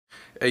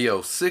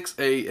Ayo, 6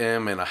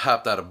 a.m. and I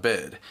hopped out of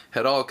bed.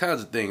 Had all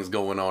kinds of things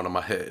going on in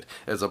my head.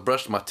 As I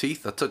brushed my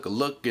teeth, I took a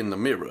look in the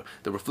mirror.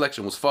 The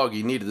reflection was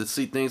foggy, needed to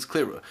see things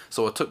clearer.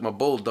 So I took my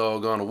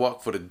bulldog on a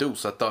walk for the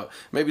deuce. I thought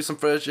maybe some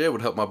fresh air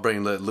would help my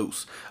brain let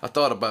loose. I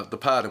thought about the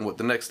pod and what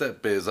the next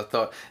step is. I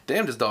thought,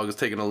 damn, this dog is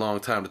taking a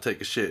long time to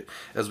take a shit.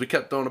 As we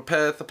kept on the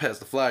path, I passed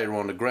the flyer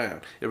on the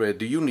ground. It read,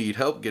 do you need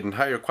help getting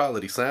higher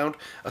quality sound?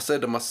 I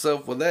said to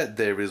myself, well, that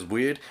there is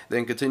weird.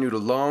 Then continued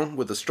along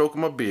with a stroke of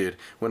my beard.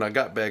 When I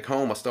got back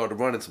home, I started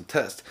running some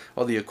tests.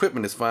 All the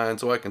equipment is fine,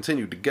 so I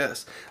continued to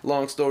guess.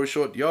 Long story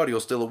short, the audio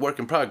is still a work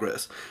in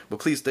progress. But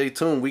please stay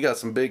tuned, we got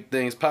some big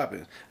things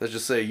popping. Let's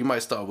just say you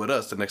might start with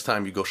us the next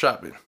time you go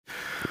shopping.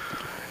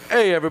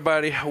 Hey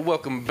everybody,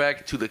 welcome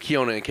back to the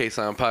Kiona and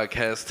K-Sign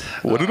podcast.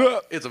 What it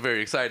up? It's a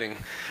very exciting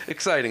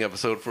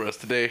episode for us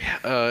today.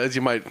 As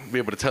you might be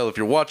able to tell if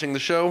you're watching the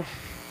show,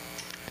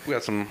 we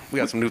got some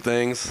new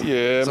things.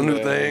 Yeah, some man.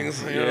 new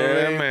things. You know Yeah,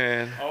 what I mean?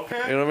 man.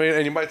 Okay. You know what I mean?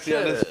 And you might see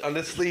on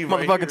this sleeve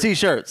Motherfucking right here,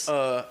 t-shirts.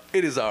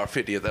 it is our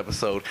 50th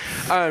episode.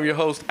 I am your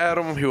host,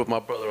 Adam. I'm here with my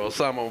brother,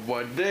 Osama, my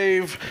boy,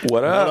 Dave.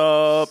 What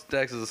up?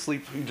 Dax is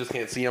asleep. You just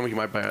can't see him. He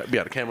might be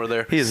out of camera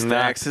there. He is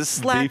Stacks not is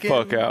slacking.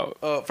 the fuck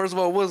out. First of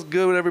all, what's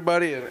good with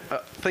everybody? And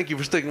thank you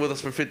for sticking with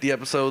us for 50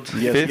 episodes.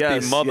 Yes, 50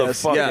 yes,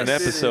 motherfucking yes,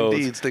 yes. episodes.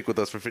 Indeed, stick with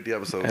us for 50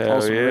 episodes. Hell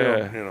Also,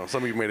 yeah. You know,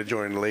 some of you may have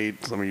joined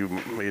late. Some of you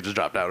may have just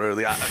dropped out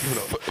early.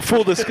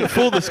 Full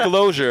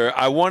disclosure,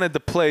 I wanted to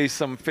play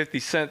some 50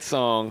 Cent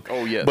song.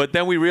 Oh, yeah. But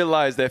then we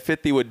realized that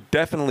 50 would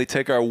definitely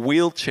take our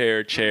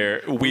wheelchair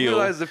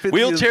realized that 50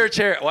 wheelchair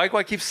chair. Why do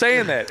I keep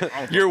saying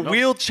that? Your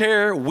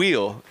wheelchair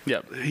wheel.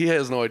 Yep. He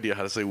has no idea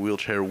how to say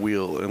wheelchair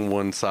wheel in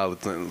one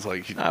solid sentence.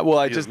 Like, Well,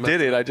 I he just messed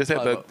did it. up. I just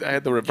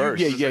had the reverse.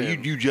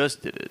 You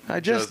just did it. I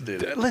Just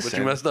did it. But Listen.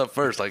 you messed up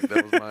first. Like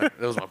that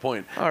was my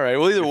point. All right.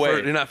 Well, either way,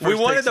 you're not we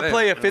first wanted take to play Sam,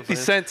 a you know what 50 I'm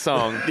saying? Cent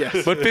song,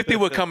 Yes. but 50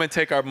 would come and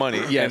take our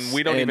money, Yes, and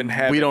we don't even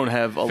have. We it. don't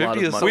have a lot 50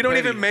 of is money. so We don't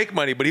petty. even make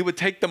money, but he would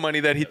take the money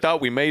that he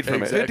thought we made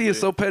from it. 50 is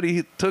so petty.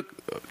 He took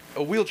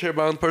a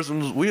wheelchair-bound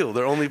person's wheel.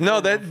 They're only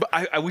No,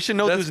 we should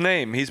know That's- his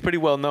name. He's pretty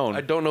well known.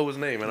 I don't know his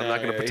name, and I'm not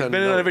going to He's pretend.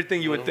 been to in know.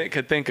 everything you would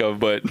could think of,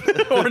 but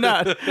or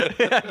not.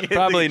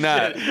 probably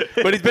not.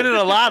 But he's been in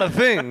a lot of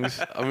things.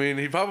 I mean,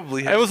 he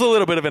probably. It was a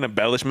little bit of an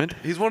embellishment.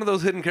 He's one of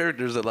those hidden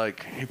characters that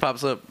like he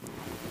pops up,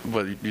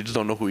 but you just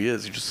don't know who he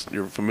is.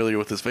 You're familiar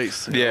with his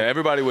face. you Yeah, know?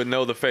 everybody would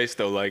know the face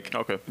though. Like,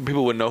 Okay.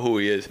 people would know who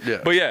he is.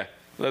 Yeah. But yeah,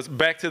 let's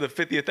back to the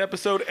 50th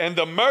episode and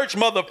the merch,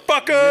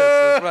 motherfucker.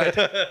 Yes,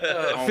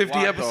 that's right. 50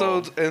 wow,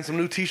 episodes and some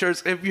new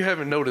T-shirts. If you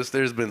haven't noticed,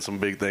 there's been some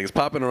big things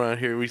popping around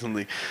here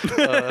recently.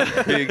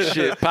 Big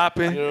shit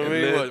popping. You know what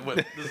I mean? What,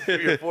 this is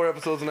 3 or 4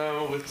 episodes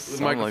now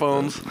with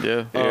microphones.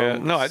 Yeah. Yeah.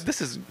 Um,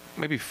 This is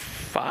maybe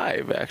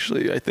 5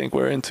 actually. I think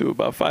we're into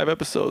about 5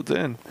 episodes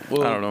in.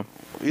 Well, I don't know.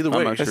 Either I'm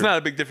way, not It's sure. not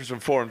a big difference from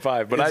 4 and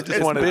 5, but I just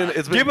it's wanted been- to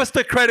it's been- give us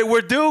the credit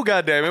we're due.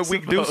 Goddamn it, we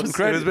do some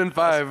credit. It's been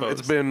 5. I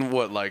It's suppose. been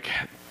what, like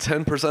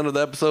 10% of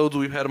the episodes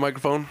we've had a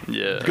microphone.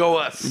 Yeah. Go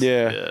us.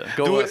 Yeah.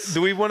 Go us.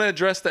 Do we want to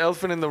address the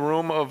elephant in the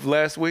room of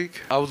last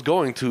week? I was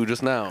going to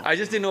just now. I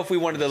just didn't know if we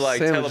wanted to like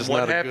Sam tell is him just what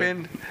not a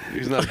happened.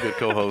 He's not a good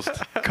co-host.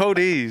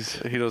 Cody's.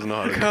 He doesn't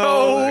know how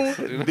to.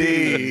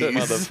 Cody's.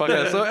 Motherfucker.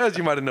 Yeah, so as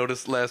you might have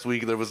noticed last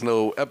week, there was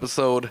no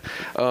episode.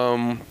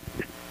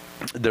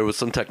 There was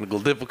some technical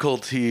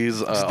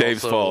difficulties. It's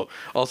Dave's fault.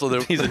 Also,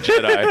 there He's a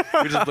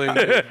Jedi. we just blamed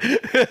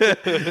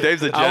Dave.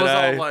 Dave's a I was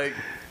all Jedi. like,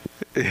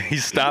 He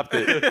stopped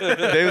it.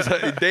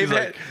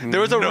 There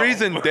was a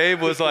reason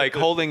Dave was like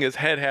holding his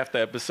head half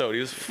the episode.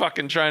 He was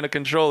fucking trying to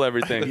control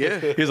everything. Yeah.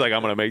 He's like,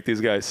 I'm gonna make these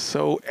guys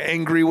so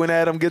angry when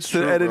Adam gets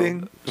to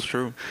editing. It's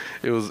true.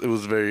 it was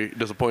very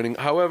disappointing.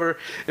 However,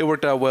 it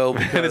worked out well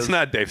because And it's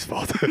not Dave's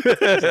fault.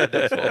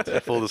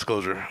 full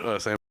disclosure.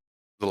 Sam is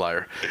a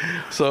liar.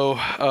 So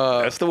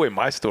That's the way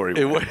my story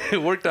went.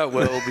 it worked out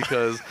well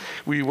because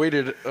we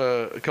waited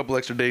a couple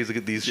extra days to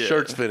get these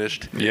shirts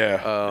finished.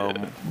 Yeah.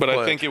 But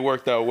I think it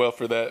worked out well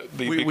for that.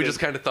 We just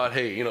kind of thought,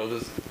 hey, you know,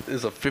 this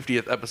is a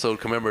 50th episode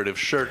commemorative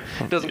shirt.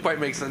 It doesn't quite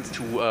make sense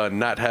to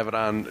not have it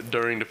on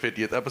during the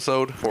 50th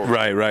episode.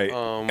 Right.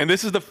 And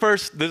this is the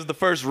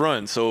first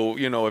run. So,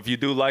 you know, if you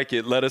do like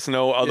it, let us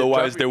know. Yeah,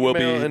 Otherwise, drop there your will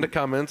email be. in the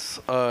comments,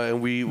 and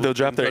we They'll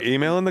drop their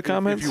email in the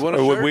comments, If you want a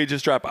or would shirt? we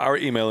just drop our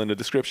email in the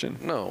description?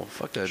 No,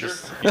 fuck that.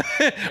 Just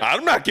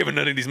I'm not giving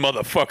none of these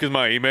motherfuckers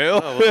my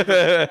email. we do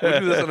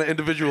this on an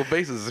individual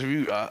basis. If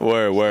you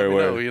Word.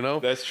 know, you know?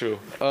 That's true.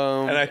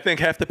 And I think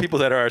half the people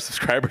that are our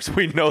subscribers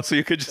we know, so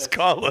you could just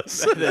call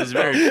us. That's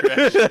very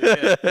trash.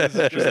 Yeah.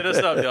 Just hit us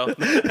up, y'all.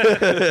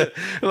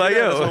 Like,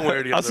 Yeah, one way or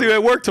yo, the I'll other. see you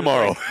at work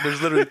tomorrow.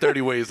 There's literally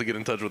 30 ways to get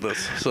in touch with us.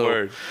 So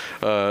Word.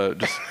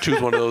 just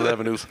choose one of those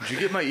avenues. Did you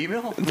get my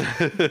email?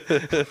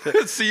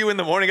 See you in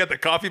the morning at the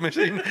coffee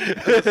machine.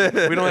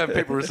 We don't have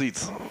paper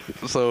receipts,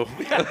 so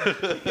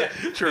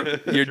True.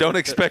 You don't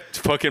expect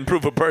fucking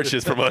proof of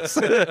purchase from us.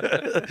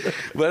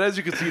 But as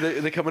you can see,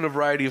 they come in a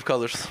variety of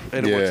colors,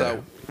 and it works Yeah.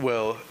 out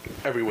well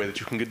every way that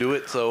you can do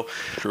it. So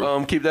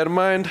True. keep that in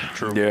mind.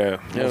 True. Yeah,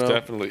 You most know?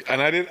 definitely.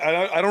 And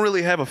I don't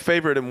really have a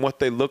favorite in what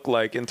they look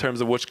like in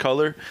terms of which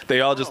color.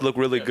 They all just look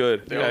really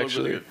good, They all look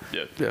actually. really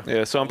good. Yeah. Yeah.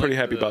 Yeah, so I'm pretty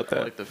I like happy about I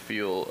that. like the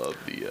feel of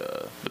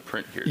the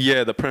print here.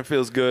 Yeah, the print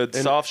feels good.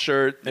 And- Soft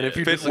shirt. And if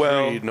you fit disagree,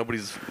 well.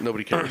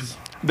 nobody cares.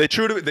 They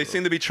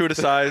seem to be true to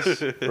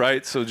size,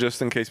 right? So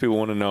just in case people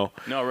want to know.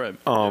 No, right.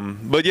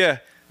 But yeah,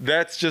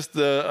 that's just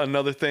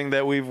another thing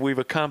that we've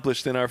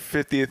accomplished in our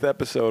 50th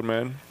episode,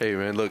 man. Hey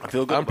man, look,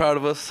 feel good I'm proud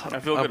of us. I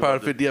feel I'm good proud about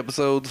of 50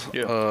 episodes.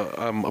 Yeah.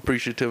 I'm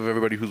appreciative of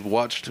everybody who's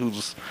watched,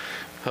 who's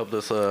helped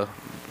us.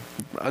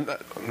 Not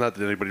that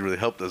anybody really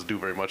helped us do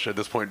very much at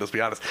this point. Let's be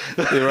honest.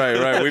 You're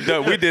right. We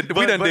done did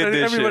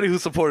this everybody shit. who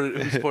supported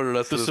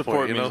us to The this support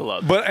point, you means know? a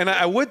lot. But and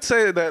I would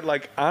say that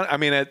like I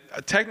mean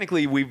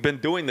technically we've been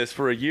doing this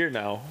for a year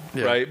now,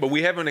 Yeah. right? But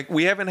we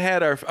haven't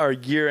had our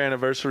year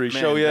anniversary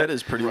Man, show yet. That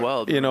is pretty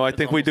wild. You know, I It's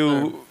think we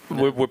almost do.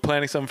 there. We're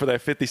planning something for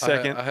that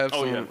 52nd. I have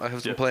Oh, some. yeah. I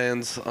have some Yeah.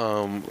 plans.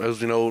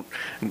 As you know,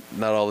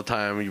 not all the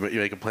time you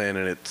make a plan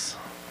and it's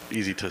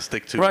easy to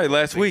stick to. Right,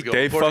 last Things week go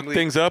Dave fucked accordingly.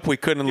 things up. We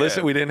couldn't Yeah.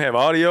 listen. We didn't have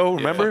audio.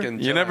 Remember? Fucking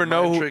You Jedi never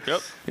mind know. tricks.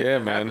 Yep. Yeah,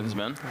 man. Happens,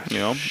 man. You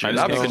know, I just And can't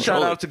obviously, control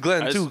shout it. out to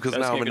Glenn I just- too, because I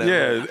just now I'm in can't that.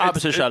 Yeah, mode. it's-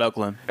 Opposite shout out,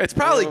 Glenn. It's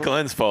probably Well-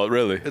 Glenn's fault,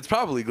 really. It's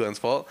probably Glenn's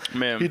fault.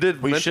 Man, he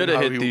did. We mention should have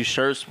how hit he- these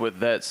shirts with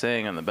that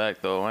saying on the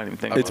back, though. I didn't even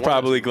think. It's about it.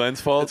 probably Glenn's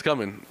fault. It's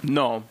coming.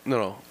 No.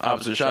 No.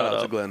 Opposite shout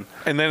out to Glenn.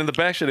 And then in the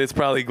back shit, it's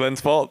probably Glenn's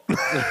fault.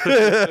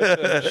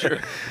 Sure.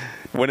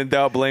 When in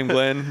doubt, blame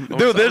Glenn.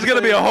 Dude, there's going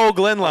to be a whole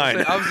Glenn line.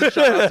 Opposite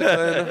shout out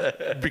to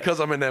Glenn because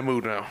I'm in that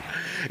mood now.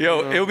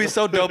 Yo, it would be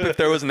so dope if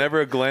there was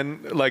never a Glenn,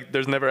 like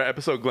there's never an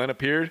episode Glenn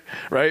appeared,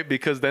 right?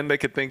 Because then they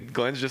could think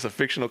Glenn's just a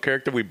fictional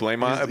character we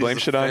blame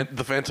He's shit on.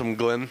 the Phantom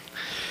Glenn.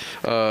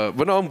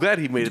 But no, I'm glad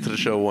he made it to the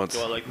show once.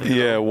 Do I like that?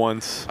 Yeah,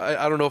 once.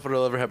 I don't know if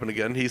it'll ever happen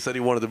again. He said he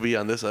wanted to be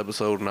on this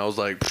episode, and I was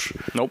like,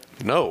 "Psh, Nope.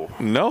 no,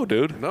 No,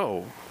 dude.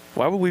 no.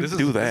 Why would we This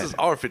do is that? This is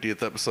our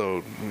 50th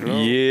episode. You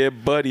know? Yeah,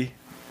 buddy.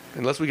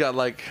 Unless we got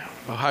like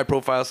a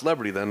high-profile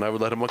celebrity, then I would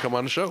let him come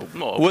on the show.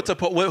 No. Who's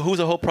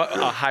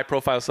a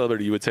high-profile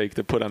celebrity you would take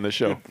to put on the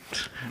show?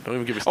 Don't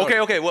even give me started.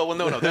 Okay. Well,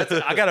 no.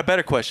 I got a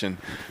better question.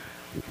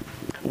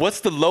 What's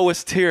the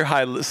lowest tier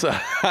high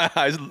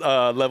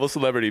level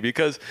celebrity?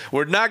 Because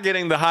we're not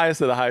getting the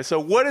highest of the high. So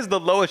what is the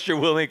lowest you're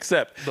willing to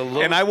accept? The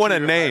lowest And I want a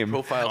tier name.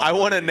 high-profile I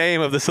want a celebrity.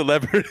 name of the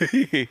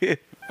celebrity.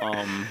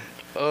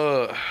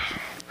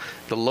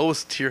 The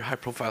lowest tier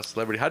high-profile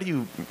celebrity. How do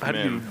you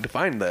Man.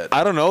 define that?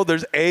 I don't know.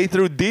 There's A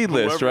through D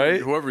list, right?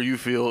 Whoever you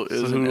feel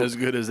isn't as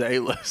good as the A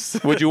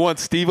list. Would you want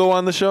Steve-O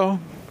on the show?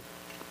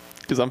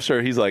 Because I'm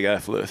sure he's like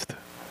F list.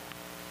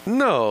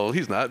 No,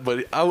 he's not.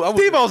 But I would.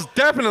 Steve-O's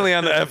definitely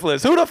on the F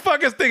list. Who the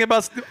fuck is thinking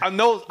about?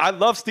 I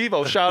love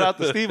Steve-O. Shout out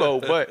to Steve-O,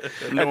 but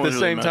No at one's the really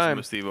same messing time,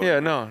 with Steve-O. yeah,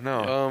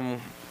 no.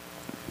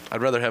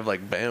 I'd rather have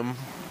like Bam.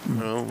 You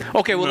know?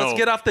 Okay, well, No. let's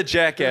get off the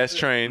jackass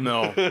train.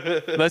 No.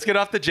 Let's get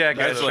off the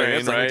jackass That's like, train,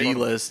 that's like right? D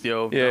list,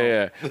 yo.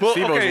 Yeah. Well,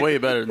 Steve-O's okay. way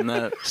better than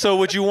that. So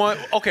would you want?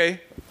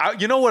 Okay,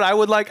 you know what I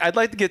would like? I'd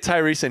like to get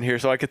Tyrese in here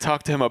so I could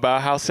talk to him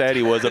about how sad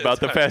he was about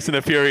the Fast and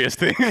the Furious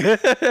thing.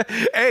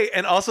 Hey,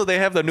 and also they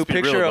have the new be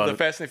real picture of about the it.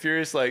 Fast and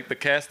Furious, like the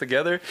cast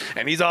together,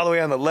 and he's all the way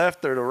on the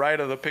left or the right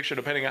of the picture,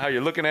 depending on how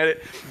you're looking at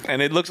it.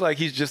 And it looks like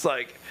he's just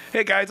like,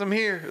 "Hey guys, I'm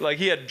here." Like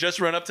he had just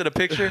run up to the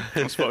picture.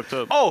 That's fucked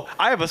up. Oh,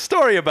 I have a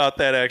story about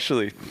that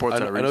actually. Poor I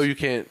Tyrese. know you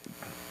can't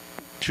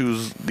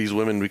choose these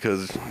women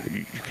because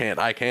you can't.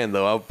 I can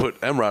though. I'll put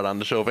Emrod on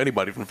the show if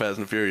anybody from Fast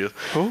and Furious.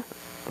 Who?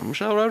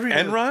 Michelle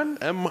Rodriguez. Enron?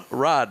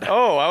 Emrod.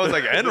 Oh, I was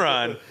like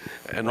Enron.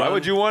 Enron. Why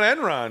would you want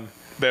Enron?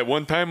 That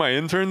one time I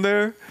interned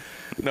there.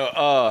 No.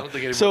 I don't think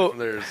anybody So from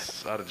there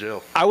is out of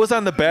jail. I was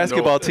on the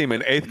basketball team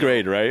in 8th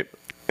grade, right?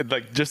 And,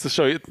 like, just to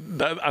show you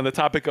that on the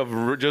topic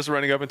of just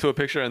running up into a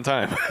picture in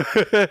time,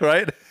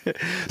 right?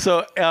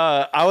 So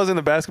I was in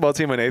the basketball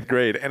team in 8th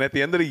grade, and at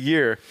the end of the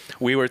year,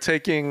 we were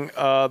taking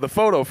the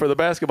photo for the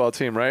basketball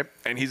team, right?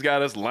 And he's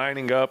got us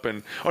lining up,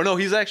 or no,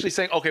 he's actually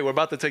saying, "Okay, we're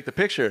about to take the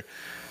picture."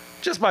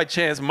 Just by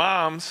chance,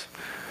 Mom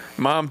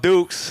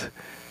Dukes,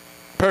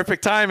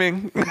 perfect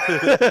timing,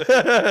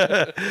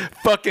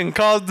 fucking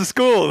calls the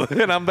school,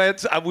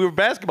 and we were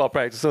basketball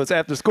practice, so it's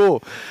after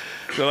school.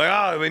 They're like,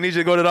 "Oh, we need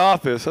you to go to the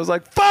office." I was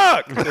like,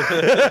 "Fuck!"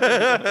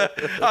 I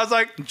was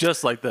like,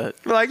 Just like that.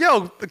 "We're like,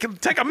 yo,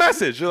 take a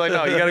message." They're like,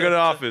 "No, you gotta go to the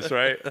office,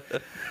 right?"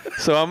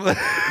 So I'm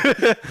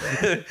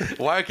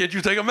Why can't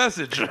you take a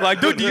message? like,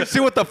 "Dude, do you see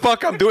what the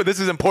fuck I'm doing? This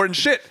is important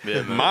shit."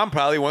 Yeah, man. Mom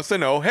probably wants to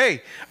know,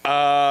 "Hey,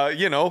 what do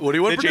you want did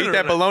for you eat dinner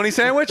that tonight?" bologna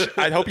sandwich?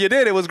 I hope you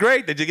did. It was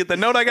great. Did you get the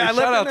note I got? I left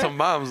Shout in out there?" to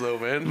moms though,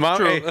 man. Mom,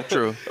 True. hey,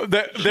 True.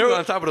 There She was on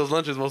was top of those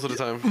lunches most of the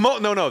time.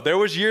 no. There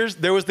was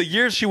the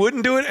years she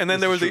wouldn't do it, and then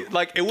there was the,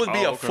 like it would be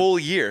be a full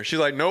year. She's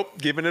like, nope,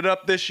 giving it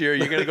up this year.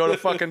 You're gonna go to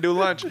fucking do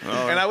lunch. And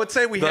I would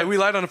say we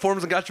lied on the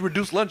forms and got you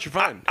reduced lunch. You're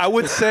fine. I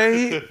would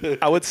say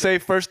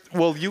first.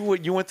 Well, you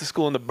went to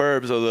school in the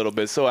burbs a little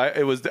bit, so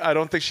I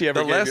don't think she ever.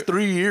 The last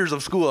 3 years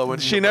of school, I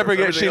went. She never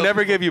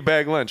gave you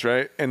bag lunch,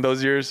 right? In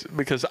those years,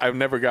 because I've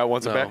never got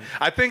once a bag.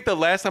 I think the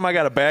last time I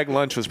got a bag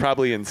lunch was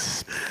probably in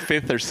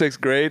 5th or 6th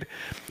grade.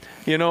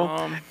 You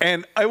know,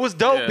 and it was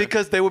dope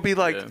because they would be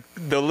like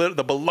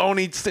the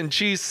bologna and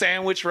cheese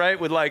sandwich, right,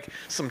 with like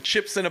some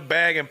chips in a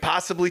bag and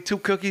possibly 2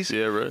 cookies.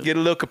 Yeah, right. Get a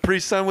little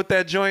Capri Sun with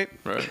that joint.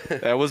 Right.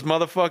 That was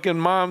motherfucking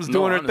mom's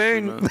doing her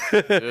thing.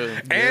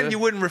 And you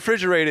wouldn't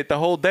refrigerate it the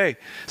whole day,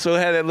 so it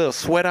had that little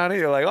sweat on it.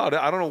 You're like, oh,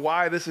 I don't know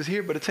why this is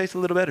here, but it tastes a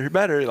little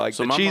better. Like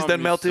so the cheese that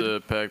melted.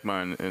 To pack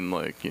mine in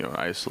like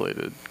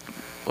isolated.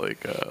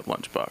 Like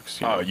lunchbox.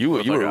 You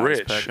were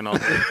rich.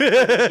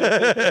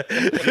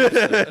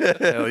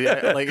 Hell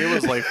yeah! Like it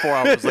was like 4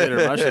 hours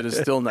later. My shit is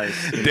still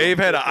nice. Dave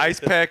had an ice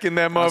pack in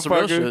that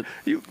motherfucker.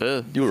 You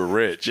were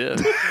rich. Yeah.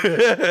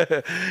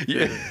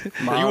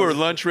 You were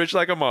lunch rich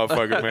like a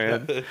motherfucker,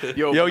 man.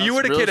 Yo, you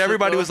were the kid.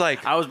 Everybody was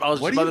like, I was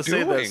just what about are to you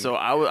say doing? that. So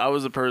I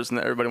was the person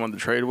that everybody wanted to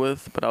trade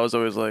with, but I was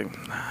always like,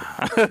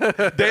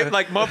 Dave,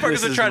 like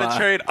motherfuckers are trying to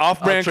trade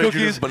off-brand I'll trade you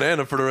cookies. this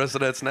banana for the rest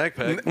of that snack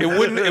pack.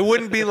 It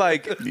wouldn't be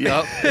like.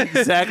 yup,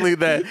 exactly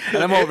that.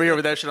 And I'm over here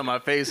with that shit on my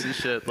face and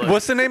shit. Like,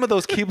 What's the name of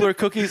those Keebler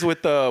cookies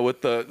with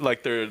the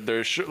like they're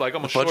like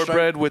almost fudge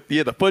shortbread with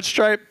the fudge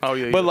stripe? Oh,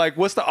 yeah, But yeah. like,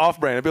 what's the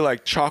off-brand? It'd be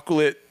like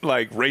chocolate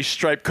like race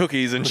stripe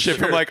cookies and shit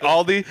from like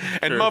Aldi.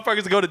 And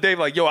motherfuckers go to Dave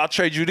like, yo, I'll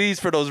trade you these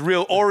for those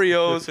real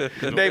Oreos.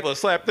 And Dave will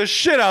slap the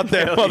shit out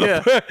that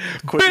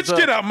motherfucker. Quick as Bitch, hell.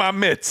 get out my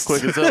midst.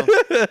 quick as hell.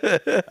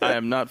 I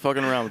am not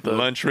fucking around with that.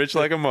 Lunch rich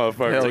like a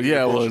motherfucker. Hell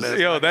yeah, it was.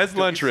 Yo, that's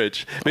lunch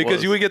rich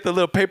because you would get the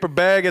little paper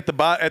bag at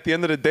the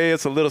end of the day.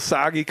 It's a little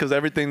soggy because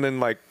everything then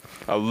like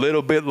a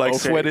little bit like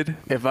sweated.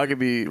 If I could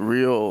be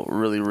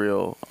really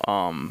real,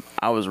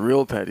 I was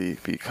real petty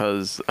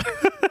because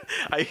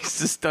I used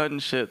to stun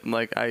shit.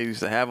 Like I used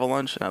to have a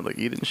lunch and I'd like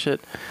eat it and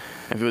shit.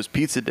 If it was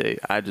pizza day,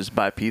 I'd just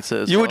buy pizza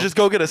as You well. would just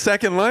go get a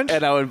second lunch?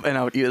 and I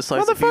would eat a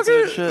slice of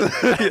pizza and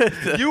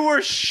shit. You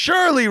were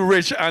surely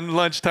rich on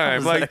lunchtime.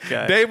 was Like that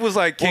guy. Dave was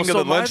like king Well, so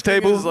of the my lunch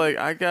thing table. is, like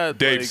I got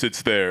Dave like,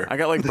 sits there. I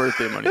got like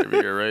birthday money every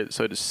year, right?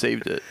 So I just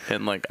saved it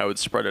and like I would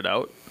spread it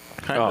out.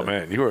 Kinda. Oh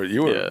man, you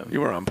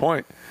were on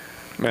point.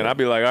 Man, I'd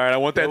be like, all right, I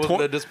want That that. wasn't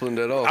that disciplined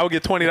at all. I would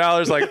get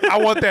 $20. Like, I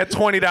want that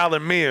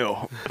 $20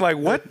 meal. Like,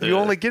 what? You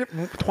only get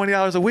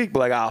 $20 a week? But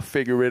like, I'll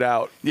figure it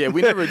out. Yeah,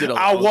 we never did.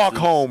 I'll walk allowances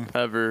home.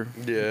 ever.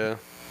 Yeah.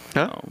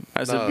 Huh?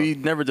 I said No. we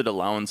never did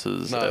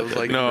allowances. No, it was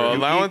like No, you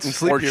allowance eat and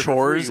sleep or here for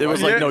chores. free. It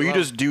was Why like, do no, you you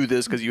just do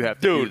this because you have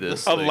to Dude, do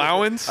this. Like,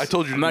 allowance? I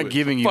told you. I'm to not do it.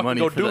 giving you Fucking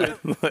money go for do that.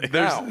 it.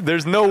 Like,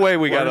 there's no way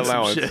we got learn some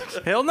allowance.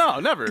 shit. Hell no,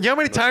 never. You know how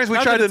many times we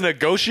Not tried that to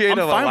negotiate I'm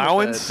an fine with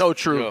allowance? that. Oh,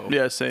 true. Yo.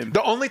 Yeah, same.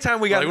 The only time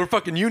we got Like we're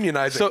fucking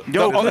unionizing. So-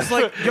 Yo, I was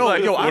like, yo,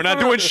 Like, I we're not found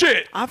doing out that-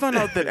 shit. I found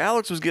out that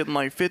Alex was getting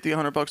like $50,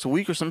 $100 a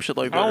week or some shit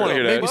like that. I don't wanna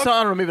hear that. Maybe some,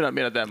 I don't know, maybe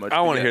not that much. I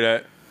don't want to but hear yeah.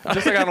 that.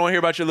 Just like I don't want to hear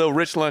about your little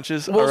rich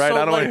lunches. Well, all right, so,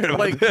 I don't want like, to hear about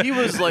like that. he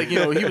was like,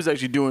 he was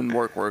actually doing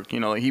work.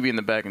 Like he'd be in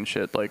the back and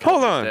shit. Like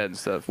Hold helping on. his dad and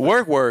stuff.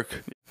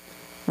 Work.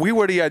 We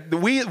were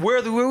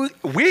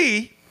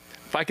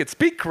if I could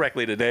speak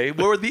correctly today,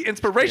 were the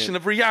inspiration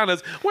of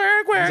Rihanna's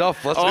work. He's all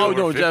flustered. Oh over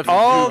no, 50. definitely.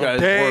 All You guys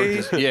day,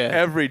 worked. Yeah,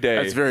 every day.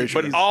 That's very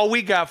true. But all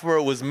we got for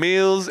it was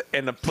meals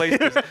and a place.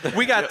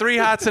 We got 3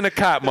 hots and a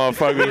cot,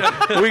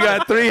 motherfucker. We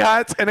got 3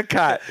 hots and a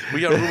cot.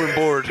 We got room and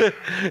board.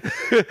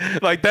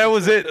 Like that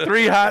was it.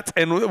 3 hots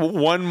and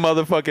one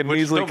motherfucking Which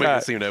measly don't make it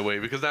cot. seem that way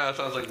because now it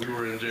sounds like we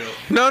were in jail.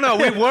 No,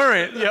 we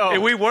weren't. Yo.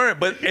 We weren't.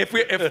 But if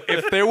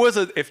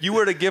you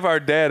were to give our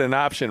dad an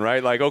option,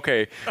 right? Like,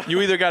 okay,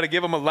 you either got to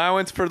give him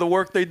allowance for the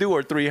work they do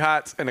or 3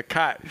 hots and a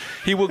cot.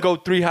 He will go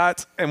 3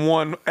 hots and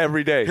 1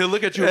 every day. He'll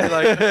look at you and be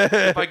like,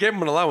 if I gave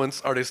him an allowance,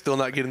 are they still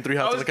not getting 3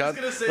 hots in the cot?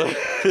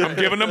 I'm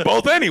giving them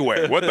both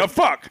anyway. What the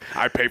fuck?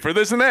 I pay for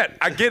this and that.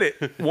 I get it.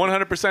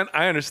 100%.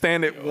 I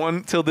understand it.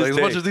 Till this Like, as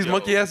day. much as these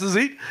monkey asses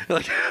eat,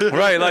 like,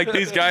 Right, like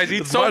these guys eat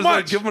might so as well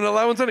much. give them an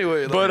allowance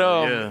anyway.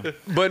 Like,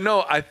 But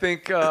no, I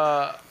think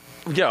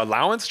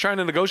allowance trying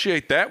to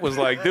negotiate that was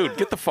like, dude,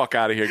 get the fuck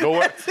out of here. Go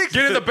work.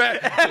 Get in the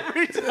back.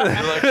 you're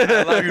like,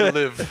 I allow you to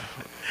live.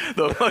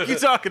 The fuck you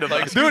talking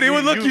about? Dude, he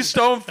would look you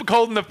stone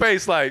cold in the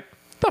face like,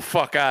 the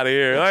fuck out of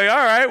here. Like, all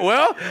right,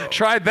 well,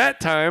 tried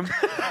that time.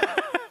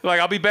 Like,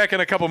 I'll be back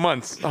in a couple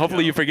months.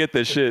 Hopefully you forget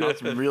this shit.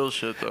 That's real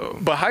shit though.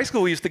 But high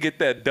school, we used to get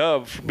that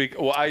dub.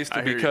 I used to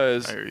I hear you.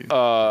 because I hear you.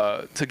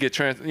 to get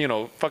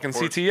fucking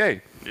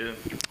CTA. Yeah.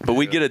 But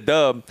we'd get a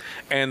dub,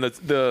 and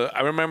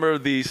I remember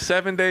the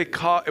 7-day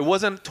cost. It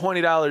wasn't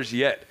 $20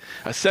 yet.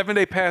 A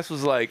 7-day pass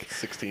was like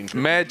 16.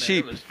 mad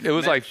cheap. It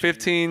was like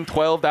 $15,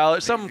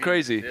 $12, something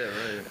crazy. Yeah,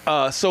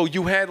 right. So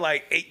you had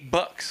like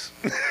 $8.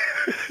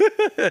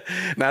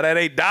 Now that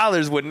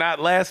 $8 would not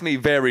last me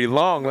very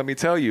long, let me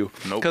tell you.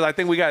 Nope. Because I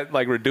think we got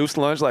like reduced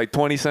lunch, like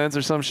 20 cents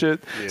or some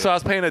shit. Yeah. So I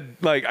was paying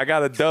I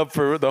got a dub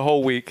for the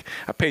whole week.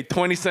 I paid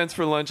 20 cents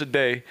for lunch a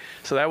day.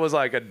 So that was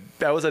like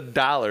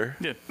 $1.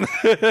 Yeah.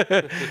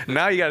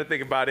 Now you got to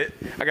think about it.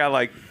 I got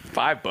like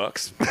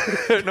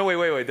 $5. No,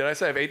 wait. Did I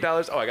say I have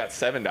 $8? Oh, I got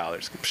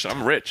 $7.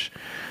 I'm rich.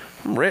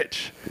 I'm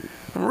rich,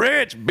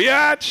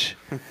 bitch.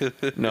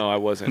 No, I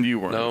wasn't. You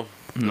weren't. No.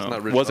 It's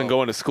not rich Wasn't at all.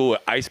 going to school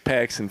with ice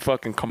packs and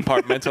fucking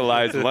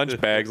compartmentalized lunch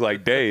bags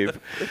like Dave.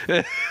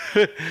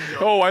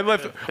 Oh, I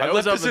left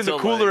was up this in the until,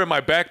 cooler like- in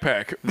my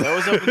backpack. That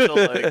was up until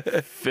like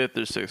 5th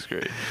or 6th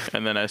grade,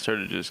 and then I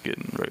started just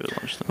getting regular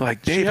lunch. Then.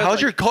 Like, Dave, had,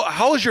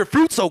 how is your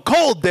fruit so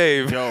cold,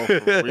 Dave? Yo, for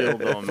real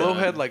though, Flo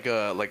man. had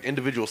like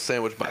individual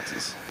sandwich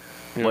boxes.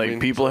 You know what I Like mean?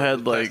 people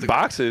had like Plastic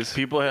Boxes.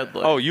 people had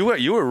like Oh, you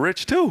were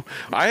rich too.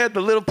 I had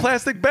the little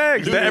plastic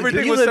bags. He- That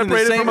everything he was lived in the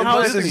separated same from a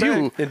house plastic as bag.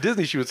 you. In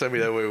Disney, she would send me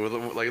that way with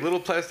like little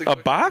plastic. A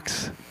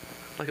box?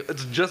 Like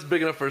it's just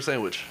big enough for a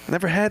sandwich.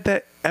 Never had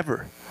that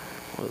ever.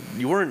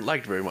 You weren't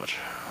liked very much.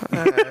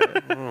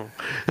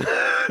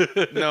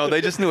 No,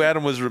 they just knew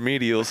Adam was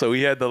remedial, so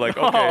he had to like,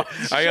 okay,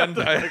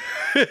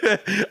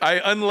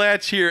 I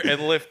unlatch here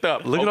and lift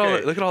up. Look at all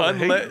Okay. the- look at all the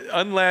hate.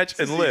 Unlatch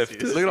and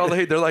lift. Look at all the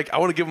hate. They're like, I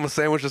want to give him a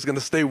sandwich that's gonna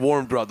stay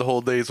warm throughout the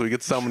whole day, so he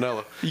gets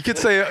salmonella. You could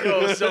say,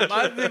 so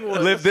my thing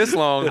was live this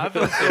long. I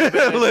felt so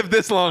bad. Live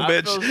this long,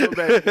 I felt bitch.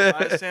 so bad.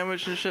 My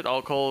sandwich and shit,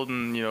 all cold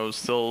and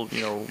still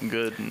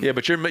good. And Yeah,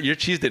 but your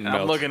cheese didn't I'm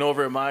melt. looking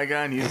over at my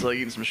guy and he's like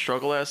eating some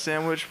struggle ass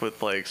sandwich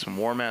with like some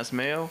warm ass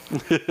mayo.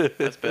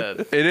 That's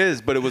bad. It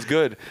is, but it was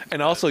good.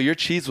 And also, your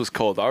cheese was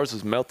cold. Ours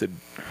was melted.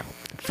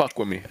 Fuck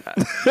with me.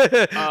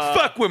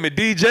 Fuck with me,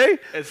 DJ.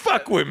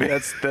 Fuck with me.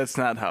 That's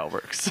not how it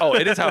works. Oh,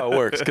 it is how it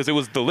works because it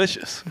was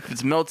delicious.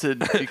 It's melted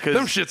because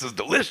Them shits is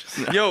delicious.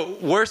 Yo,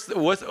 worst.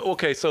 What's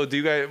okay? So do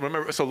you guys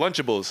remember? So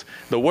Lunchables,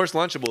 the worst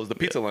Lunchable is the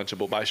pizza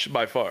Lunchable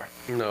by far.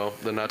 No,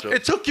 the nachos.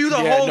 It took you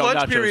the Yeah, whole no, lunch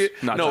nachos. period.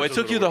 Nachos No, it are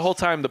took the you the worst. whole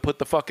time to put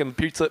the fucking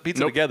pizza Nope.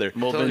 together.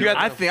 Well, then, You got-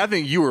 I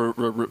think you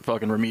were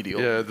fucking remedial.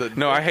 yeah.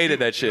 no, I hated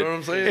that shit. You know what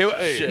I'm saying?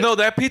 It- no,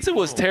 that pizza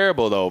was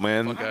terrible though,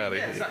 man. Fuck outta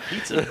here.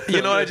 Pizza.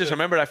 You know what I just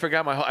remembered? I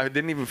forgot I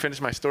didn't even finish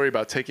my story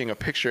about taking a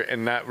picture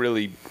and not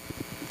really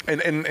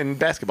in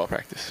basketball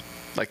practice.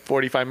 Like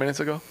 45 minutes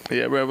ago.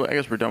 Yeah, I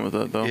guess we're done with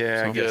that though.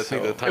 Yeah, I so. guess I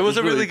think so. the time- It was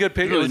a There's really good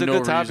pic. It really was a no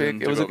good topic.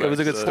 reason It to was go it was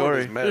a back good to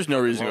story. that. There's no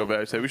reason to go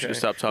back to that. We should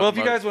just stop talking. Well, if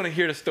you about guys want to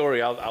hear the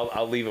story,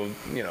 I'll leave a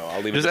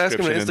I'll leave Just a ask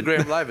him to description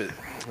in- Instagram live it.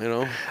 You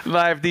know,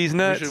 live these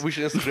nuts. we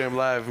should Instagram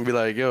live and be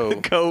like, yo,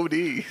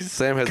 Cody.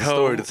 Sam has a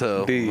story to tell.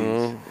 Cody's. You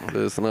know?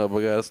 Listen up,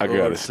 I got a I story.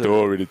 got a to tell.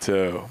 story to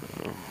tell.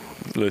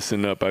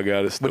 Listen up, I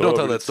got a story. But don't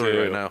tell that to story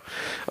tell. right now.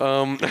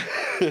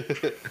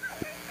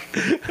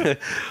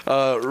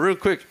 Real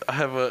quick, I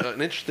have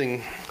an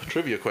interesting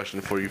trivia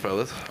question for you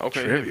fellas.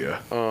 Okay.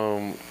 Trivia.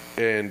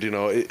 And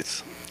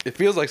it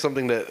feels like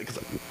something that, because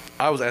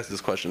I was asked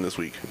this question this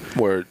week,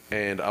 Word.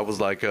 and I was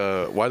like,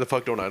 why the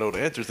fuck don't I know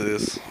the answer to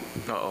this?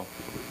 Uh-oh.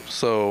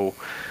 So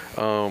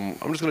I'm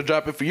just gonna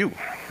drop it for you,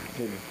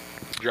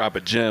 Drop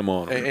a gem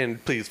on him.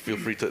 and please feel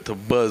free to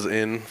buzz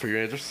in for your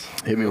answers.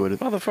 Hit me with it.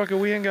 Motherfucker,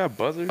 we ain't got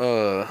buzzers.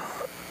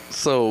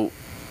 So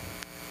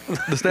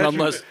the statue,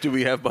 Unless, do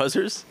we have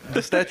buzzers?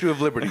 the Statue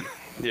of Liberty,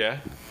 yeah.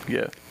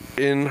 Yeah.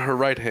 in her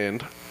right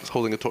hand is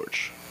holding a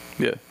torch.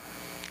 Yeah.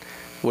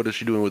 What is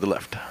she doing with the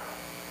left?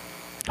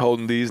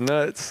 Holding these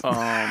nuts.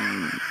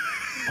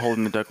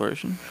 Holding the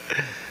Declaration.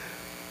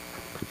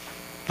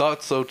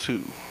 Thought so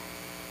too.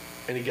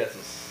 Any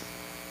guesses?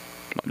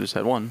 I just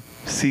had one.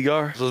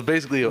 Cigar. So it's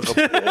basically a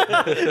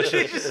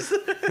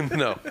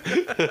no,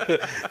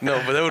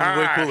 no, but that would be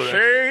way cooler.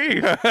 See?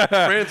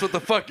 France, what the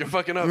fuck? You're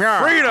fucking up.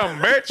 Freedom,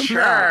 bitch.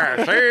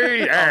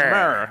 See?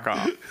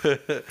 America.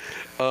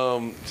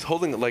 It's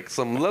holding like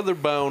some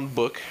leather-bound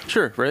book,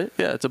 Sure, right?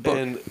 Yeah, it's a book.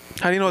 and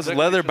How do you know it's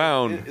leather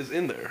bound? is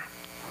in there.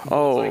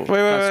 oh, like- Wait,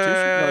 Constitution?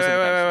 No, it's in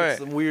the Constitution. It's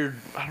some weird.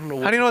 I don't know.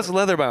 What How do you know it's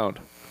leather bound?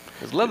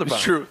 it's leather-bound?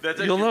 It's true. That's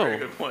You'll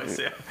know. point,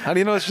 Sam. How do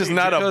you know it's just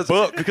not because, a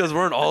book? Because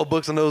weren't all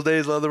books in those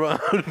days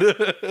leather-bound?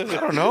 I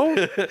don't know.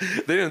 They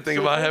didn't think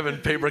about having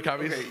paper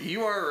copies. Okay,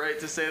 you are right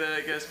to say that, I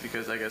guess,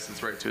 because I guess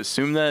it's right to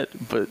assume that,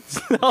 but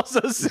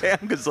also Sam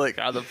is like,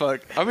 how the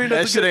fuck? I mean, that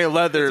that's a shit good- ain't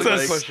leather. It's a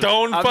like,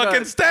 stone I'm fucking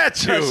not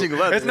statue. touching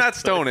leather. It's not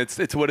stone.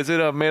 It's what is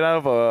it made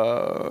out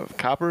of?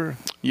 Copper?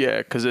 yeah,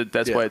 because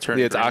that's Yeah. why it turned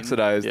Yeah, it's green.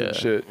 oxidized yeah. and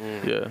shit.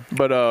 Yeah.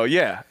 But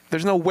yeah,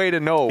 there's no way to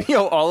know.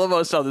 Yo, all of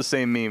us saw the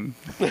same meme.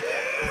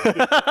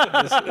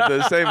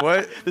 The same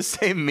what? The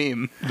same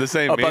meme The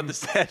same about meme? the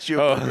Statue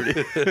Oh. of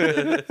Liberty.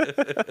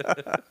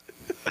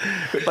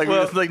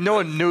 like no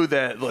one knew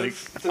that. Like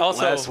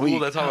Also, last week.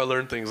 Well, that's how I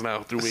learn things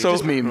now through memes. So-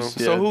 Just memes.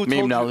 So Yeah, who meme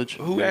told knowledge.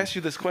 You, who Meme. asked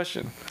you this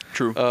question?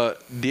 True.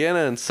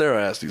 Deanna and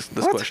Sarah asked you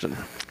this question.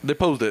 They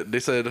posed it. They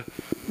said,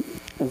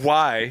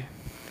 Why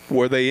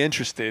were they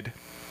interested?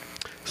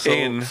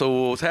 so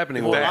what was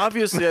happening well, was,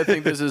 obviously, I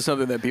think this is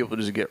something that people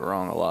just get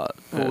wrong a lot.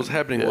 what was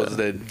happening Yeah. was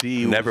that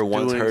Dee Never was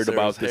once doing heard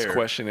about Sarah's this hair.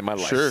 question in my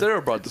life. Sure.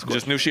 Sarah brought this question.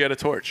 Just knew she had a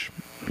torch.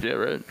 Yeah,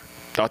 right.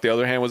 Thought the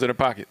other hand was in her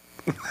pocket.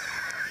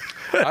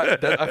 At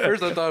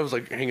first, I thought it was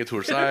like hanging to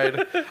her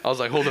side. I was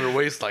like holding her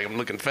waist, like I'm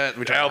looking fat.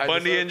 We trying to Al hide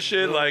Bundy this and up.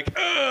 shit, like,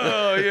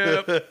 oh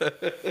yeah,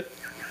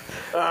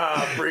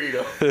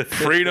 Freedom.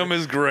 freedom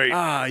is great.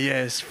 Ah,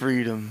 yes,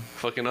 freedom.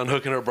 Fucking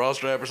unhooking her bra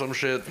strap or some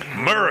shit.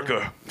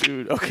 America.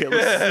 Dude, okay,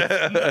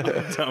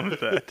 let's I'm done with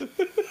that.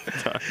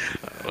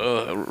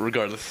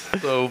 regardless.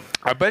 So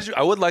I bet you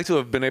I would like to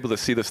have been able to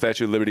see the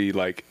Statue of Liberty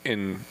like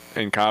in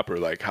copper,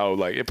 like how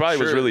like it probably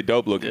was Sure. really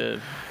dope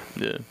looking.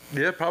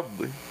 yeah,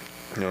 probably.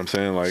 You know what I'm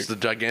saying? Like It's the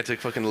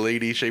gigantic fucking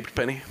lady-shaped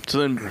penny. So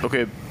then,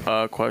 okay,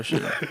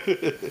 question: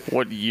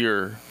 what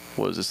year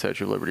was the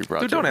Statue of Liberty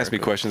brought? dude, to don't ask me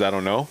America? questions I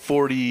don't know.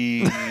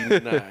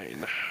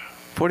 49.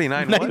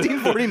 49.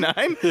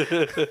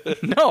 1949?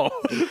 No,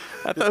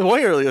 I thought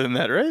way earlier than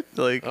that, right?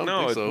 Like, don't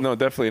No, think so. no,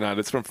 definitely not.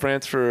 It's from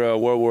France for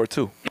World War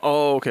II.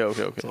 oh, okay. All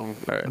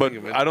right. But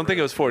think it I don't think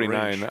it was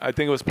 49. range. I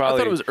think it was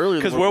probably it was earlier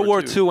than because World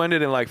World War War II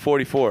ended in like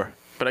 44.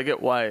 But I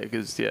get why,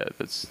 because yeah,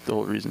 that's the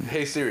whole reason.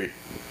 Hey Siri.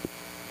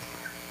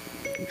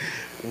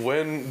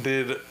 When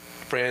did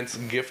France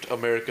gift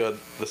America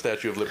the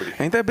Statue of Liberty?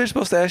 Ain't that bitch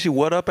supposed to ask you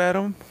what up,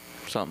 Adam?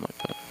 Something like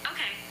that.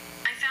 Okay,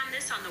 I found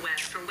this on the web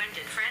for when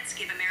did France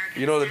give America.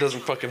 You know that the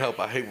doesn't Statue of fucking help.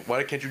 I Liberty? hate.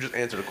 Why can't you just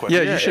answer the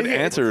question? Yeah, you should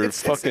answer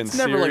it's, fucking it's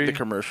never Siri. like the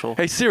commercial.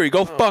 Hey Siri,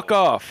 go fuck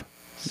off.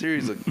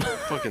 Siri's like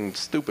fucking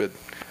stupid.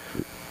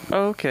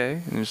 Oh,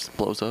 okay. And it just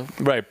blows up.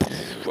 Right.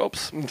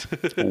 Whoops.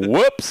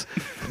 Whoops.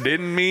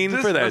 Didn't mean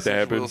This for that to message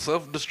happen. will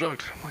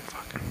self-destruct. I'm like,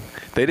 fuck.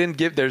 They didn't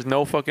give. There's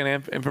no fucking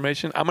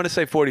information. I'm gonna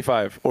say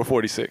 45 or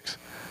 46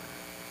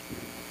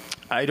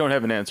 I don't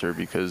have an answer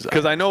because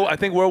because I know. I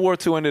think World War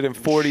II ended in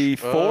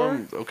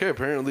 44. Okay,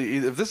 apparently,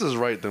 if this is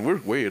right, then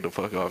we're way the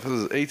fuck off. This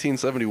is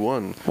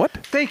 1871. What?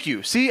 Thank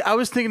you. See, I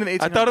was thinking in the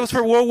 1800s. I thought it was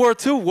for World War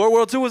II. World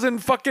War II was in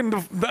fucking the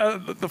I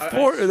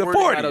 40s.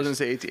 was gonna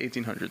say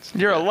 1800s.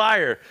 You're a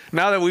liar.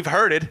 Now that we've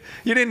heard it,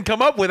 you didn't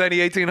come up with any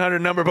 1800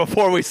 number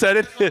before we said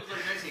it. It was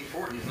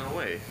like 1940s. No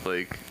way.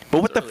 Like,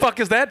 But what the fuck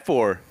is that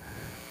for?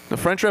 The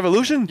French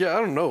Revolution? Yeah,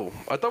 I don't know.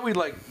 I thought we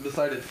like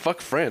decided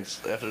fuck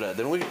France after that.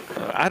 Didn't we?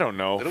 I don't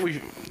know.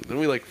 Didn't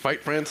we like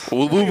fight France?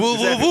 Woo, woo, woo,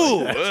 woo,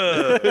 woo.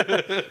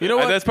 you know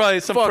what? That's probably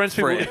some Fuck French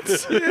people.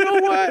 France. You know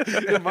what?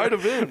 It might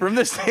have been. From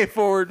this day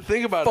forward,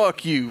 Think about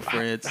fuck you,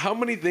 France. How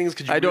many things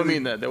could you? I don't really-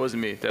 mean that. That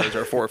wasn't me. That was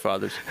our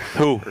forefathers.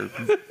 Who? Or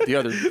the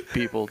other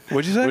people.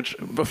 What'd you say?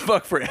 But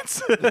fuck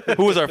France.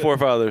 Who was our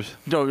forefathers?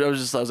 No, I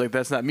was like,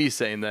 that's not me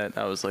saying that.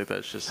 I was like,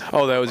 that's just.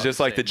 Oh, that was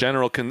just like the saying.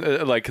 general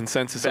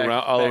consensus Back-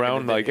 all back in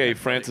around. the Like, day, hey, yeah.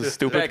 France is Like,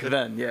 stupid. Back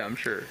then, yeah, I'm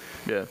sure.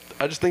 Yeah.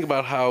 I just think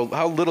about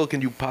how little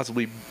can you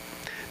possibly.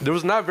 There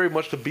was not very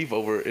much to beef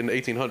over in the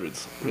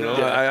 1800s. You know,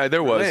 Yeah,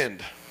 there was.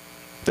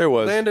 There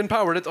was. land and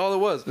power. That's all it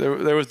was. There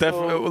was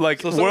definitely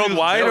like so somebody was-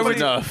 worldwide. that or was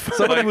we- enough.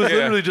 Somebody was Yeah.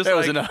 literally just That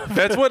like, was enough.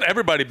 That's what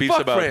everybody beefs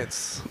fuck about.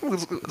 France.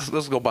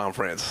 Let's go bomb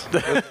France.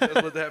 That's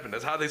what happened.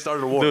 That's how they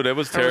started a war. Dude, it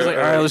was I was terrible. like,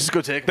 all right, let's just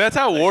go take. That's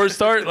how wars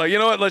start. Like, you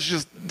know what? Let's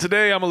just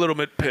today. I'm a little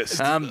bit pissed.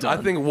 I'm done.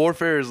 I think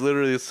warfare is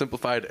literally as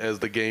simplified as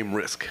the game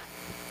Risk.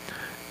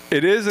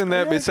 It is in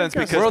that sense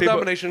because World people,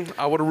 domination.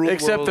 I would have ruled. the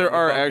Except world. there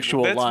are Fucking-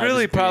 actual that's lives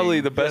really probably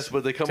being- the Yes, best.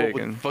 but they come up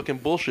taken. with fucking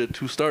bullshit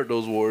to start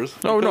those wars.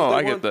 Oh, because no, they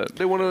I get want- that.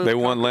 They want to. They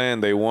want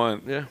land. They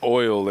want Yeah.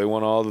 oil. They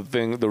want all the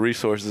things, the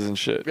resources and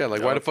shit. Yeah,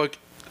 like why the fuck?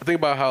 Think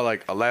about how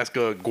like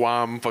Alaska,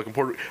 Guam, fucking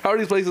Puerto. How are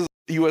these places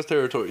U.S.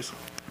 territories?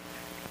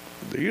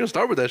 You're gonna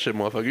start with that shit,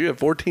 motherfucker. You have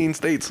 14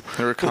 states.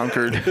 They were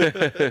conquered.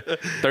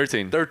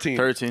 13. 13.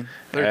 13.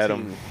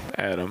 13.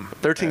 Adam.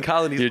 13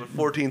 colonies You- with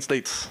 14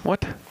 states.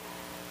 What?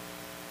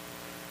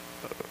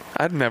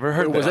 I'd never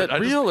heard Was that. that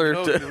real or?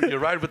 No, you're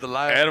right with the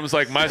lie. Adam's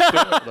like my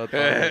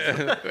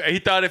story. He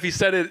thought if he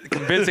said it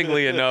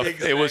convincingly enough,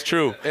 it was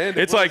true. And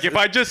it It's was like if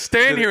I just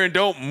stand here and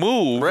don't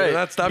move, Right.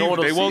 Not stop they you.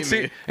 will won't see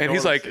see. me. And No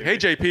he's one like, will see "Hey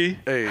JP,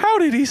 Hey. how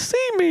did he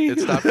see me?"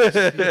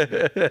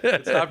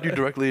 It stopped you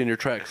directly in your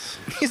tracks.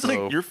 He's So-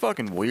 like, you're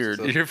fucking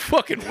weird. You're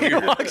fucking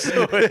weird.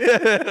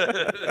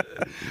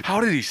 How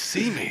did he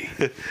see me?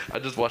 I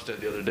just watched that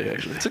the other day,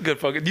 actually. It's a good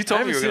fucking. You I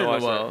told me haven't you were seen it gonna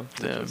in a watch while.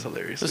 that. Damn. It's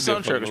hilarious. The It's a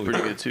good soundtrack was fucking pretty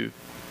movie. good too.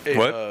 Hey,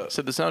 What?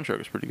 Said the soundtrack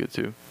was pretty good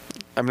too.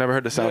 I've never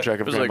heard the soundtrack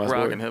It of was like Grandma's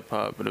rock Boy. and hip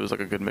hop, but it was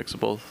like a good mix of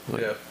both.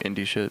 Like Yeah.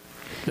 indie shit.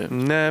 Yeah.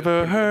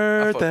 Never I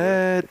heard fuck with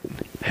that.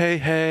 Hey,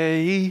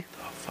 hey.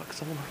 Oh, fuck,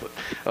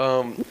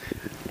 someone.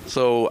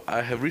 So I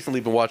have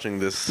recently been watching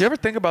this. You ever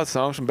think about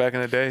songs from back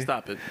in the day?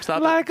 Stop it.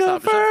 Stop Like it. a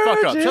Stop it. Shut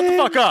the fuck up. Shut the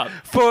fuck up.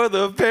 For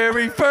the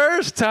very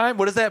first time.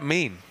 What does that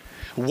mean?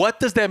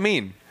 What does that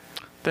mean?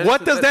 That's-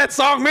 What does that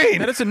song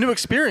mean? And it's a new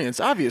experience,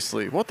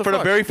 obviously. What the For fuck?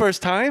 the very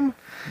first time?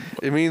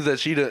 It means that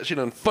she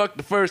done fucked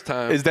the first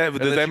time. Is that- and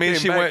does then that mean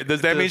came she back went-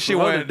 does that to mean she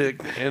some other went- dick,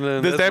 and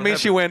then Does that's that what mean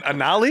she happened. went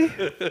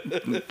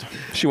anally?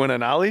 She went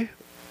anally?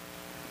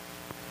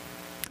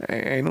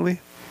 Anally?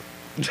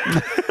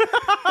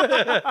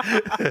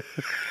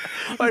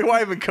 Like,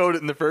 why even code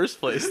it in the first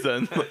place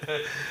then?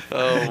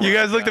 You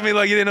guys looked at me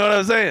like you didn't know what I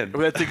was saying.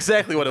 That's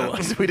exactly what it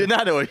was. We did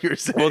not know what you were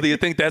saying. Well, do you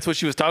think that's what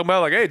she was talking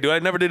about? Like, hey, dude, I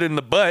never did it in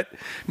the butt.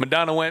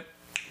 Madonna went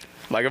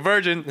like a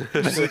virgin.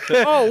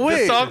 Oh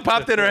wait. The song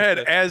popped in her head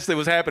as it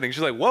was happening.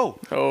 She's like, whoa,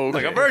 Okay.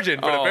 like a virgin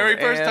for the very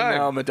first and time.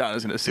 Now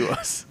Madonna's gonna sue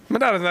us.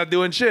 Madonna's not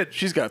doing shit.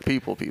 She's got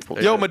people.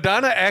 Yo,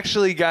 Madonna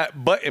actually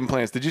got butt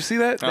implants. Did you see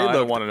that? I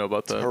don't want to know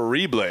about that.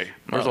 horrible.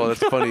 First of all,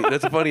 that's funny.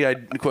 That's a funny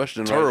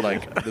question, right?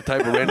 Like the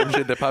type of random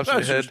shit that pops in your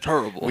That's head just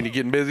terrible. when you're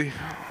getting busy.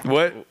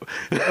 What?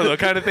 The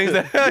kind of things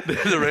that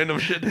The random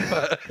shit.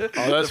 Oh,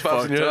 that's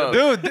pops in fucked your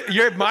up. Dude,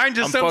 your mind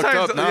just I'm fucked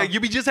sometimes up now. like, you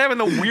be just having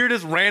the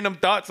weirdest random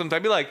thoughts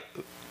sometimes. Be like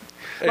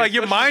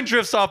your mind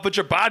drifts off, but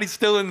your body's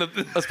still in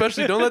the.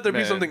 Especially, don't let there be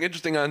Man. something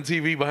interesting on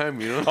TV behind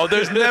me. You know? Oh,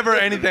 there's never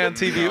anything on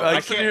TV. I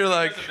Like, sit here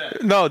like,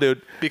 no,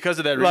 dude. Because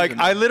of that Like,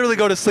 reason. I literally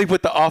go to sleep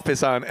with The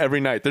Office on every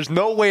night. There's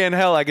no way in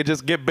hell I could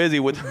just get busy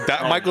with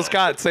Michael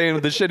Scott saying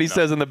the shit he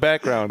says in the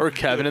background. or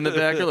Kevin in the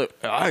back. They're like,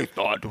 I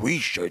thought we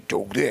should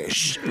do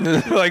this.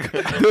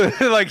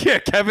 like, yeah,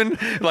 Kevin,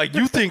 like,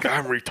 you think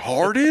I'm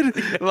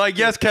retarded? Like,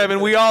 yes, Kevin,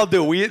 we all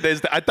do.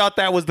 I thought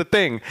that was the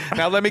thing.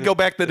 Now let me go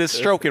back to this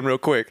stroking real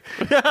quick.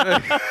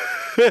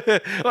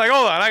 Like,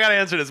 hold on, I gotta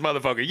answer this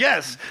motherfucker.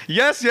 Yes.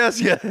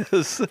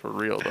 For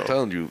real though. I'm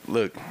telling you,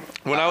 look.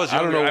 When I was I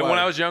don't younger, know why. when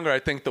I was younger, I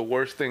think the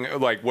worst thing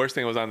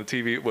was on the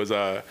TV was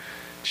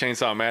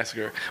Chainsaw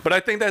Massacre. But I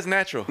think that's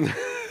natural.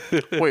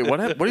 Wait, what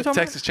are you talking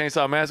Texas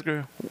Chainsaw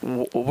Massacre.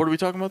 about? What are we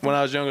talking about? When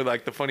I was younger,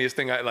 like the funniest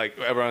thing I like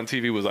ever on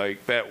TV was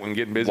like that when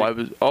getting busy. Why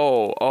was?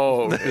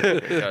 Oh.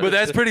 But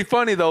that's pretty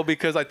funny though,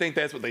 because I think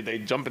that's what they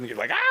jump in and get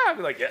like, I'd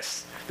be like,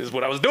 yes, this is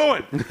what I was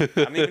doing. I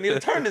didn't even need to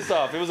turn this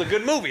off. It was a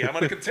good movie. I'm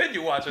gonna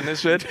continue watching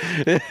this shit.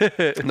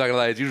 I'm not gonna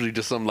lie, it's usually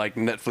just some like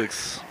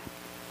Netflix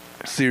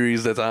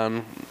series that's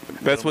on.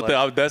 That's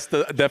what that's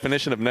the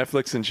definition of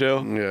Netflix and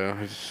chill. Yeah,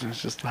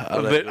 it's just.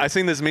 I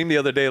seen this meme the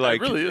other day.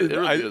 Like, it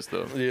really is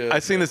though. Yeah, I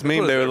seen this that's meme.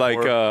 what They were it's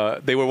like, there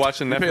for. they were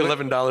watching You pay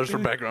Netflix. $11 for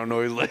background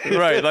noise. Like,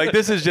 Right, like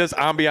this is just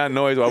ambient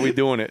noise while we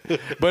doing it.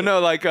 But no,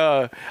 like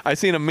I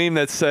seen a meme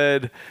that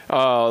said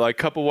like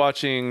couple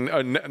watching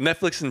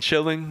Netflix and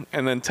chilling,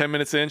 and then 10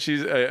 minutes in,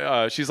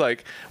 she's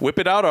like, whip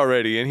it out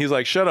already, and he's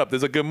like, shut up,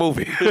 there's a good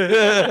movie.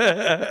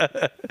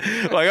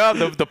 Like,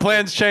 oh, the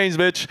plans changed,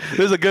 bitch. This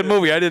is a good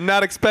movie. I did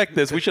not expect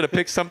this. We should have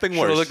picked something should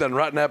have worse. looked on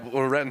Rotten Apple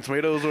or Rotten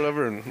Tomatoes or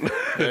whatever.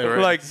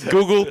 And Like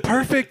Google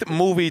perfect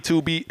movie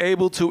to be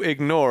able to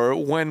ignore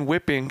when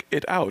whipping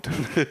it out.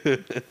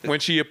 when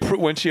she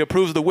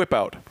approves the whip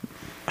out.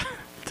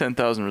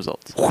 10,000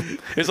 results.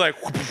 It's like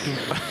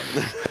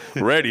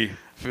ready.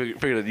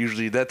 figure that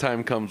usually that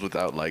time comes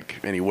without like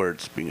any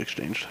words being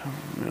exchanged.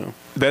 You know,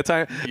 That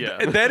time, Yeah.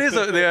 that is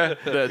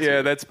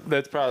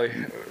that's probably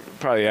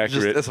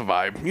accurate. that's a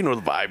vibe. You know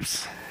the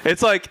vibes.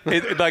 It's like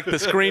like the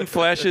screen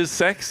flashes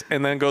sex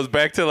and then goes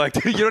back to like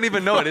you don't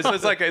even know it. It's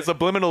just like a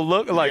subliminal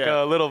look, like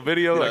Yeah. a little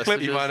video, like clip.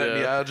 Messages, Yvonne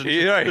yeah. at the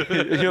You're right.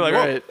 You're like,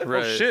 Right, oh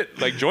right. shit!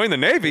 Like join the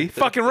Navy.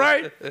 Fucking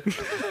right.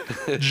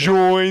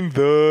 Join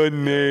the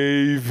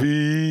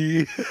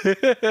Navy.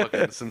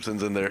 Fucking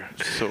Simpsons in there.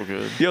 So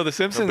good. Yo, The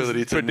Simpsons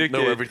Ability to predicted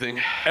know everything.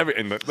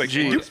 Like,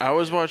 Gee, you- I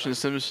was watching The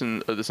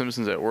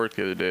Simpsons at work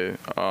the other day,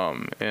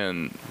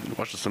 and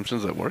Watch the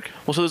Simpsons at work.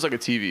 well, so there's like a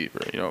TV,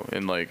 right, you know,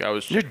 and like I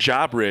was you're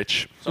job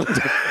rich.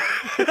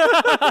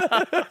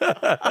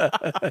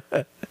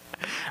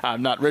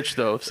 I'm not rich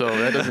though, so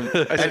that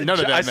doesn't. None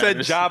of that I said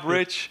matters. job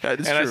rich That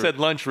and is I true. said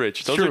lunch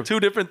rich. Those True. are two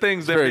different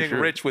things than Very being true.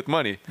 rich with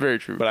money. Very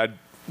true. But I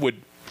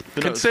would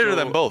But no, consider so-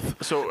 them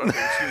both. So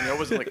excuse me, I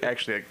wasn't like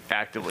actually like,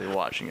 actively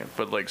watching it,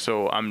 but like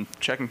so I'm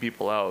checking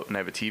people out and I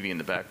have a TV in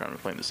the background. We're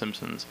playing The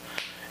Simpsons,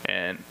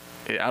 and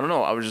I don't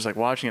know. I was just like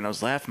watching it. And I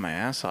was laughing my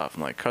ass off,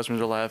 and like customers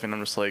are laughing.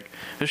 I'm just like,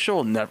 this show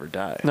will never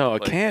die. No,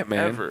 it Like, can't,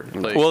 man. Ever.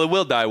 Like, Well, it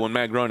will die when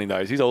Matt Groening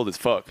dies. He's old as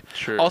fuck.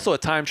 Sure. Also a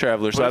time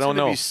traveler, so but I it's don't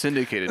gonna know. Be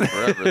syndicated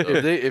forever. Though.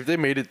 If they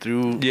made it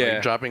through Yeah.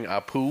 like, dropping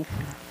Apu,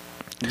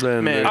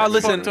 then Man, Ah, it's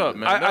listen, fucked up,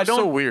 man. I That's don't-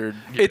 so weird.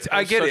 It's I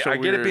That's get it. such a I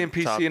get it being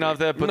weird PC and all topic.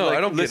 that, but no, like,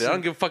 I don't listen, get it. I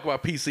don't give a fuck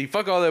about PC.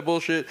 Fuck all that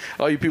bullshit.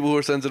 All you people who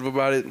are sensitive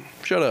about it,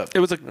 shut up. It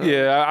was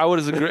I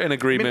was in I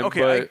agreement. mean,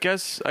 okay, I but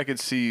guess I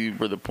could see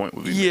where the point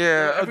would be.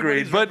 yeah,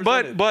 everybody's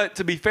agreed. But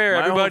to be fair,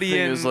 My everybody whole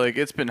thing in is like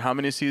it's been how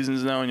many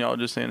seasons now, and y'all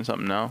just saying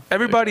something now?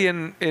 everybody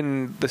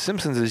in The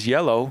Simpsons is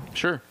yellow.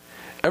 Sure.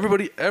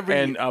 Every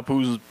And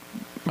Apu's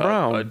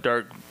Brown. a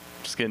dark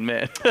skinned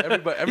man.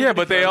 everybody Yeah,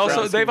 but they've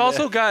skin,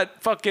 also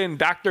got fucking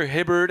Dr.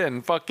 Hibbert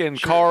and fucking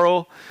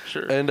Carl.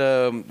 Sure.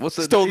 and what's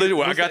the Stole the- it. I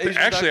what's got the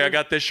Asian actually I doctor?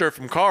 got this shirt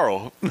from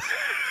Carl. but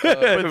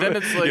then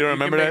it's like You don't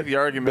remember can that? make the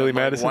argument Billy like,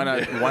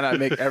 Madison? why not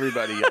make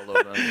everybody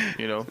yellow then?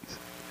 You know,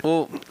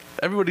 Well,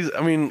 everybody's.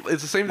 I mean,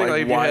 it's the same thing. Like,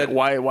 like, if you had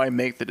why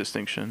make the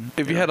distinction?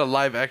 if you had a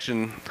live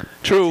action.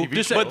 True, TV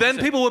but show. then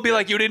people would be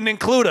like, "You didn't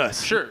include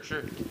us." Sure. If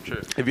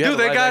you Dude, had a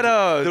they live got,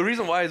 action- the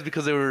reason why is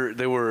because they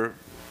were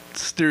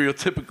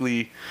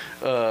stereotypically.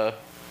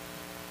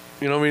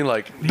 You know what I mean?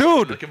 Like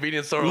Dude, the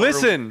convenience store.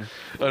 Listen,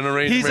 owner, an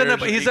arranged he's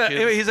marriage with he's 8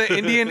 kids. an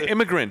Indian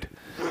immigrant.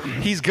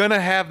 He's gonna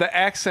have the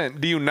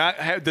accent. Do you not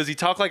have? Does he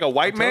talk like a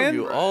white man?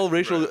 You, all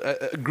racial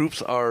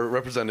groups are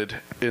represented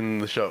in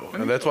the show,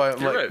 and that's why I'm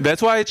You're like, right.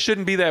 That's why it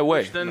shouldn't be that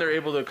way. Then they're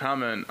able to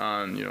comment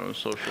on,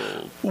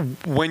 social.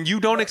 When you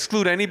don't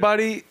exclude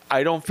anybody,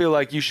 I don't feel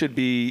like you should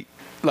be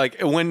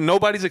like when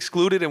nobody's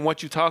excluded in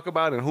what you talk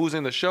about and who's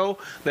in the show,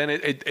 then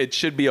it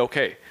should be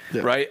okay,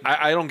 right?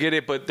 I don't get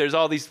it, but there's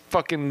all these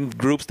fucking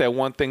groups that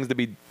want things to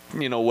be,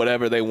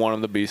 whatever they want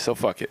them to be. So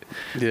fuck it,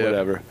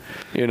 whatever,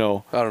 I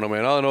don't know,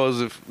 man. All I know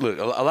is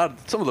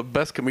some of the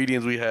best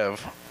comedians we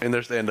have in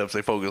their stand-ups,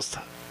 they focused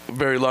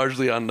very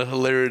largely on the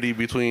hilarity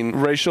between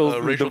racial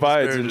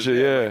divides and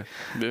shit.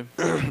 Yeah.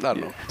 I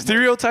don't know.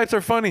 Stereotypes are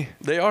funny.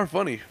 They are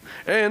funny,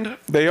 and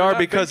They they're are not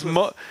because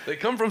baseless. They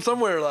come from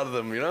somewhere. A lot of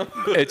them,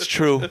 It's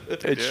true.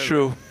 It's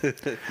true.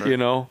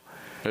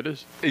 It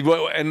is.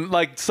 And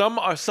like some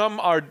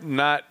are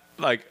not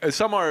like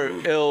some are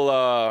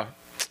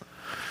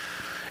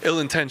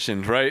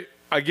ill-intentioned, right?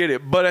 I get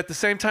it, but at the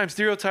same time,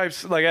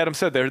 stereotypes, like Adam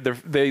said,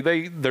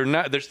 they're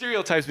not. They're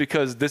stereotypes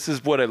because this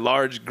is what a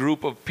large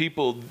group of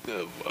people,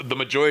 the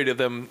majority of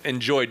them,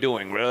 enjoy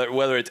doing.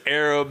 Whether it's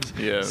Arabs,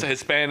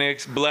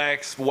 Hispanics,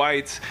 blacks,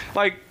 whites,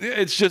 like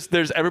it's just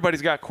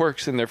everybody's got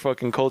quirks in their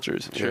fucking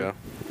cultures. Yeah.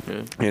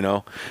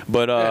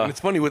 But and it's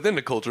funny within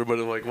the culture, but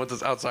like once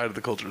it's outside of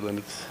the culture,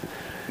 then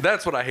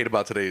that's what I hate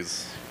about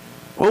today's.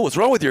 oh, what's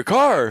wrong with your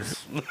car?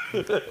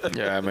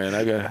 Yeah, man,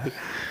 I got.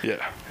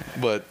 Yeah,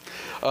 but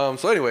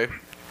so anyway,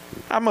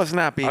 I must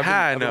not be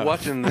high I've been enough.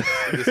 watching this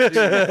series.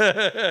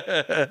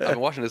 I've been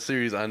watching this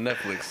series on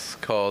Netflix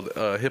called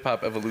Hip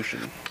Hop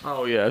Evolution.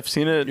 Oh yeah, I've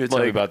seen it. You were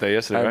telling me about that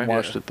yesterday, I right? haven't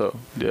watched it though.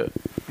 Yeah.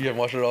 You haven't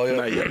watched it all yet?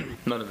 Not yet.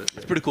 None of it.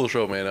 It's a pretty cool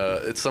show, man.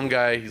 It's some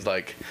guy. He's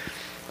like,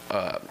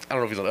 I don't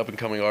know if he's an up and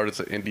coming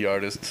artist, an indie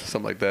artist,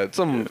 something like that.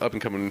 Some up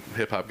and coming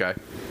hip hop guy,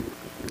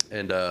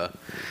 and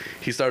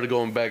he started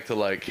going back to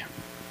like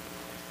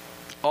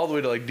all the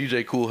way to like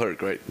DJ Kool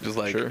Herc, right? Just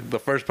like the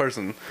first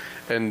person,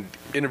 and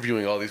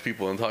interviewing all these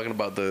people and talking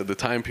about the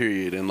time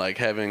period and like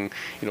having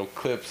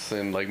clips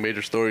and like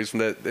major stories from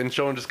that and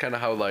showing just kind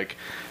of how like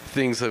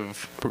things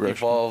have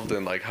evolved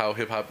and like how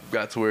hip hop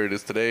got to where it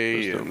is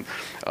today. And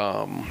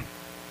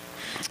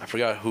I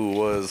forgot who it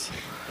was.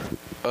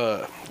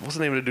 What's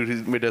the name of the dude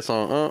who made that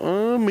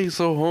song? Me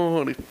so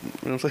horny.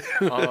 You know what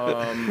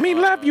I'm saying? Me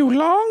love you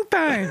long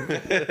time.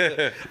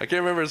 I can't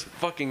remember his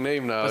fucking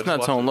name now. It's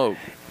not Tone Loc.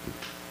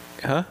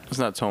 Huh? It's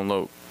not Tone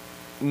Loc.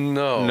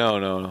 No.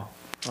 No.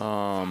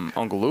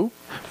 Uncle Luke.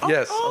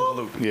 Yes, Uncle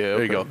Luke. Yeah,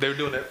 There you go. They were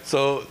doing that.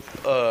 So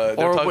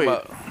they're Or talking wait,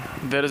 about.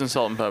 that isn't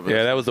Salt and Pepper.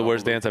 Yeah, that was the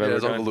worst dance I've Yeah, ever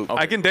it's done. Uncle Luke.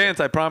 I can dance,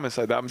 I promise.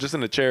 I'm just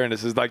in a chair, and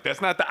this is like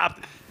that's not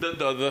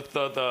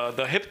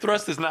the hip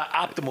thrust is not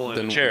optimal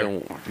in the chair.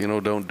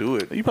 Then, don't do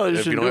it. You probably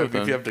If shouldn't don't do have- it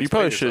if then. have to You explain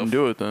probably shouldn't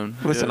yourself. do it then.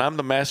 Listen, Yeah. I'm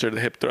the master of the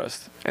hip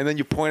thrust, and then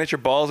you point at your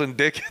balls and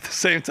dick at the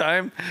same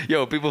time.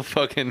 Yo, people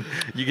fucking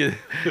you get.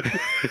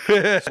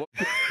 So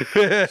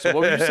what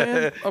were you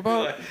saying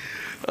about?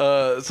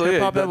 So yeah,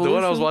 Hip-hop the one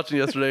I was evolution? watching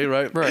yesterday,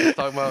 right? Right.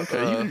 Talking about.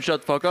 You can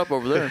shut the fuck up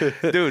over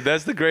there. Dude,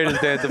 that's the greatest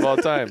dance of all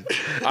time.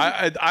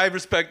 I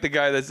respect the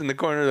guy that's in the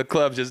corner of the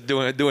club just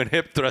doing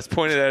hip thrust,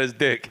 pointed at his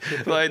dick.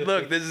 Like,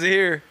 look, this is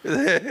here.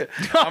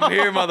 I'm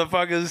here,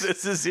 motherfuckers.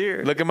 This is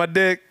here. Look at my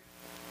dick.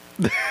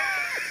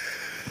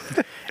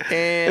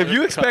 And If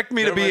you expect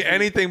me to That be reminds me-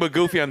 anything but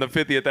goofy on the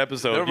 50th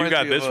episode, you reminds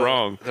got me this of,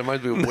 wrong. That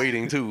reminds me of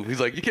waiting too. He's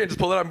like, you can't just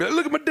pull it out and be like,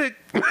 look at my dick.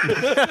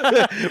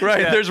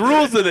 Right? There's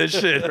rules to this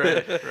shit.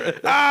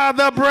 Ah,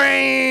 the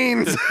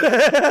brains.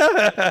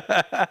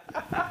 that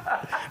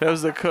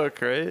was the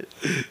cook, right?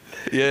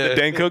 Yeah. The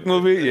Dan Cook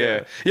movie?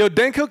 Yeah. Yo,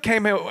 Dan Cook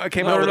came out with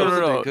No, a-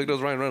 no. Cook, that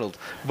was Ryan Reynolds.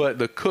 But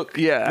the cook.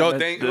 Yeah. No, I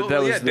Dan, meant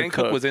that was the Dan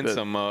Cook was in that-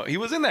 some. He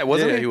was in that,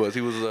 wasn't Yeah, he? he was.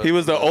 He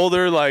was the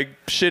older like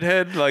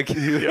shithead. Like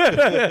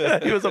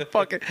he was a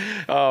fucking.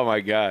 Oh my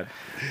god,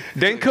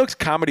 Dan Cook's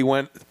comedy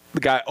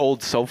got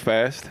old so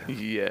fast,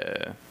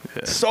 Yeah.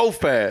 so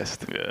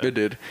fast. Yeah. It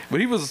did. But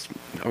he was.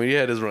 I mean, he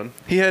had his run.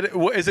 He had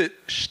what is it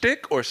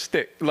shtick or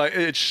stick? Like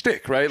it's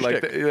shtick, right?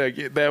 Like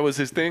that was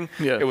his thing.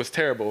 Yeah. It was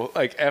terrible.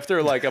 Like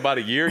after like about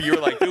a year, you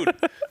were like,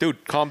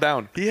 dude, calm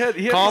down. He had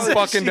calm he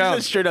fucking down.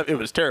 Straight up, it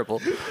was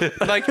terrible.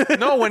 Like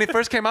no, when he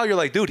first came out, you're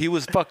like, dude, he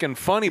was fucking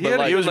funny, but had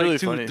like he was like really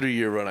 2 funny. 3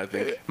 year run, I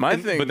think. My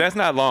thing, but that's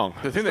not long.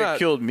 the thing it's that not-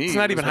 killed me. it's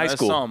not was even when high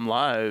school. I saw him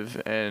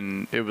live,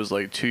 and it was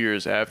like 2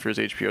 years after his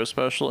HBO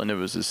special, and it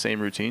was the same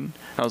routine.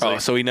 I was Oh,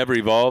 like, so he never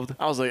evolved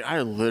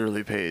I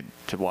literally paid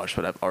to watch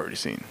what I've already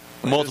seen.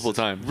 multiple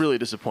times. Really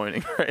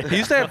disappointing, right? He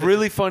used to have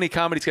really funny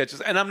comedy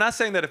sketches, and I'm not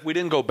saying that if we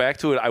didn't go back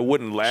to it, I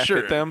wouldn't laugh Sure,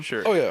 at them.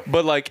 sure. Oh yeah.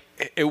 But like,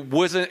 it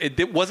wasn't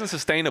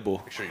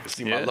sustainable. Make sure you can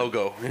see Yeah. my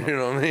logo. You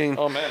know what I mean?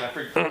 Oh man, I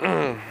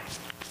forgot.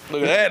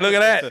 Look at that. Look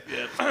at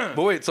that.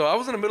 But wait, so I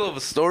was in the middle of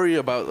a story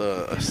about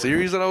a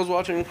series that I was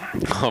watching.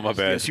 Oh my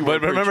bad. Yes, you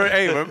But were remember,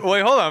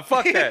 wait, hold on.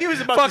 Fuck that. He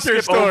was about Fuck to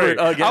your skip over story. it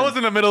again. I was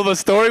in the middle of a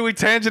story. We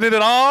tangented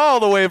it all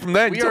the way from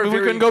that. We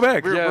couldn't go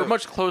back. We're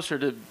much closer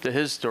to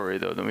his story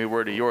though than we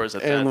were to yours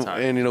at that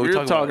time. And, you know, we we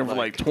were talking talking about, for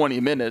like 20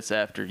 minutes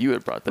after you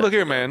had brought that. Look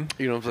here, man.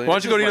 You know what I'm saying? Why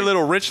don't you go to It's your like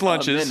little rich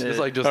lunches? minute. It's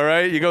like just All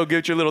right, you go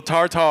get your little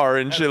tartar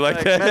and shit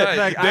like that.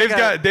 Matter of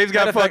fact, Dave's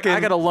got fucking. I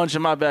got a lunch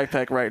in my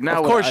backpack right now.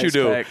 Of with course an you ice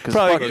do. pack, 'cause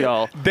Probably fuck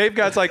y'all. Dave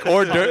got like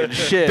hors d'oeuvres.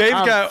 Shit, Dave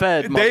I'm got.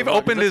 fed, Dave motherfucker.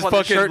 opened his That's why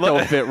the fucking. shirt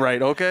don't fit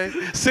right. Okay.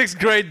 6th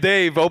grade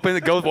Dave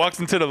walks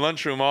into the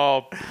lunchroom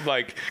all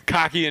like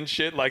cocky and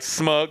shit, like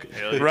smug,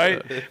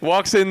 right?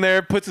 Walks in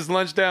there, puts his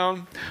lunch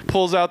down,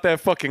 pulls out that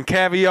fucking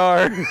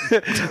caviar,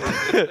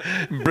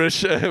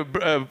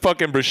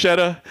 fucking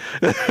bruschetta.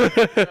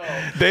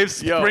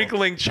 Dave's Yo.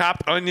 sprinkling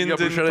chopped onions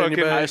got and bruschetta in your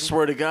fucking. bag? I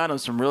swear to God, on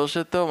some real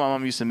shit though, my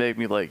mom used to make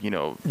me like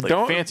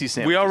fancy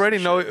sandwiches. We already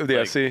and know. shit. Yeah,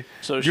 Like, see,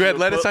 so you she had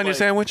would lettuce put, on your like-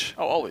 sandwich.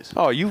 Oh, always.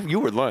 Oh, you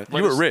were lunch.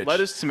 You were rich,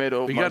 Lettuce,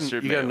 tomato, You got,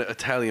 mustard, you got an mayo.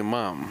 Italian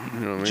mom. You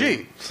know what I Gee.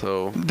 mean?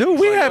 So. dude.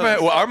 We have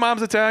well, our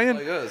mom's Italian,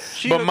 Like us.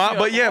 She but hooked mom, me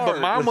but up yeah, but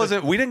hard. mom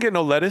wasn't. We didn't get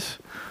no lettuce.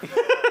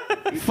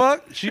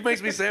 Fuck. She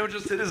makes me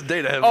sandwiches to this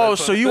day. To have Oh, that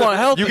so fun. you want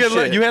help? You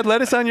you had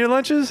lettuce on your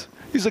lunches?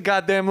 He's a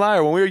goddamn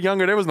liar. When we were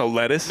younger, there was no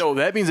lettuce. No,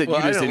 that means that Well,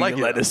 you I just didn't didn't like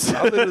eat lettuce.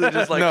 I literally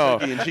just like no.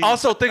 turkey and cheese.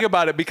 Also, think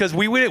about it because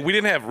we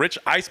didn't have rich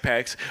ice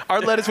packs.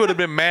 Our lettuce would have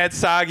been mad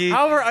soggy.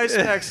 How are ice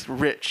packs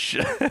rich?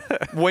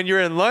 When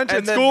you're in lunch at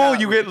And then school, not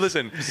you get rich.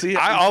 listen. See,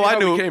 all I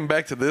knew, we came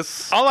back to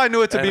this. all I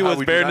knew it to and be how was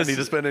we bare do not need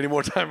to necessities. spend any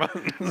more time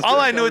on. All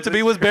I knew it to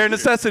be was bare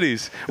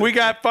necessities. We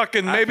got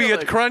fucking I maybe feel a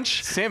like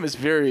crunch. Sam is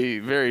very,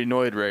 very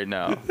annoyed right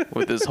now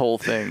with this whole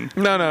thing.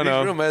 No, He's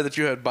real no. mad that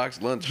you had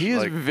boxed lunch. He is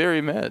like,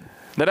 very mad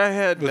that I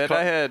had a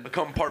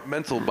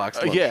compartmental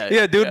boxed lunch. yeah.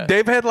 Yeah, dude,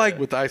 Dave had like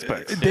With ice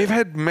packs. Dave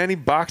had many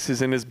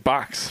boxes in his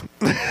box.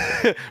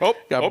 Oh,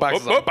 Got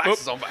boxes on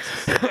boxes oh. on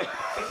boxes.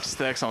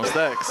 Stacks on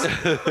stacks.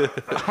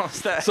 On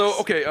stacks. So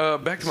okay,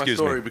 back to my Excuse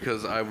story me.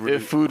 because I really,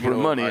 if food you were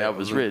know, money, I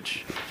was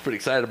rich. Pretty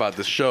excited about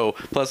this show.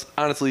 Plus,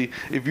 honestly,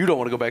 if you don't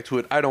want to go back to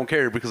it, I don't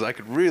care because I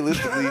could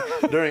realistically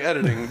during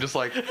editing just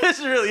like This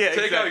is really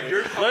take out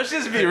your. Let's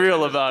just be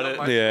real about it.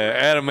 Yeah,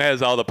 Adam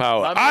has all the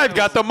power. My man I've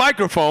got the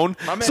microphone,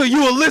 man- so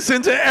you will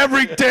listen to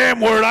every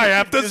damn word I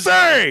have to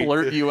say.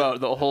 Blurt you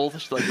out the whole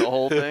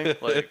thing.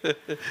 Like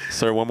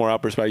Sir, one more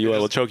outburst by you. I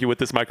will choke you with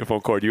this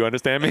microphone cord. You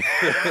understand me?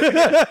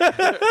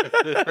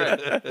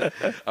 I'm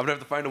gonna have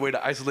to find a way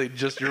to isolate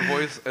just your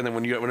voice, and then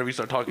whenever you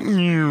start talking,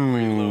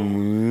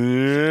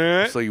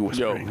 so you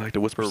whispering like the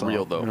whisper for song.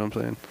 real, though. You know what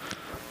I'm saying?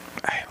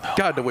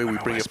 God, the way we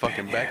bring it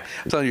fucking back.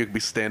 I'm telling you, it could be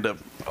stand up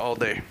all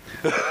day.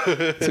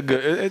 It's a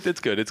good. It's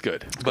good. It's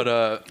good.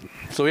 But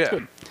so yeah.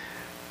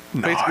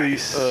 Basically,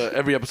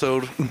 every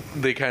episode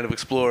they kind of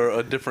explore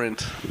a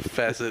different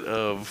facet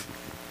of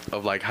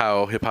like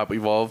how hip hop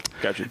evolved,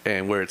 Gotcha.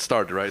 and where it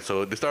started. Right,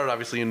 so they started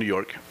obviously in New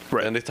York,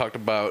 Right. And they talked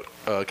about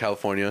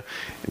California.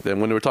 Then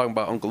when they were talking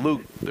about Uncle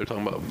Luke, they were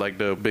talking about like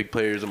the big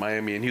players in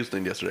Miami and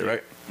Houston yesterday,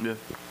 right? yeah.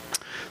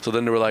 So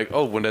then they were like,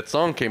 oh, when that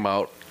song came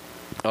out,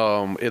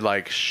 it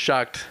like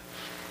shocked,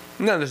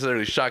 not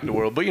necessarily shocked the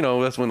world, but you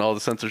know that's when all the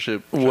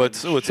censorship. What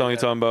shit song you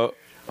talking about?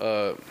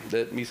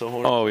 That Me So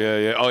Horny. Oh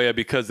yeah.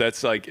 Because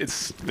that's like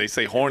they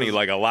say horny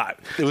like a lot.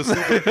 It was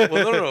super,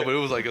 well, no, but it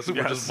was like a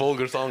super just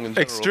vulgar song in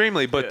general.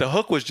 Extremely, but the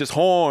hook was just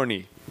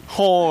horny.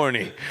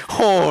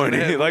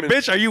 Like,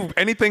 bitch, are you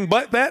anything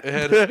but that? It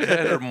had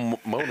her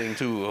moaning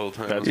too the whole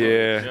time.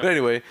 Yeah. But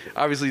anyway,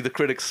 obviously the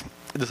critics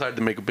decided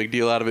to make a big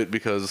deal out of it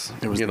because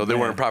was you know the they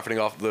man. weren't profiting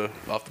off the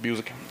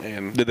music.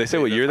 And Did they say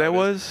what year that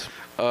was?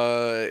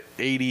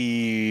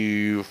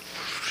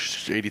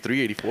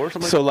 83, 84,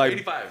 something So like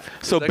like, that. 85.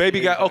 so It was Baby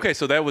actually got 85. okay.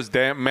 So that was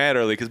damn mad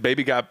early because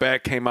Baby Got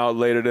Back came out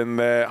later than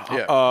that.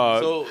 Yeah.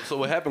 So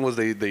what happened was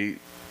they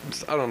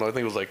I don't know. I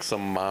think it was like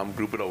some mom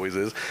group. It always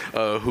is.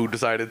 Who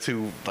decided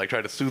to like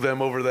try to sue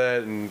them over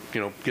that and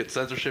get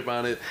censorship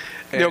on it.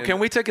 And Yo, can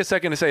we take a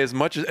second to say as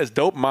much as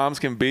dope moms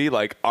can be,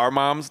 like our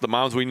moms, the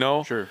moms we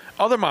know, Sure.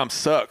 other moms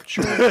suck.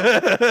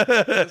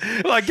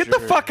 Like, get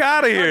the fuck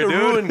out of here, to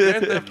ruin dude.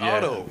 Grand Theft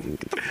Auto?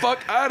 Get the fuck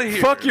out of here!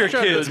 Fuck your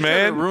Trying kids, to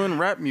man. ruin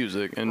rap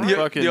music and Yo-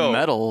 fucking yo,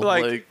 metal.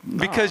 like nah.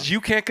 because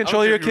you can't I don't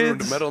control your think you ruined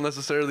kids, metal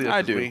necessarily. That's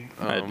I just do. Me.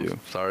 I do.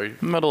 Sorry.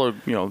 metal are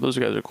those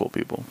guys are cool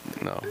people.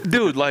 No.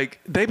 dude. Like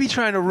they be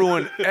trying to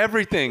ruin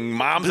everything.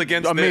 Moms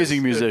against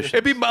Amazing this. musicians.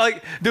 It'd be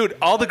like, dude,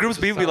 all the groups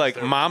be sounds like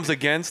terrible. moms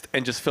against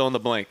and just fill in the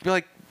blank. Be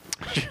like,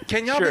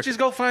 can y'all Sure. bitches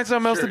go find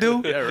something else to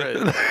do? Yeah, right.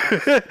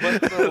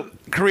 But so,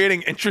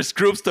 Creating interest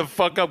groups to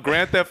fuck up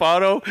Grand Theft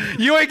Auto.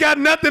 You ain't got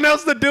nothing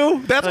else to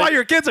do. That's why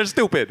your kids are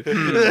stupid.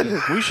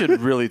 We should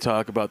really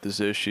talk about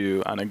this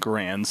issue on a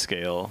grand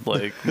scale.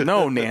 Like,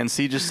 no,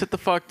 Nancy, just sit the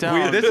fuck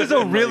down. This is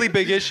a really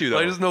big issue, though.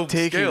 like, there's no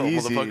Take it scale,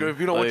 easy. motherfucker. If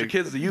you don't want your Like,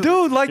 kids to use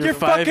Dude, like Your you're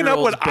fucking up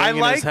what 5-year-old's I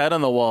banging like. his head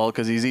on the wall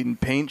because he's eating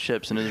paint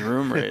chips in his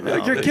room right now.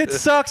 Like your kid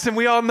sucks, and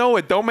we all know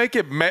it. Don't make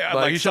it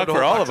like he suck shoved a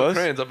for whole all box of us.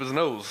 crayons up his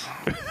nose.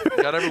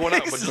 Got everyone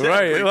out. But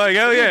Right? Like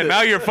hell yeah!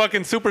 Now you're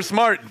fucking super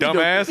smart,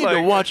 dumbass. You need to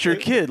Like watch your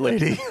kid,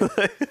 lady.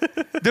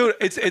 Dude,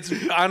 it's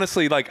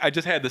honestly like I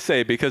just had to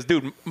say because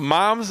dude,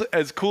 moms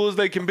as cool as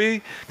they can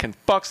be can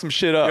fuck some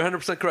shit up. You're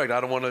 100% correct.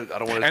 I don't want to.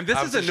 And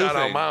this is a new shout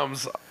out thing.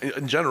 moms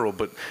in general,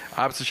 but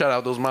obviously shout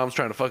out those moms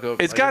trying to fuck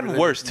up. It's like, gotten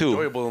everything worse, too.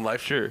 Enjoyable in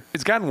life. Sure.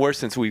 It's gotten worse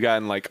since we've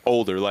gotten like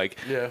older, like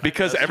Yeah,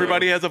 because that's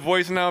everybody has a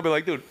voice now. But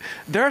like, dude,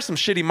 there are some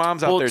shitty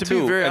moms out Well, there to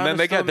too, be very and then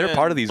honest, they're though,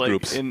 part man, of these like,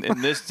 groups. In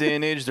this day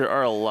and age, there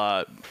are a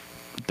lot.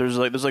 There's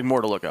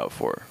more to look out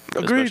for,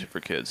 Agreed. especially for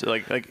kids.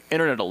 Like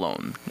internet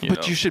alone.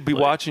 But you should be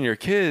like, watching your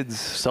kids.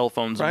 cell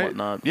phones right? and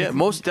whatnot. Yeah,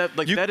 most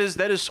You- that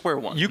is square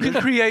one. You can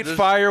create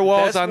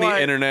firewalls That's on why-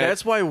 the internet.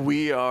 That's why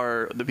we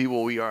are the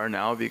people we are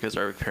now because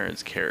our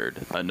parents cared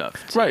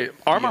enough. To right.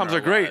 Our be in moms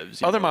are great.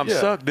 lives, you Other know? moms Yeah.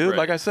 suck, dude. Right.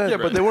 Like I said. Yeah,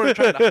 but they weren't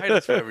trying to hide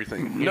us from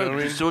everything. You know what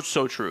I mean?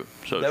 So true.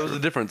 So That true. was the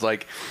difference.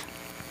 Like,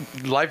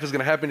 life is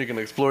gonna happen. You're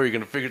gonna explore. You're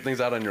gonna figure things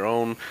out on your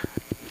own.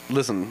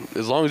 Listen,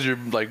 as long as you're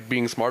like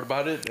being smart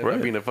about it and Right.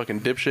 not being a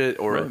fucking dipshit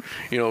or Right.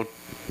 you know,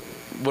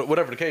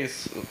 whatever the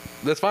case,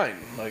 that's fine.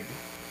 Like,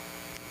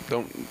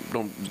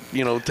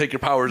 don't take your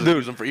powers and Dude,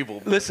 use them for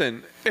evil.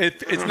 Listen,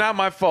 it's not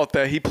my fault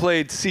that he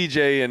played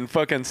CJ in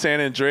fucking San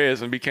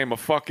Andreas and became a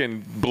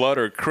fucking blood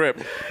or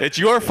crip. It's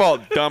your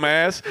fault,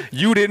 dumbass.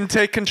 You didn't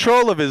take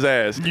control of his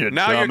ass.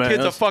 Now your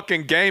kid's a dumbass.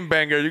 fucking game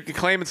banger. You can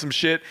claiming some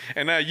shit,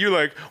 and now you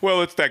like,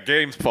 well, it's that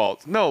game's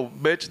fault. No,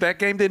 bitch, that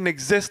game didn't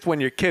exist when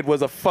your kid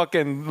was a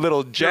fucking little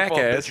Your fault,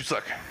 jackass. bitch, you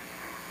suck.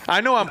 I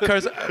know I'm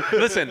cursing.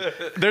 Listen,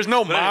 there's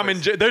no mom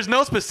there's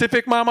no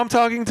specific mom I'm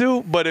talking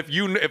to, but if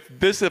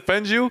this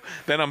offends you,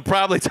 then I'm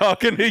probably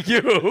talking to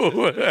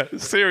you.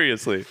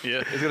 Seriously.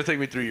 Yeah. It's gonna take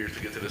me 3 years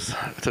to get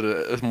to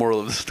the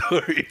moral of the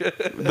story.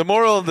 The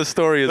moral of the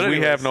story is But we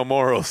anyways, have no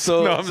morals.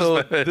 So, no, I'm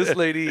so just- this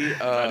lady, even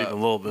a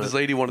little bit. This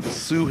lady wanted to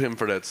sue him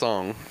for that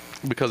song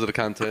because of the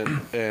content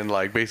and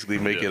like basically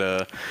make it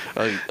a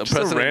just a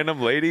precedent.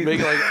 random lady. Make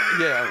it like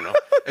I don't know,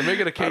 and make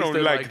it a case don't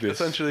that like like this.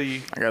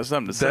 essentially I got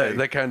something to say.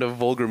 that kind of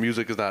vulgar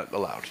music is not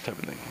allowed type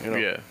of thing. You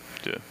know?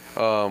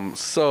 Yeah.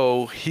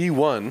 So he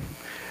won,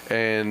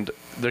 and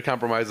their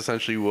compromise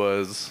essentially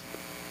was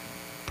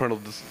parental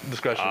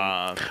discretion.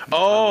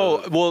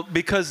 Oh well,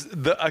 because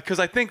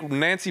I think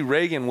Nancy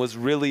Reagan was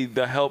really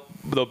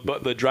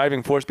the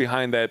driving force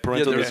behind that yeah,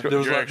 parental there was,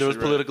 discretion. there was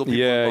political people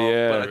Yeah, involved,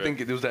 yeah. but I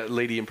think it was that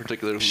lady in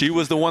particular. She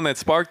was the one that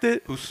sparked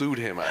it. who sued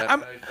him. I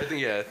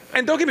think yeah.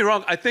 And don't get me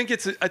wrong, I think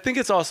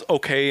it's also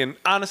okay, and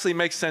honestly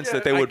makes sense Yeah,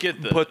 that they I would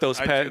get that. put those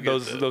I do get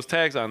that. those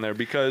tags on there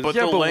because But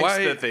Yeah, the but lengths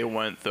why- that they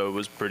went though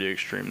was pretty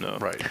extreme though.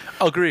 Right.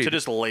 agreed. To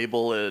just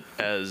label it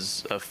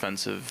as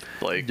offensive,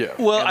 like Yeah.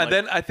 well, and, and like,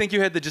 then I think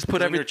you had to just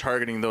put when you're every.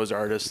 targeting those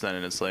artists, then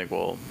it's like,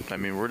 well, I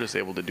mean, we're just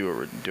able to do what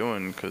we're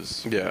doing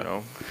because Yeah. you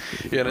know,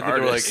 Yeah, and I think they were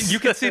like, artists. You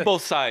can see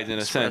both sides in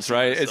a sense, Expressing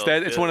right? It's myself,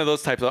 that it's yeah. one of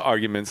those types of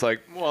arguments.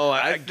 Like, well,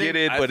 I get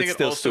it, but it's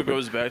still also stupid.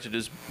 goes back to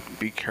just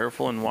be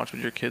careful and watch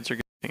what your kids are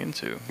getting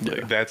into.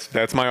 Like,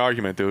 That's my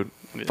argument, dude.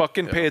 Yeah.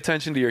 Fucking pay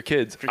attention to your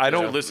kids. if your I kids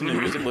are don't listen to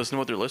music, listen to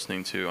what they're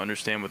listening to,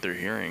 understand what they're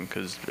hearing,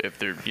 because if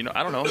they're,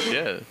 I don't know,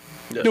 yeah.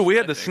 Dude, we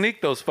had to I think.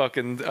 sneak those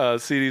fucking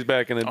CDs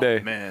back in the day.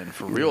 Oh, man,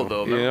 for real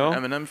though. You Remember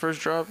know? Eminem first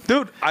dropped?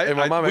 Dude, hey,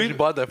 my mom we- actually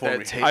bought that for that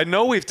me. tape- I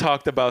know we've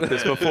talked about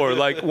this before.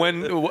 Like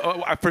when,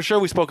 for sure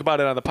we spoke about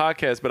it on the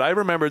podcast, but I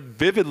remember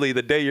vividly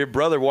the day your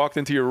brother walked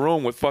into your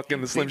room with fucking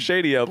the Slim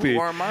Shady LP. blew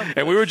our mind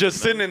And we were just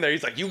man. sitting in there.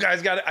 He's like, you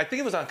guys got it. I think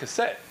it was on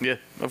cassette. Yeah,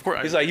 of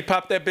course. He's like, he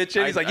popped that bitch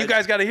in. He's like, you I-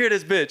 guys got to hear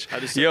this bitch. I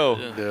just Yo,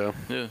 yeah.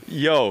 Yeah.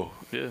 yo.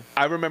 Yeah.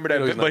 I remember that,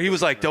 know he's but not he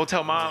was good. like, "Don't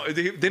tell mom."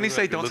 Didn't he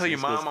say, "Don't tell your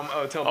mom"?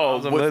 I'm tell Oh,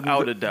 moms I'm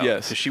without a doubt.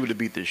 Yes. Because she would have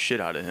beat the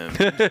shit out of him.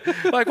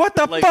 Like what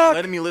the Like fuck?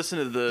 letting me listen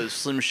to the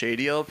Slim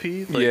Shady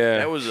LP. Like, Yeah.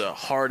 that was a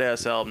hard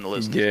ass album to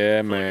listen to.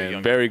 Yeah, for, like, a man.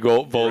 young Very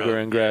vulgar Yeah.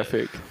 and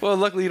graphic. Well,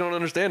 luckily you don't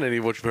understand any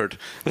of what you've heard.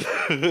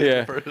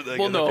 Yeah.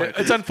 Well, no,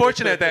 It's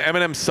unfortunate that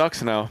Eminem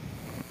sucks now.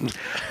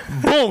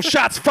 Boom!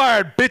 Shots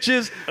fired,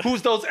 bitches.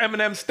 Who's those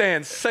Eminem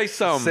stands? Say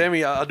something.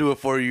 Sammy, I'll do it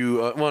for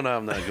you. Well, no,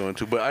 I'm not going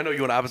to, but I know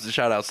you want to opposite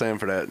shout out Sam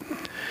for that.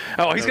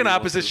 Oh, he's gonna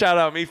opposite shout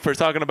out me for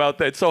talking about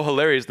that. It's so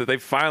hilarious that they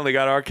finally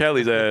got R.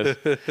 Kelly's ass.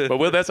 But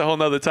well, that's a whole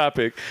nother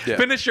topic. Yeah.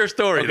 Finish your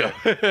story Okay.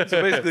 though.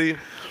 So basically,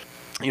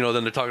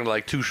 then they're talking to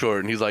like Too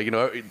Short, and he's like,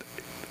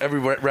 every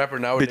rapper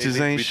nowadays needs Bitches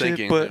to ain't be shit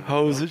thinking. but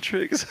hoes and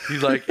tricks.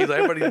 He's like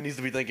everybody needs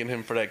to be thanking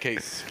him for that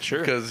case. Sure.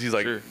 Because he's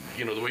like, Sure.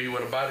 the way he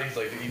went about it, he's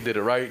like, he did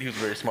it right. He was a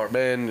very smart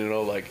man.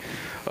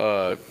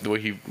 The way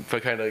he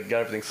kind of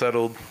got everything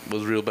settled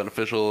was real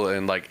beneficial.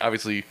 And like,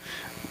 obviously,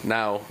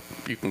 now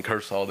you can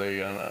curse all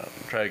day on a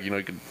track.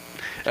 You can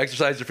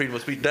exercise your freedom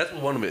of speech. That's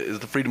one of it is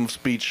the freedom of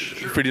speech.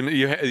 Freedom.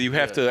 You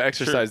have to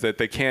exercise that.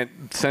 They can't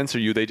censor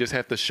you. They just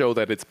have to show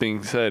that it's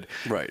being said.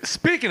 Right.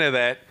 Speaking of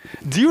that,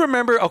 do you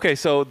remember? Okay,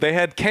 so they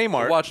had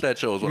Kmart. Watch that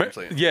show is what I'm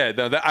saying. Yeah,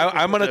 no,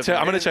 I'm gonna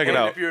check it And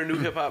out. if you're a new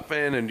hip hop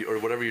fan or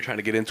whatever you're trying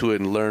to get into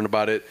it and learn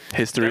about it,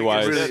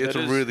 History-wise. it's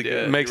a really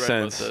good. Makes you're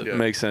right about sense. that. Yeah.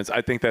 Makes sense.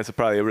 I think that's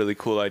probably a really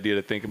cool idea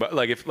to think about.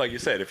 Like you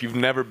said, if you've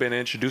never been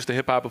introduced to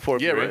hip hop before,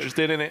 if Yeah, you're right.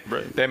 interested in it,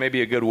 Right. that may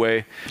be a good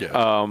way.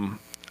 Yeah.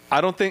 I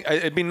don't think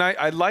it'd be nice.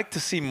 I'd like to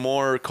see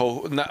more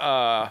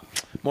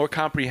more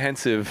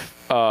comprehensive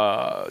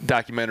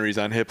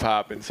documentaries on hip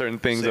hop and certain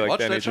things like watch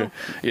that that nature.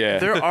 show? Yeah,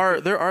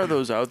 There are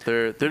those out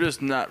there. They're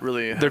just not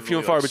really. They're few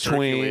and far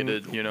between.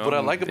 You know What I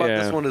like about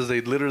Yeah. this one is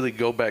they literally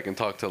go back and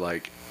talk to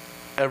like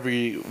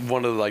every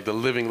one of like the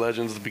living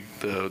legends,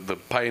 the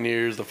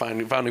pioneers, the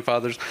founding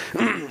fathers,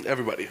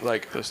 everybody.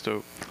 Like That's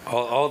dope.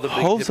 all the big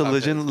Hove's a hip-hop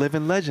legend, heads.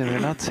 living legend,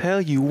 and I'll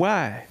tell you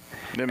why.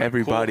 Yeah, man,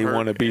 Everybody Cole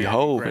want to Herc be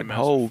Hove, and Grandmaster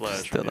Hove's Flash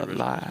still were the originals,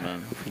 alive.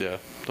 man. Yeah.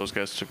 Those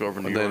guys took over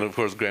New And then York. of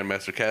course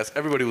Grandmaster Cass.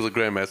 Everybody was a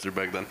grandmaster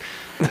back then.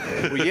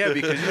 Well, yeah,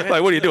 because you had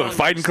Like, what are you to doing, put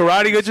fighting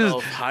karate? Good, just-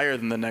 yourself higher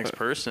than the next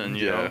person.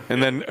 You know?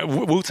 And then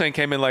Wu Tang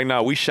came in like,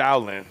 nah, we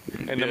Shaolin,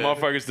 and the Yeah.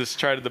 motherfuckers just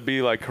tried to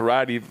be like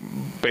karate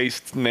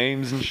based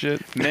names and shit.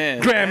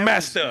 Man,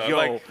 Grandmaster, that was- Yo,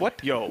 like,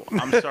 what? Yo,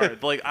 I'm sorry.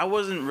 Like, I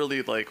wasn't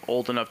really like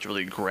old enough to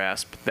really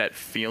grasp that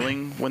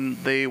feeling when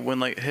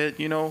like hit.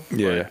 You know.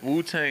 Yeah.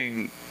 Wu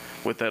Tang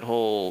with that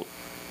whole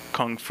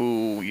kung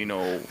fu. You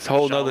know. It's a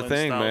whole nother Shaolin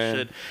thing, style man.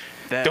 Shit.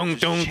 That Dun,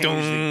 just dun, changed the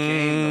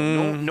game.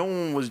 though. dun. No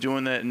one was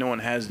doing that. No one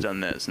has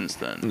done that since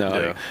then. No,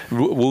 Yeah.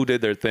 Wu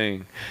did their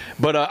thing,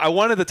 but I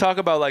wanted to talk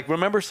about like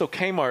remember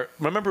Kmart.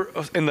 Remember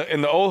in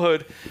the old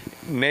hood,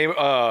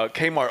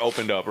 Kmart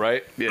opened up,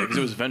 right? Yeah, because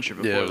it was Venture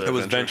before Yeah, that. It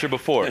was Venture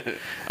before.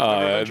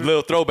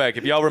 Little throwback.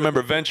 If y'all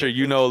remember Venture,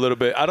 you know a little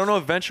bit. I don't know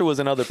if Venture was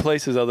in other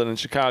places other than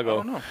Chicago.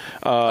 I don't know.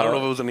 I don't know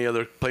if it was any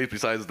other place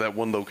besides that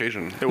one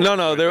location.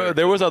 No,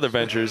 there was other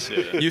Ventures.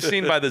 You've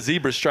seen by the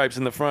zebra stripes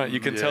in the front. You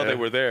can tell Yeah. they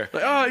were there.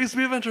 Like, oh, it used to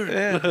be Adventure.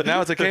 Yeah,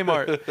 now it's a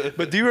Kmart.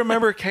 But do you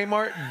remember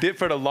Kmart did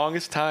for the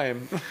longest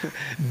time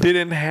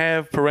didn't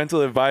have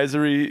parental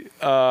advisory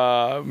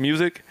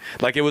music?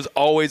 Like it was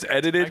always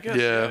edited. guess,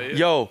 Yeah.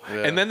 Yo,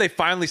 Yeah. and then they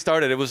finally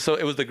started. It was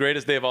the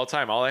greatest day of all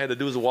time. All I had to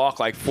do was walk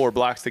like 4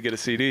 blocks to get a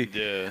CD.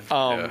 Yeah.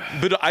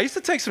 But I used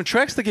to take some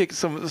treks to get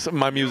some of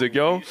my music,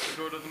 yo. We used to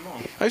go to the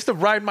mall. I used to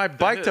ride my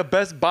bike to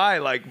Best Buy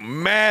like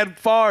mad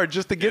far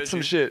just to get Yeah, some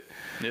dude. shit.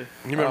 Yeah.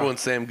 You remember when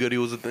Sam Goody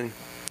was a thing?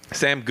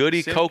 Sam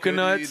Goody, Sam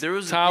Coconuts, Goody, there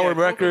was Tower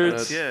yeah,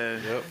 Records, Coconuts, Yeah.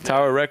 Yep.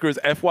 Tower Records,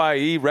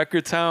 FYE,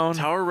 Record Town.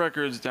 Tower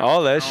Records down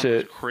All that downtown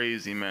shit. was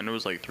crazy, man. It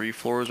was like 3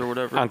 floors or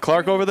whatever. On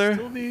Clark over there?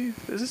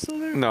 Is it still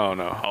there? No.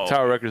 Oh,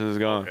 Tower okay. Records is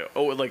gone. Okay.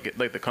 Oh, like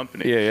the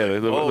company. Yeah,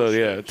 Oh,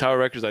 yeah. shit. Tower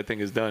Records, I think,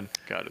 is done.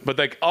 Got it. But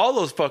like all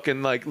those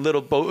fucking like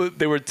little,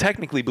 they were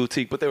technically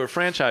boutique, but they were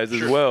franchised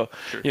as well.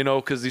 Sure. You know,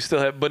 because you still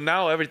have. But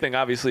now everything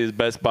obviously is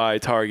Best Buy,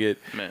 Target,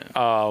 Man.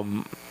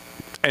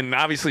 and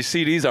obviously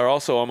CDs are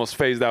also almost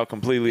phased out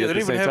completely Yeah, at they the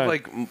didn't same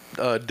even time.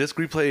 have like disc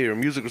replay or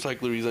music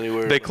recycleries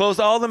anywhere. They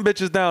closed all them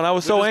bitches down. I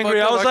was so just angry.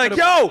 fucked I up. was I like,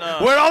 could've-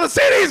 "Yo, where'd all the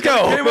CDs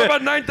go?" Came up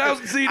about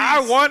 9,000 CDs. I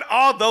want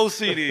all those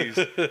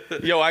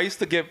CDs. Yo, I used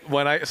to get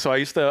I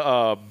used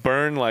to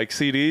burn like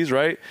CDs,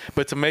 right?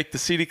 But to make the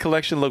CD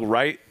collection look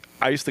right,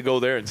 I used to go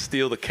there and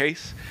steal the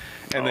case.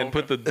 And then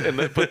put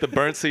the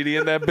burnt CD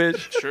in that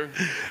bitch. Sure.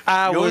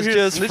 I You over was here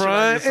just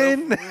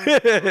snitching on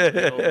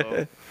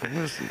fronting.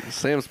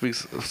 Sam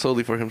speaks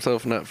solely for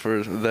himself, not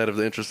for that of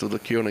the interest of the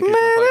Q and A. Man,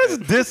 that's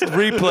this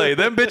replay.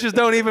 Them bitches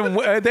don't even.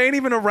 They ain't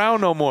even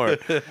around no more.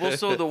 Well,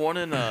 so the one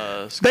in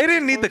They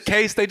didn't need the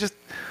case. They just.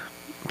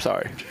 I'm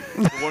sorry.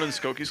 the one in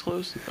Skokies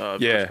closed. Yeah.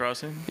 Best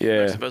Crossing. Yeah.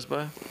 Next to Best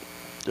Buy.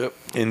 Yep.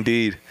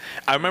 Indeed.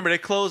 I remember they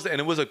closed,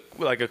 and it was a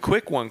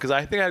quick one because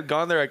I think I'd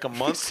gone there like a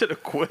month. Instead a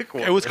quick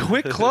one. It was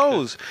quick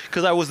close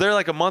because I was there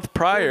like a month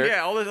prior.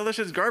 Yeah, all that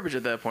shit's garbage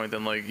at that point.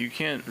 Then like you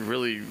can't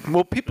really.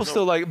 Well, people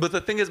still like, but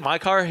the thing is,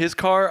 his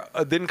car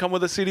didn't come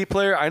with a CD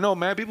player. I know,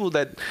 man, people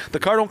that the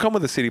car don't come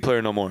with a CD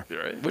player no more.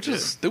 You're right. Which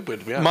is stupid,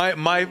 to be honest.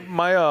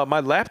 My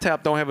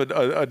laptop don't have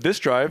a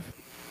disc drive.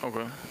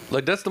 Okay.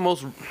 Like that's the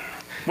most.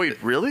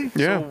 Wait, really?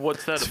 Yeah. So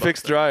what's that? It's about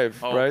fixed then?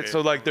 drive, Oh, right? okay.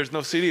 So like, there's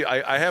no CD.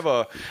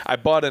 I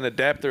bought an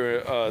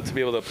adapter to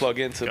be able to plug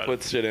in to Got put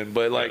it. shit in,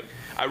 but like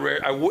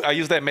I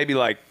use that maybe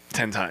like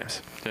 10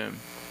 times. Damn.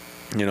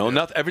 You know,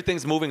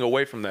 everything's moving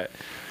away from that.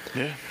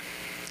 Yeah.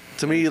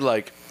 To me,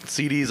 like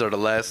CDs are the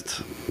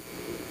last,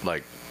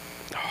 like,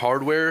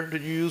 hardware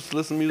that you use to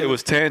listen to music. It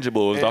was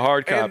tangible. It was the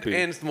hard copy.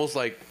 and it's the most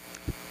like.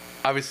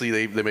 Obviously,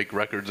 they make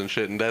records and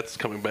shit, and that's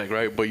coming back,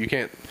 right? But you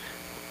can't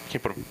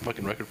put a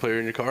fucking record player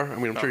in your car. I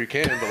mean, I'm sure you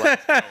can, but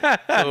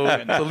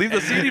like, so leave the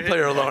CD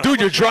player alone. Dude,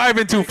 you're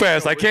driving too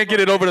fast. I can't get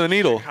it over to the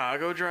needle.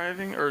 Chicago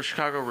driving or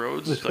Chicago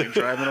roads, like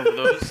driving over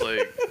those,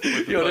 like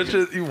with Yo, the that's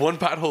fucking- just one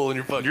pothole in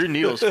your fucking. your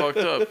needle's fucked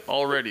up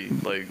already.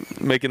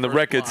 Like, Making the First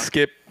record block.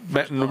 skip,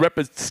 and the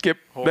record skip,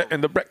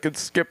 and the record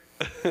skip.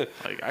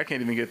 like I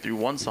can't even get through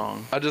one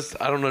song. I don't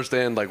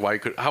understand like why you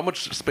could. How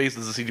much space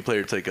does a CD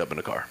player take up in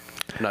a car?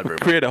 Not very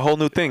much. Create a whole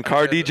new thing.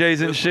 Car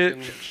DJs and This shit.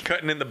 fucking-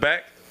 Cutting in the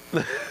back.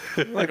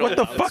 Like, Go what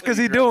the loud fuck is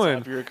he speaker on top doing?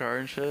 of your car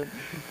and shit.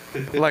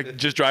 Like,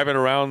 just driving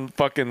around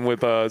fucking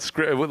with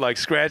like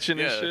scratching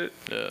and Yeah. shit.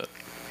 Yeah.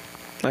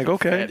 Like,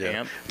 okay. Fat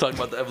amp. Talk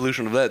about the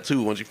evolution of that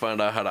too. Once you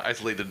find out how to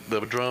isolate the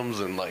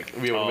drums and like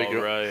be able to make Oh,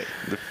 your right.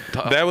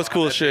 That was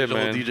cool shit, the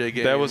whole man. DJ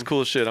game. That was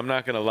cool shit. I'm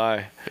not gonna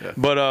lie. Yeah.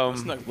 But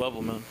It's next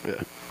level, man. Yeah.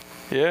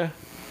 yeah.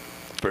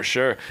 For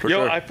sure.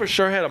 I for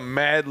sure had a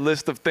mad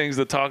list of things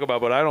to talk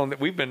about, but I don't.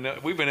 We've been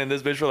in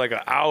this bitch for like an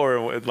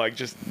hour, and like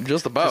just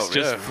about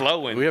just yeah.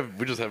 flowing.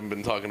 We just haven't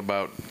been talking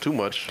about too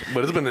much,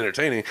 but it's been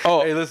entertaining.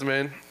 Oh. Hey, listen,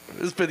 man,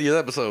 this is 50th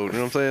episode. You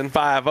know what I'm saying? 50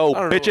 I don't know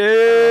how many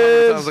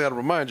bitches. times I gotta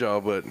remind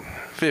y'all, but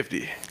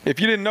 50. If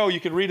you didn't know, you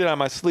could read it on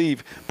my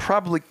sleeve,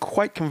 probably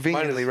quite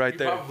conveniently right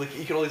there.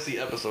 You can only see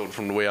episode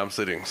from the way I'm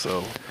sitting,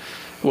 so.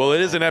 Well,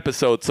 it is an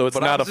episode, so it's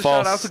But not a just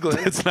shout out false. to Glenn.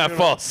 It's not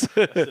false.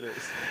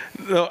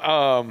 No,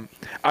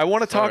 I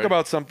want to talk Sorry.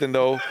 about something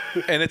though,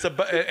 and it's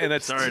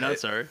Sorry, not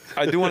sorry.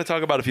 I do want to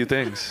talk about a few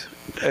things,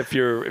 if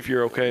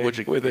you're okay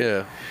with it.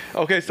 Yeah.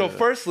 Okay, so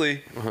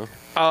firstly,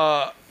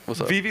 What's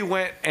up? Vivi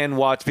went and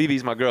watched.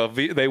 Vivi's my girl.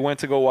 They went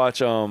to go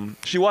watch.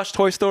 She watched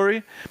Toy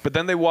Story, but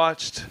then they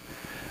watched.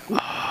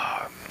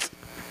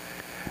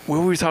 What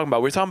were we talking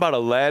about? We were talking about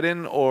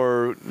Aladdin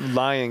or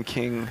Lion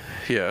King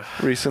Yeah.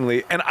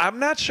 recently, and I'm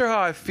not sure how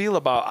I feel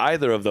about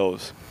either of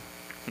those.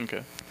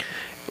 Okay.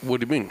 What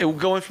do you mean? It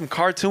going from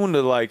cartoon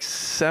to like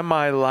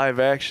semi-live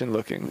action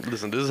looking.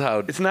 Listen, this is how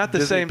It's not the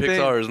Disney same thing.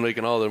 Pixar is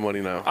making all their money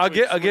now. I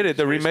get it.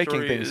 They're Toy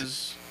remaking Story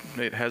things.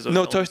 It has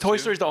No, a Toy film,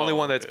 Story is the too? only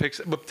one that's okay.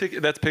 Pixar. But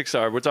that's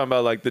Pixar. We're talking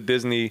about like the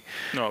Disney.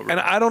 No, And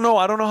really. I don't know.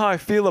 I don't know how I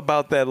feel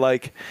about that.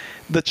 Like,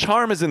 the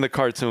charm is in the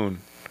cartoon.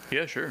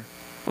 Yeah, sure.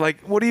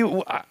 Like, what do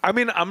you? I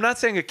mean, I'm not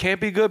saying it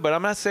can't be good, but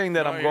I'm not saying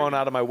that No, I'm you're- going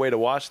out of my way to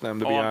watch them.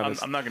 To be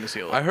honest, I'm not going to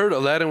see a lot. I heard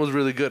Aladdin was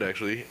really good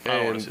actually, I don't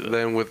wanna and see that.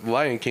 then with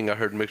Lion King, I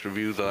heard mixed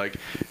reviews. Like,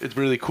 it's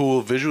really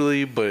cool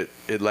visually, but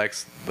it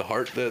lacks the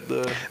heart that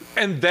the.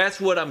 and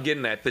that's what I'm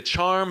getting at. The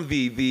charm,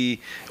 the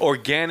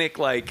organic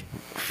like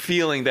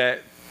feeling that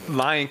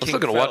Lion King.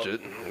 I'm still gonna felt. watch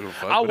it.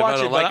 I'll watch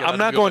it, but I'm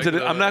not going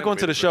to. I'm not going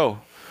to the show.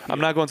 I'm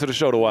not going to the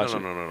show to watch it.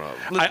 No.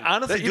 I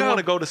honestly do want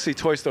to go to see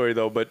Toy Story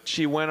though, but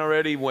she went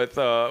already with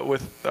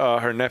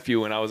her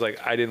nephew, and I was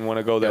like, I didn't want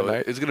to go that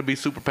night. It's gonna be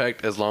super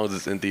packed as long as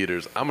it's in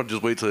theaters. I'm gonna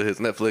just wait till it's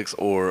Netflix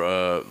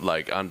or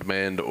like on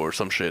demand or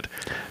some shit.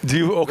 Do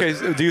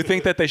you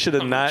think that they should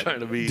have not?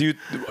 trying to be- Do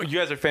you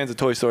guys are fans of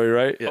Toy Story,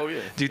 right? Yeah. Oh yeah.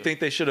 Do you think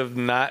they should have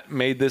not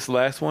made this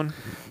last one?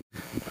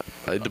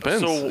 It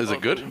depends. Is it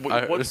good?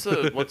 What's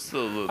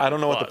the? I don't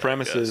know what the plot,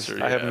 premise guess, is.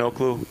 or I have yeah. no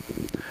clue.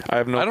 I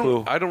have no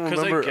clue. I don't 'Cause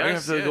remember. I have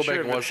guess, to yeah, go sure, back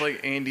and if watch. it's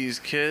like Andy's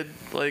kid,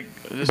 like.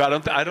 just But I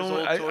don't. like I his don't.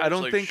 old I toys,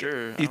 don't like, think.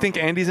 Sure. You think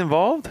Andy's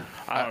involved?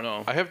 I don't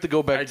know. I have to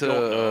go back I to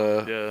don't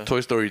know, yeah. Toy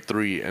Story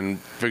 3 and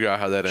figure out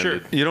how that Sure.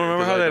 ended. You don't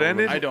remember Because how that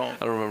remember- ended? I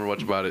don't. I don't remember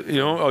much about it. You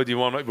know? Oh, do you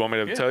want me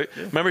to Yeah, tell you?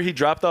 yeah. Remember he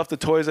dropped off the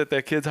toys at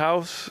that kid's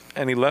house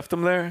and he left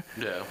them there.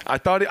 Yeah. I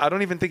thought. I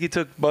don't even think he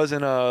took Buzz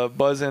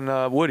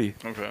and Woody.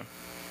 Okay.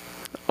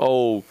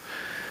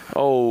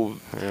 Oh,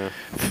 Yeah.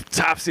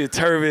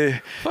 topsy-turvy,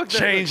 Fuck that.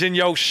 changing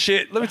your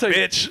shit. Let me tell you,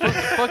 bitch.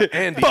 Fuck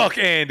Andy. Fuck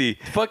Andy.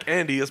 Fuck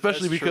Andy,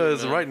 especially That's true,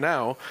 because man. right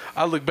now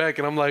I look back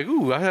and I'm like,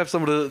 ooh, I have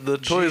some of the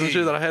toys and Gee.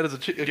 shit that I had as a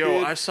kid.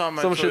 Yo, I saw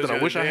my some toys shit that the I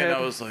other wish I day, had. and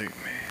I was like,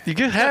 man. You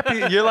get happy.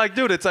 You're like,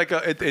 dude, it's like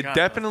it God,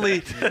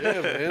 definitely.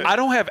 Yeah, man. I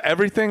don't have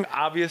everything.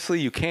 Obviously,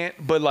 you can't.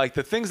 But like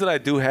the things that I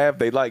do have,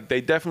 they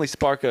definitely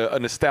spark a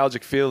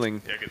nostalgic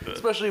feeling. Yeah, I get that.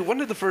 Especially when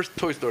did the first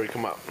Toy Story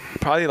come out?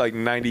 Probably like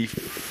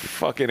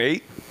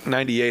 98.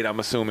 I'm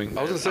assuming.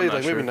 I was gonna say I'm not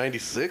like sure. maybe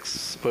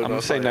 96, but I'm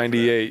gonna say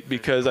 98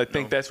 because I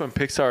think that's when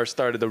Pixar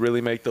started to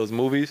really make those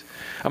movies.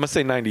 I'm gonna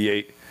say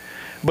 98.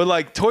 But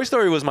like Toy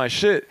Story was my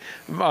shit.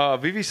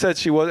 Vivi said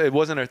it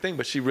wasn't her thing,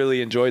 but she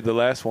really enjoyed the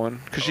last one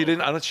because she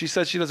didn't. She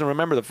said she doesn't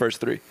remember the first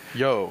three.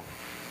 Yo.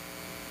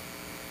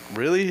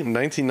 Really?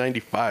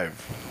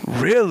 1995.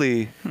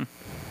 Really?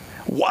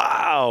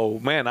 Wow,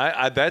 man,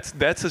 I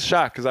that's a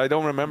shock because I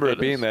don't remember it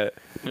That being is.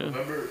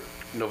 that.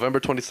 November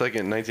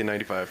 22nd,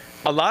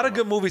 1995. A lot of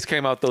good movies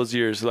came out those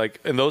years, like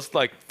and those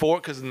like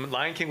because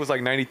Lion King was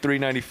like 93,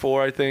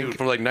 94, I think. Dude,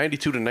 from like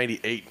 92 to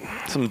 98.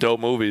 Some dope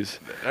movies.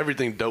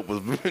 Everything dope was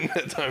in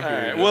that time All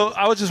period. right. Well,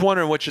 I was just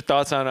wondering what your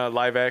thoughts on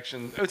live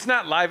action. It's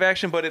not live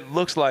action, but it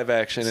looks live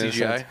action. In a CGI?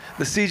 sense.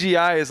 The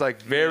CGI is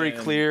like very And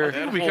clear. that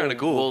It'd be whole kinda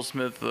cool. Will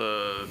Smith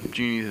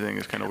genie thing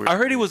is kind of weird. I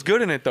heard he was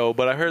good in it though,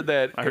 but I heard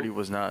that. I heard he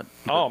was not.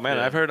 Oh but, man,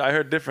 yeah, I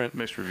heard different.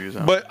 mixed reviews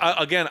on it. But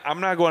again,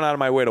 I'm not going out of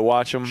my way to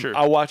watch them. Sure.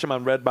 I'll watch them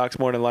on Redbox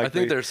more than likely. I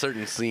think there's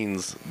certain scenes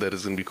that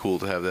is gonna be cool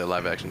to have that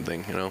live action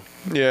thing, you know?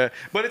 Yeah,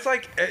 but it's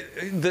like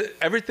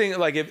everything.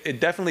 Like it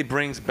definitely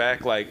brings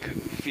back like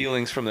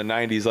feelings from the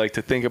 '90s, like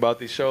to think about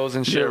these shows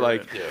and shit. Yeah, right.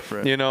 Like Yeah,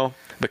 right. you know,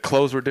 the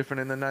clothes were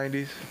different in the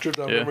 '90s. Trip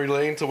down Yeah. memory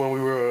lane to when we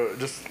were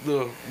just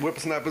the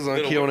whippersnappers on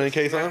Little Keona and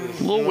K-San.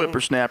 whippersnappers. Little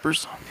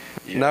whippersnappers.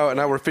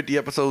 Now we're 50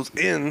 episodes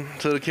in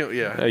to the Keona.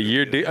 Yeah. A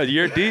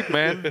year deep,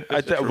 man.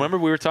 Remember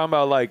we were talking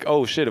about like,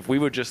 oh shit, if we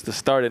were just to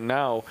start it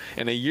now,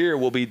 in a year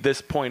we'll be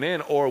this point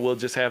in, or we'll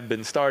just have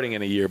been starting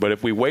in a year. But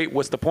if we wait,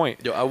 what's the point?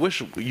 Yo, I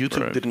wish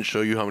YouTube Right. didn't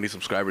show you how many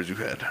subscribers you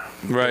had.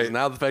 Right. Because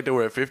now the fact that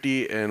we're at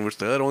 50 and we're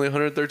still at only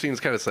 113 is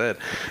kind of sad.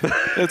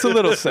 It's a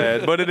little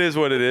sad, but it is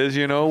what it is.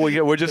 You know,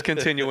 we're just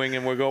continuing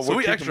and we're going. So we're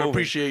we keeping extra moving.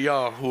 appreciate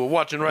y'all who are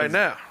watching right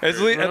now. At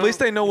least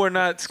they know we're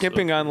not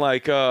skimping on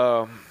like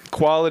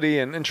quality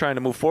and trying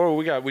to move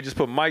forward. We just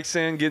put mics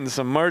in, getting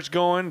some merch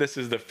going. This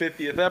is the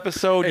 50th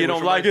episode. Hey, You don't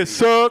which like it?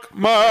 reminds me- Suck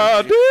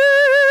my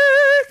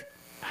dick.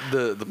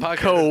 The podcast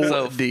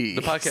Cody.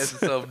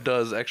 itself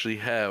does actually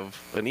have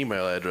an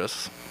email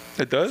address.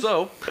 It does.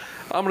 So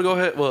I'm gonna go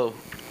ahead. Well,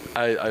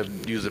 I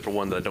use it for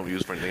one that I don't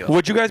use for anything else.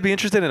 Would you guys be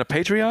interested in a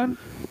Patreon?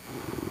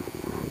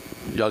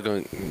 Y'all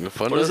gonna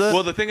fund What us? is that?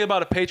 Well, the thing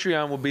about a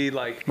Patreon will be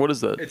like What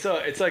is that?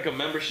 it's like a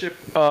membership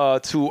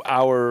to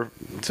our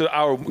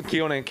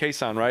Keone and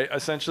Kason, right?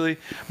 Essentially,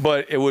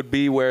 but it would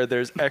be where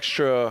there's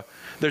extra.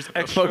 There's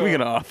extra. Fuck we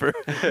gonna offer?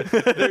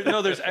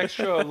 There's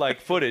extra like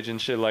footage and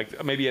shit,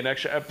 like maybe an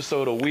extra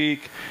episode a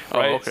week, Oh,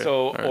 right? okay.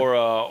 So All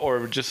right.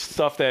 or just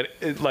stuff that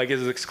like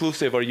is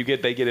exclusive, or they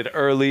get it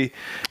early,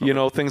 you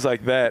know, things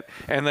like that.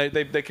 And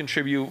they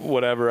contribute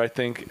whatever, I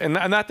think. And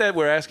not that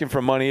we're asking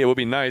for money. It would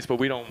be nice, but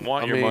we don't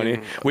want your money.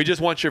 We just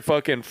want your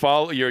fucking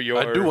follow. Your.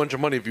 I do want your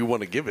money if you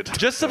want to give it.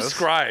 Just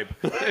subscribe.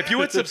 If you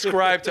would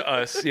subscribe to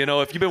us, you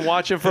know, if you've been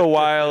watching for a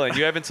while and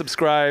you haven't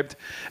subscribed,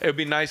 it would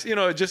be nice, you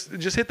know, just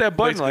hit that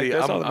button. Basically, Like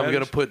that's all that I'm gonna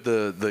matters. put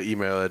the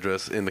email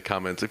address in the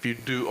comments if you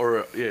do,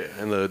 or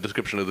in the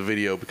description of the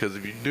video, because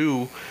if you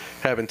do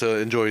happen to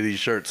enjoy these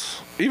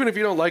shirts, even if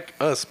you don't like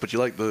us, but you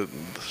like the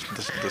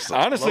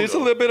Honestly, it's a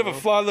logo, little bit of a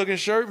fly looking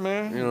shirt,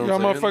 man. You know what Y'all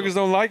I'm saying? motherfuckers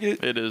don't like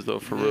it. It is though,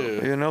 for real.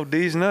 Yeah. You know,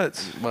 D's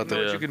nuts. About to,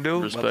 Know what you can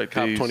do? Respect. about to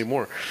cop these. 20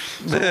 more.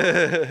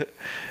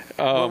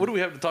 What do we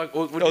have to talk?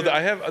 What do you Oh,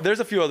 I have. There's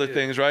a few other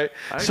things, right?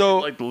 I So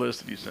like the list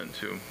that you sent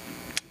too.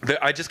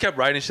 I just kept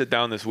writing shit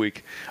down this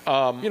week. You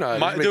know, you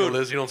make a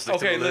list. You don't stick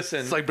to okay, the list. listen.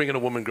 It's like bringing a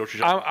woman grocery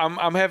shopping.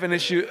 I'm having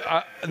issue.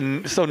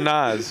 So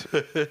Nas,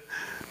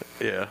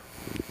 Yeah.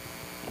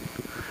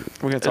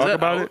 we're gonna talk that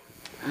about out? it.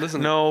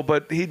 Listen. No,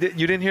 but he did.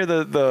 You didn't hear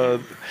the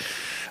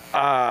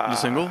The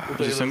single?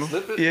 Is it single?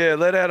 Yeah,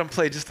 let Adam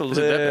play just a it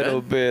that bad?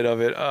 little bit of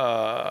it.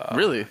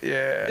 Really?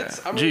 Yeah.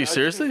 Gee,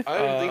 seriously? I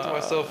didn't think to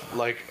myself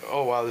like,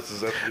 oh wow, this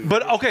is absolutely.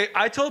 But okay,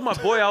 I told my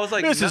boy, I was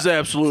like, This is "Na-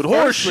 absolute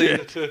Firstly,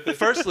 horseshit.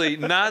 firstly,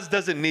 Nas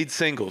doesn't need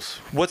singles.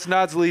 What's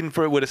Nas leading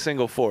for with a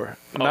single for?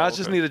 Nas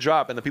just okay. need a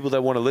drop, and the people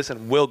that want to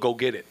listen will go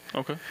get it.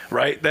 Okay.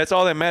 Right? That's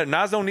all that matters.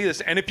 Nas don't need this.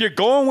 And if you're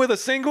going with a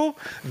single,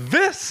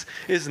 this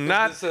is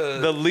not this,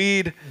 the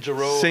lead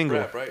Jarreau of single.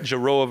 rap, right?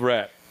 Jarreau of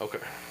rap. Okay.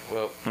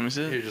 Well, Let me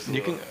see it. here just a You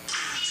little- can.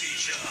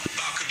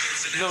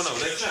 No,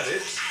 that's not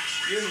it.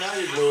 You're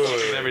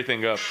fucking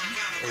everything up.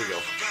 There we go.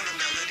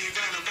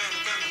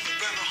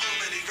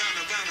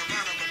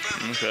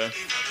 Okay.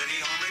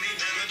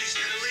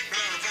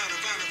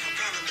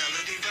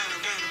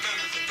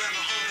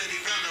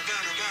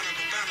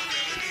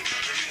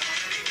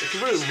 It's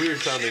a really weird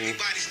sounding.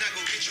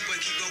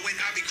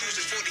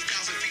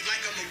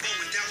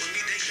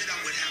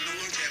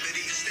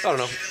 I don't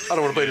know. I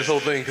don't want to play this whole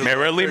thing. 'cause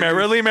Merrily, fair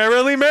merrily,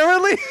 merrily,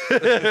 merrily. use,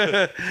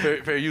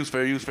 fair use,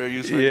 fair use, fair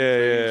use.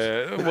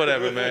 Yeah,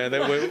 whatever, man.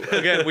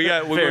 Again, we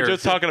were Fair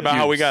just talking about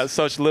how we got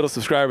such little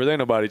subscribers. Ain't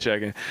nobody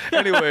checking.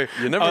 Anyway,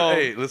 You never-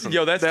 hey, listen.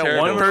 Yo, that's That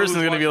terrible. one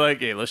person's gonna be like,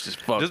 "Hey, let's just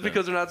fuck." Just them."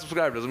 because they're not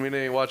subscribed doesn't mean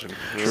they ain't watching.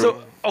 You know?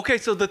 So okay,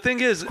 so the thing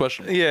is,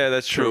 Questionable. yeah,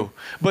 that's true.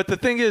 But the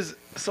thing is,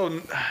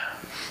 so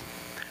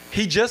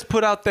he just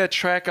put out that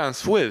track on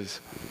Swizz,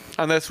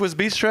 on that Swizz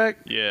Beats track.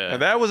 Yeah.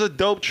 and that was a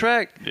dope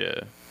track. Yeah.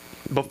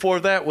 Before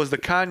that was the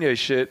Kanye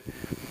shit.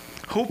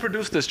 Who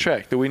produced this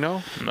track? Do we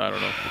know? I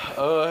don't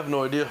know. I have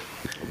no idea.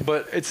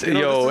 But It's you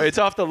know, this is- it's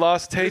off the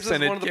lost tapes, is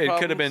and one of the it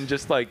could have been problems.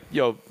 just like,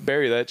 yo,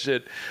 bury that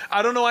shit.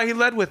 I don't know why he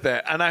led with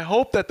that, and I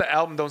hope that the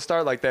album don't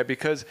start like that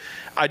because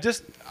I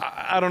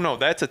don't know.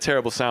 That's a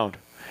terrible sound.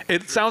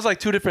 It sounds like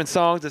two different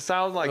songs. It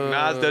sounds like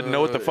Nas doesn't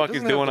know what the It fuck he's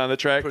doesn't doing have on the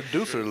track.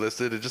 Producer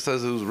listed. It just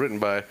says it was written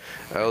by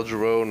Al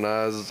Jarreau,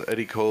 Nas,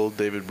 Eddie Cole,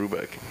 David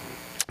Brubeck.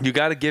 You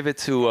got to give it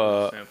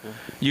to Sample.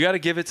 you got to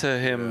give it to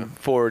him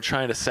for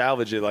trying to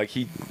salvage it. Like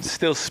he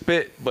still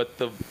spit, but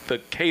the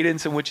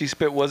cadence in which he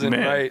spit wasn't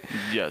Man, right.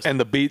 yes. And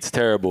the beat's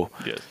terrible.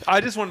 Yes.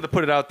 I just wanted to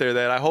put it out there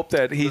that I hope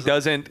that he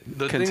doesn't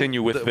The continue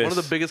thing- with the- this. One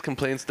of the biggest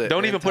complaints that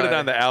Don't even put it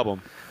on the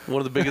album. One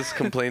of the biggest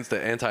complaints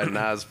that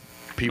anti-Nas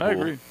people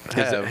agree.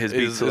 have His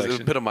beat is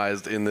selection.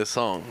 epitomized in this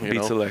song. You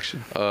Beat know?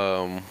 selection.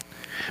 Um,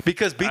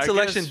 Because beat I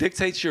selection guess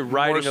dictates your More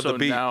writing of so the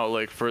beat. now,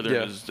 like further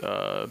Yeah. in his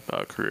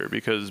career,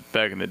 because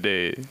back in the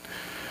day,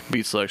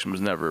 beat selection was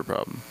never a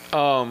problem.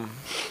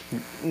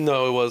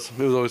 no, it was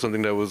always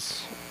something that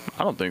was.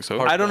 I don't think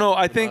so. I don't know.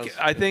 I Nas.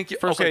 think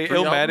First, okay. like, 3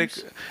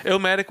 albums?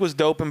 Illmatic was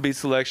dope in beat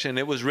selection.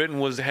 It was written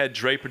had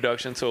Dre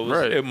production, so it was,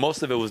 Right.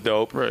 most of it was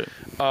dope. Right.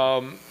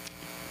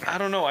 I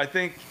don't know. I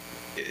think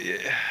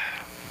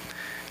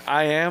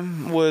I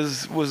Am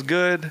was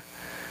good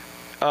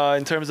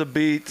in terms of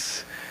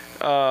beats.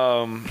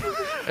 And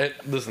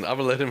listen, I'm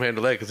gonna let him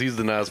handle that because he's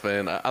the Nas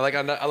fan. I like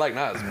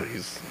Nas, but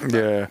he's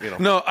Yeah. you know.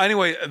 No.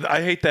 Anyway,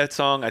 I hate that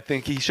song. I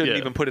think he shouldn't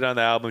Yeah. even put it on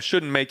the album.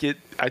 Shouldn't make it.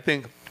 I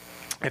think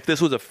if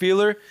this was a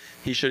feeler,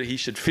 he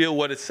should feel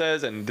what it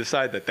says and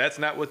decide that that's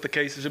not what the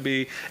case should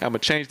be. I'm gonna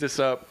change this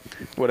up.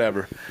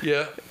 Whatever.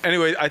 Yeah.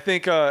 Anyway, I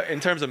think in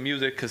terms of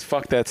music, because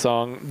fuck that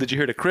song. Did you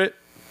hear the Crit?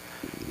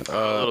 A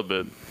little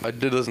bit. I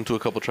did listen to a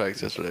couple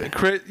tracks yesterday.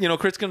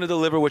 Crit's gonna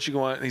deliver what you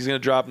want. He's gonna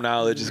drop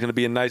knowledge. It's gonna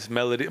be a nice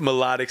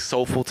melodic,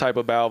 soulful type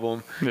of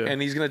album,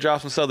 and he's gonna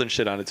drop some southern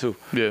shit on it too.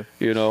 Yeah.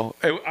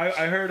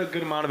 I heard a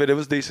good amount of it. It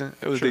was decent.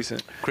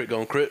 Decent. Crit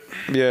gon' crit.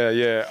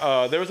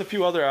 Yeah. There was a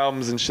few other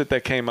albums and shit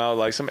that came out,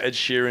 like some Ed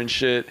Sheeran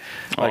shit,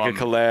 like a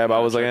collab. I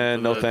was like,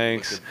 no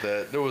thanks. Look at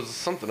that. There was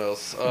something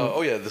else.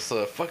 This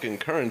fucking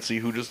Currency,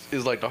 who just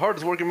is like the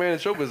hardest working man in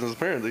show business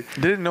apparently.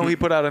 Didn't know he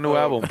put out a new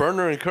album.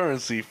 Burner and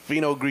Currency,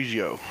 Fino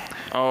Grigio.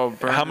 Oh,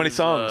 Burner's, how many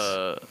songs?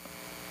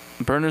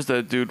 Burner's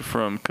that dude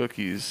from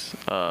Cookies,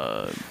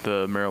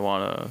 the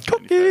marijuana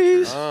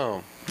Cookies.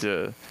 Oh. Yeah,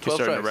 12 he's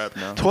starting to tracks. rap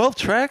now. 12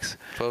 tracks?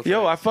 12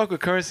 Yo, I tracks. fuck with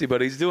Currency,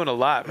 but he's doing a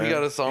lot, man. He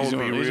got a song He's with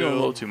doing, Be he's doing a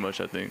little Real. too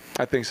much, I think.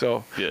 I think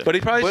so. Yeah. But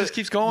he probably But just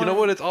keeps going. You know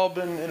what? It's all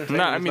been entertaining.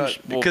 Nah, I mean,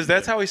 Because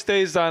that's how he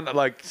stays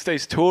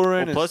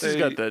touring. Well, plus and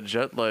he's got that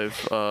Jet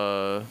Life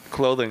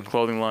clothing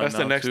line. That's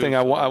the now, next too, thing.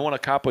 so- I want a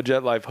cop a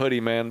Jet Life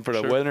hoodie, man, for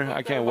the Sure. winter.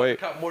 I can't wait.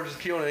 Cop more just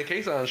killing a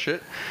case on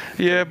shit.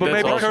 Yeah, but That's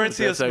maybe awesome.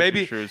 Currency That's is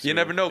maybe actually true, you too.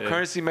 never know. Yeah.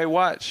 Currency may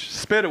watch.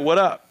 Spit it. What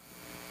up?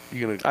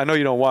 You I know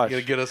you don't watch.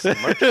 gonna get us some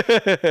merch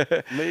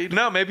made?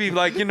 No, maybe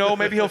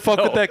maybe he'll fuck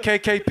with that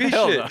KKP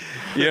Hell shit. no.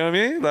 You know what I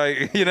mean?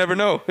 Like you never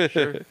know.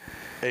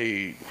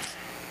 Hey,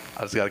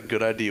 I just got a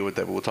good idea with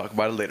that, but we'll talk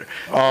about it later.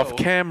 Off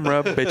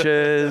camera,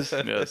 bitches.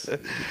 Yes.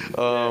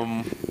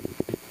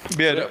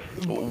 Yeah,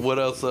 What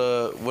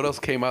else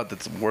came out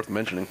that's worth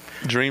mentioning?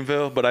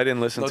 Dreamville, but I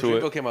didn't listen No, to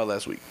Dreamville it. came out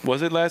last week.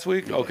 Was it last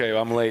week? Okay,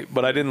 I'm late,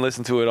 but I didn't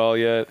listen to it all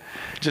yet.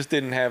 Just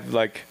didn't have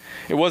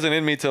it wasn't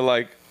in me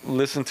to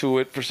listen to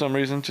it for some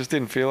reason. Just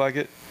didn't feel like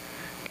it.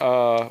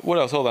 What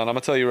else? Hold on, I'm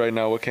gonna tell you right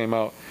now what came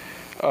out.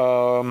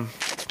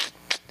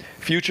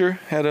 Future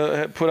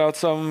had put out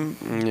some.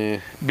 Yeah.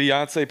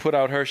 Beyonce put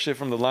out her shit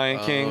from The Lion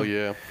King. Oh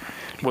yeah.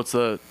 What's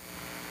that?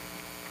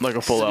 Like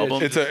a full Yeah,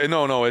 album? It's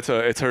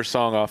it's her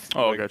song off.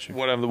 Oh, got you.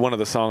 One of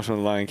the songs from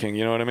The Lion King.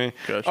 You know what I mean?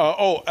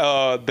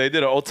 Gotcha. They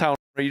did an Old Town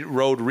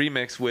Road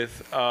remix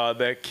with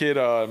that kid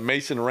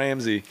Mason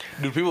Ramsey.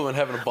 Dude, people have been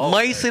having a ball.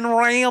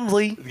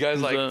 Ramsey. The guy's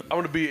Who's like, that? I'm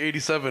gonna be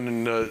 87,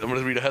 and I'm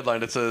gonna read a headline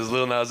that says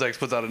Lil Nas X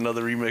puts out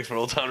another remix for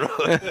Old Town Road.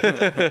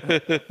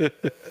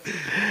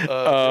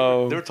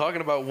 They were talking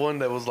about one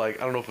that was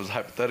like, I don't know if it was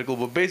hypothetical,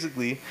 but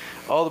basically,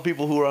 all the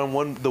people who were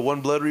on the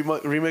One Blood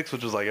remix,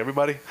 which was like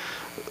everybody,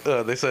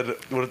 they said,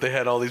 what if they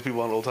had all these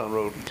people on Old Town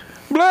Road?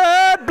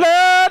 Blood,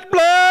 blood,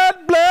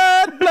 blood,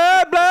 blood,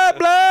 blood, blood,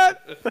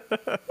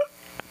 blood.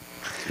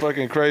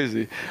 Fucking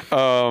crazy.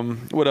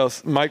 What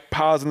else? Mike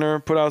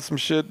Posner put out some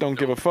shit. Don't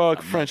give a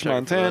fuck. French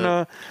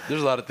Montana.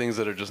 There's a lot of things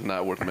that are just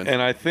not worth mentioning.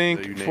 And I that you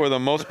think named. for the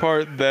most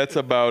part, that's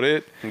about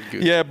it.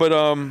 Good. Yeah, but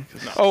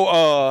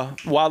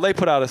Wale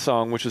put out a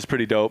song which was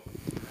pretty dope.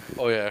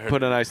 Oh yeah, I heard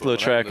Put a that, nice but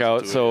little I haven't track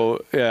out. listened to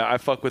So yeah, I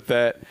fuck with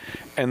that.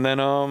 And then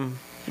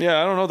yeah,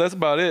 I don't know. That's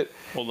about it.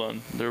 Hold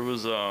on. There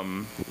was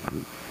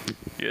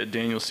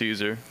Daniel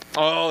Caesar.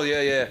 Oh yeah.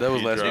 it. That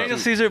was last dropped. Daniel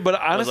week. Caesar,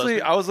 but honestly,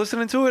 week? I was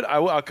listening to it.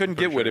 I couldn't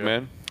get with it,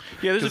 man.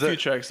 Yeah, there's a 'Cause few that-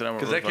 tracks that I'm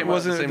Because that came really out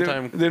at the Wasn't- same didn't-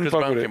 time. didn't Chris fuck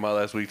Brown with it. came out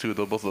last week too.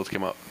 Both of those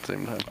came out at the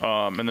same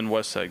time. and then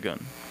West Side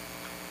Gun.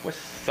 West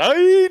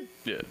Side.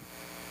 Yeah.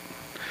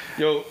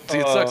 Yo, See,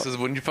 it sucks is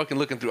when you're fucking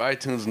looking through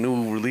iTunes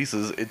new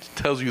releases, it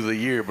tells you the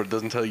year, but it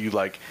doesn't tell you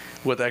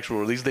what the actual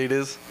release date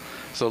is.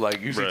 So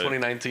you see Right.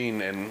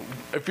 2019, and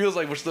it feels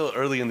like we're still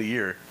early in the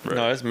year.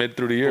 No, it's mid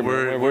through the year. But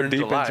man. we're in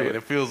deep July, into and it.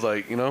 it feels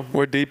like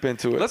We're deep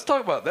into it. Let's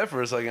talk about that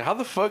for a second. How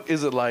the fuck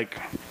is it like?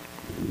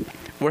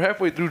 We're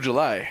halfway through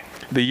July.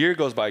 The year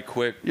goes by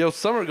quick. Yo,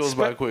 summer goes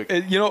by quick.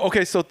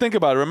 Okay, so think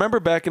about it. Remember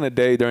back in the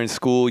day during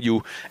school,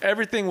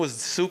 everything was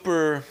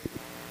super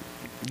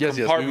Yes,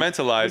 yes.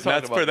 compartmentalized. we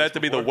Not talked for about that this to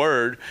be the before.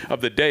 word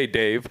of the day,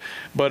 Dave.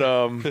 But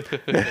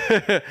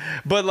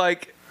but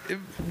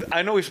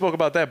I know we spoke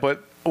about that,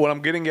 but what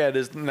I'm getting at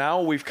is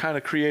now we've kind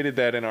of created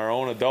that in our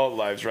own adult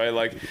lives, right?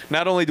 Like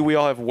not only do we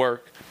all have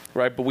work,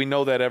 right, but we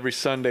know that every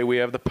Sunday we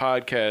have the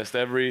podcast.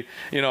 Every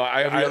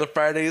Every other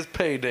Friday is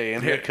payday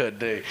and haircut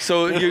day.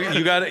 So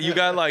you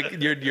got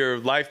like your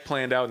life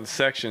planned out in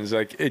sections.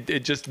 Like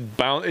it just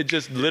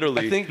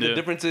literally. I think the Yeah.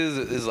 difference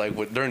is like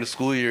during the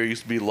school year it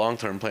used to be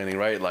long-term planning,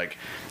 right? Like,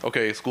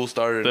 okay, school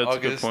started in That's a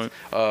good August.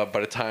 point. By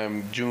the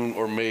time June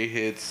or May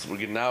hits, we're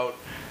getting out.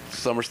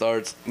 Summer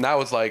starts.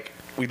 Now it's like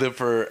we live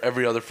for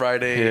every other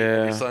Friday,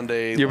 every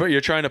Sunday. You're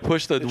trying to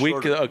push the It's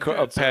week shorter.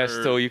 past our-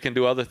 so you can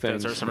do other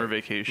things. That's our summer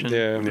vacation.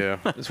 Yeah, Yeah.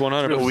 it's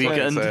 100%.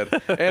 weekend.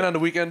 Sad. And on the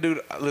weekend,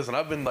 dude, listen,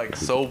 I've been like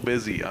so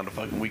busy on the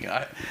fucking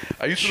weekend.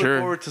 I used to Sure. look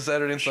forward to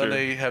Saturday and Sure.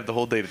 Sunday, have the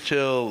whole day to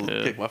chill,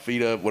 Yeah. kick my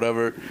feet up,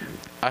 whatever.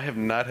 I have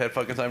not had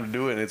fucking time to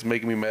do it, and it's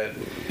making me mad.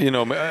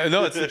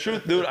 No, it's the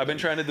truth, dude. I've been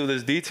trying to do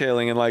this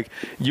detailing, and like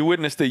you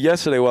witnessed it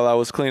yesterday while I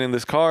was cleaning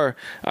this car.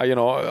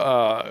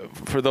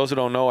 For those who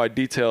don't know, I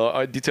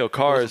detail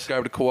cars.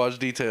 Subscribe to Kawaj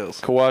Details.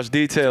 Kawaj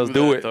details, Do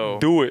do that, it, though.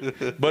 do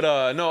it.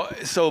 But no,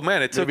 so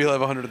man, it took Maybe he'll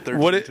have 130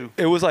 what too.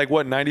 it was like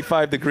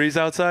 95 degrees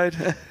outside.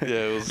 Yeah,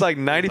 it was It's like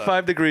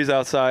 95 degrees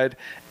outside,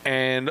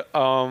 And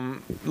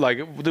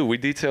like,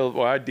 dude,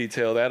 I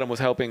detailed. Adam was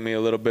helping me a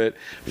little bit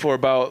for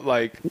about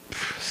like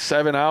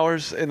 7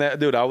 hours. And that,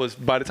 dude,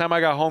 by the time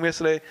I got home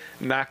yesterday,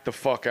 knocked the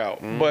fuck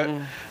out. But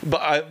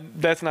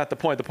that's not the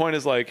point. The point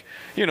is, like,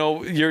 you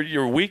know,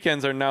 your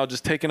weekends are now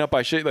just taken up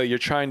by shit that you're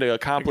trying to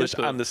accomplish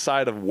on the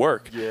side of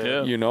work.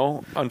 Yeah. You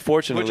know,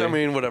 unfortunately. Which, I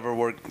mean, whatever.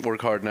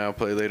 Work hard now,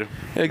 play later.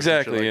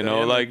 Exactly. Like you that.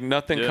 know, like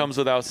nothing comes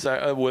without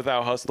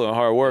hustle and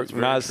hard work.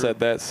 Nas said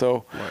that.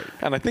 So,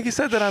 and I think he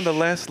said that on the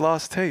last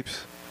Lost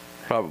Tapes.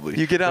 Probably.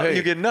 You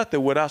get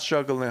nothing without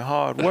struggling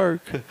hard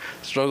work.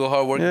 Struggle,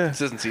 hard work,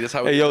 consistency. That's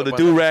how we Hey, yo, the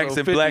do-rags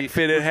and black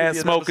fitted hat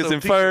smokers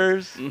and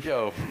furs.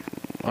 Yo.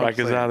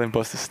 Rikers Island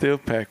busting still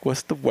pack.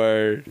 What's the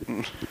word?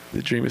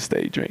 The dreamers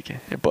stay drinking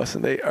and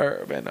busting they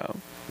herb and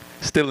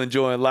still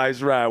enjoying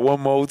life's ride one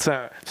more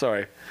time.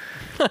 Sorry.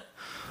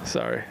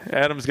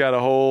 Adam's got a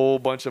whole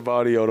bunch of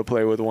audio to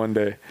play with one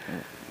day.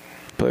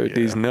 Play with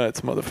these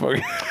nuts,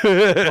 motherfucker.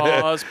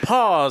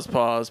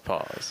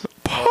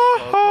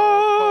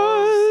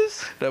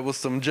 Pause. That was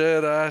some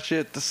Jedi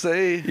shit to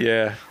say.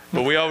 Yeah,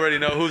 but we already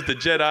know who's the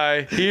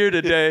Jedi here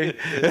today.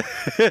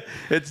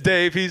 It's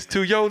Dave. He's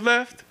to your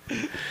left.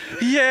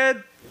 He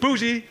had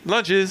bougie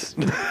lunches.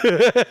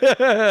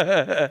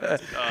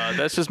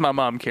 That's just my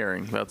mom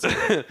caring. That's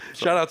it.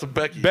 Shout out to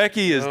Becky.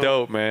 Becky is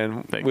dope,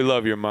 man. Thank We you.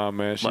 love your mom,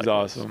 man. She's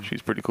Likewise. awesome.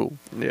 She's pretty cool.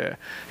 Yeah,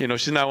 you know,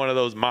 she's not one of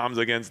those moms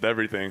against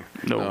everything.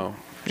 No.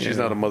 She's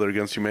not a mother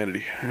against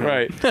humanity.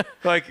 Right.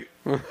 Like,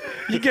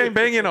 you gang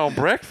banging on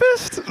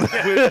breakfast?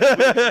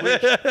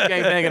 Gang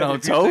banging on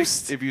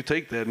toast. If you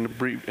take that and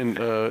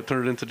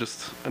turn it into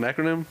just an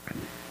acronym,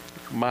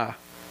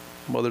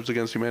 Mothers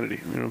Against Humanity.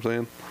 You know what I'm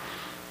saying?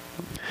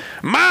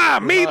 Ma,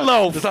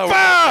 meatloaf, That's how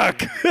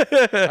fuck!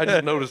 I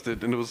just noticed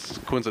it and it was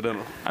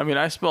coincidental. I mean,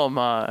 I spell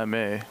ma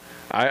M-A.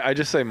 I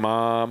just say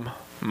moms.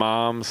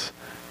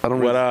 I don't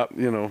What really, up?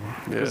 You know,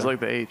 It's like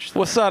the H.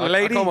 What's up, I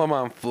lady? call my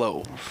mom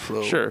Flo.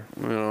 Sure.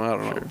 You know, I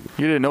don't know.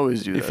 You didn't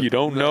always do that. If you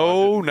don't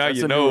know, now That's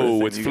you a newer know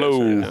thing it's you guys flow.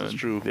 started doing. That's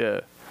true. Yeah.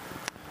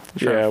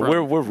 Yeah,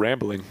 Front. we're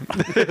rambling. All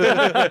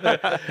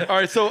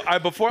right, so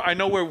I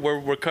know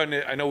we're cutting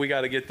it. I know we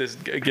got to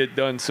get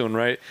done soon,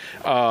 right?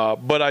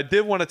 But I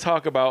did want to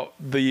talk about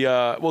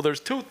there's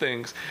two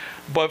things.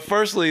 But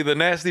firstly, the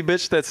nasty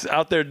bitch that's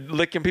out there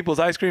licking people's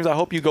ice creams. I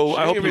hope you go.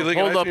 I hope ain't gonna you. be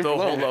licking Hold ice up, cream though. for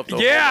long. Hold up, though.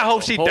 Yeah, I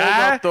hope she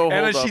die, and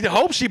then she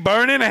hope she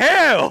burn in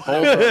hell.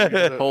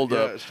 Hold Yeah,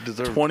 up. she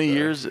deserves 20 that.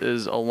 years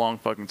is a long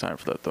fucking time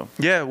for that, though.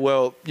 Yeah,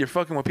 well, you're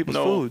fucking with people's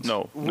foods.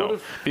 No.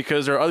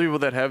 Because there are other people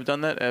that have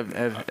done that.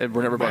 Have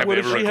were never Have bought. they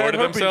if ever she had recorded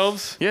herpes?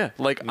 themselves? Yeah,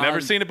 like Never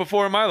on, seen it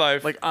before in my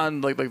life. like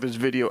on like there's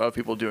video of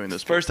people doing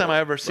this. First time I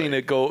ever seen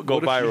it go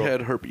What if viral. she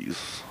had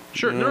herpes?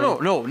 Sure. No.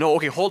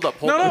 Okay, hold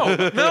up.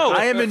 No.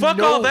 I am in Fuck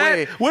no all that.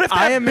 way. What if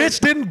I that am bitch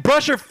didn't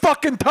brush her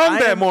fucking tongue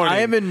that morning?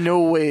 I am in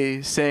no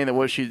way saying that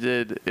what she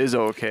did is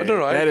okay.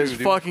 No, I that agree is with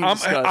you. fucking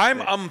disgusting.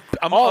 I'm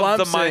All of I'm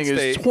the saying mind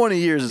is state. 20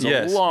 years is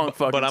Yes, a long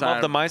fucking but I'm time.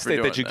 of the mind for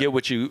state that doing you get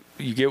what you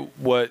get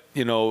what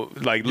you know,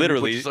 like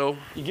literally. you sow.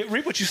 You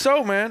reap what you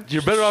sow, man.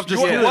 You're better off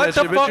just What stealing the that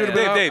shit, bitch. fuck, You'd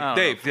have been out.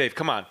 Dave,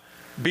 come on,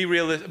 be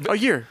realistic. A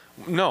year.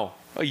 No,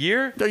 a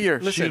year. A year.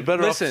 Listen, She's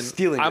better off listen.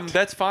 stealing it.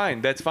 That's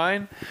fine. That's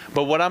fine.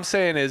 But what I'm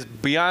saying is,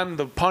 beyond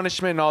the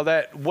punishment and all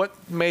that, what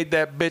made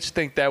that bitch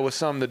think that was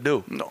something to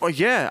do? No,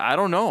 yeah, I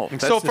don't know. So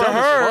That's for dumb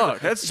as her, fuck.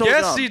 That's so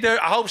yes, dumb.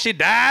 I hope she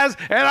dies,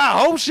 and I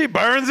hope she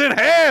burns in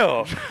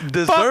hell.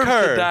 Deserves Fuck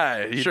her. to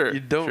die. You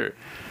don't. Sure.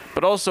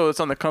 But also, it's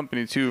on the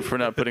company too for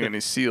not putting any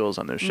seals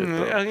on their shit.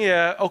 Though.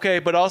 Yeah, okay,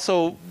 but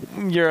also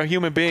you're a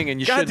human being and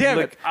you God shouldn't damn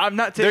lick. it! I'm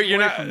not There, taking you're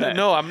away not. from that.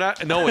 No, I'm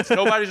not. No, it's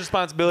nobody's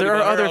responsibility. There are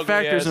but her other ugly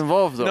factors ass.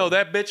 involved, though. No,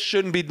 that bitch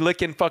shouldn't be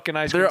licking fucking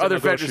ice cream. There are other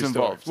factors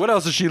involved. What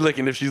else is she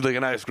licking if she's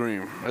licking ice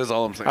cream? That's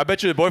all I'm saying. I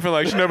bet you the boyfriend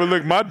like she never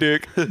licked my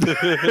dick.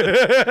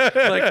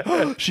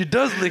 like, she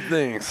does lick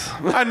things.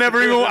 I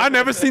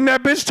never seen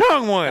that bitch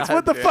tongue once.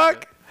 What the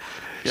fuck?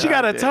 She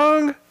got a damn.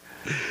 tongue.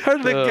 Her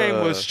lick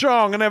game was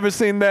strong. I never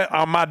seen that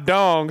on my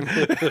dong.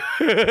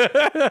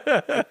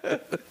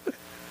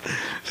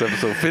 It's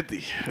episode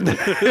 50.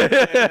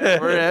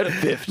 We're at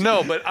 50.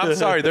 No, but I'm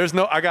sorry. There's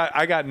no. I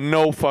got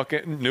no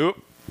fucking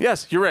nope.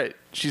 Yes, you're right.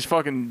 She's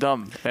fucking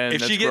dumb, and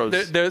If that's she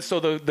gross. gets so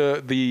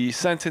the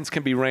sentence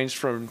can be ranged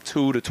from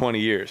 2 to 20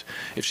 years.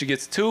 If she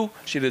gets 2,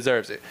 she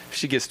deserves it. If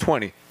she gets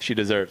 20, she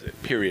deserves it.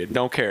 Period.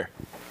 Don't care.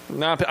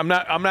 No, I'm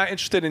not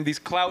interested in these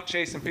clout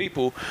chasing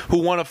people who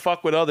want to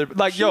fuck with other.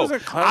 Like, She yo,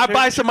 wasn't clout I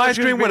buy chasing. some She ice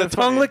was cream with a being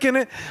tongue funny. licking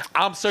it.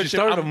 I'm She searching.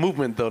 started a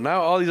movement though.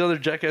 Now all these other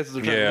jackasses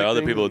are trying to Yeah, lick other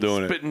things people are and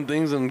doing it. spitting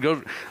things and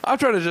go. I'm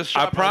trying to just.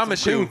 I shop out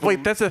promise some you. things.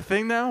 Wait, that's a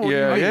thing now? What do you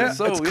Yeah, mean? yeah.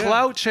 so, It's yeah.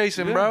 clout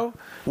chasing, Yeah. bro.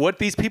 What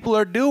these people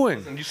are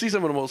doing. You see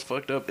some of the most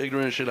fucked up,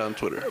 ignorant shit on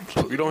Twitter.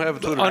 So if you don't have a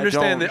Twitter,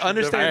 Understand I it. don't.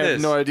 Understand I have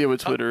this. no idea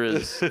what Twitter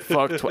is.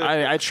 Fuck.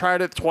 I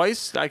tried it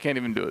twice. I can't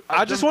even do it.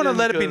 I just want to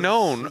let it be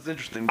known. It's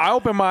interesting. I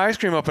open my ice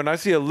cream up and I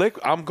see a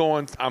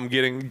I'm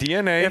getting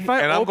DNA, If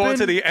I and I'm going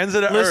to the ends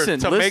of the earth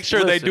to make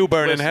sure they do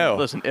burn in hell.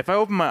 Listen, if I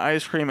open my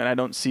ice cream and I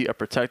don't see a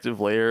protective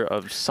layer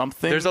of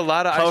something, There's a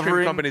lot of ice cream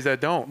covering- companies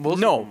that don't.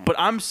 No, but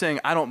I'm saying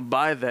I don't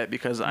buy that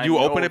because I You know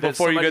open it that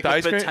before you somebody get the could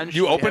ice cream? potentially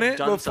You open have it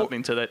done before-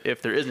 something to that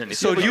if there isn't any.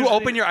 So do you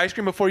open your ice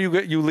cream before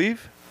you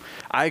leave?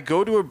 I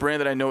go to a brand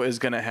that I know is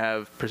gonna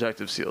have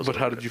protective seals. But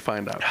how did you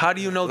find out? How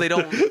do you know they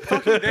don't?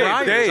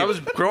 Dave, I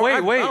was growing. I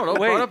don't know,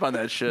 wait. brought up on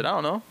that shit. I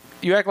don't know.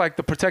 You act like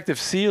the protective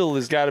seal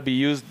has got to be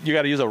used. You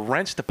got to use a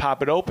wrench to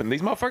pop it open.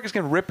 These motherfuckers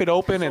can rip it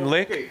open and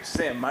lick. Okay,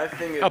 Sam, my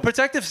thing is A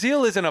protective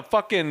seal isn't a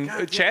fucking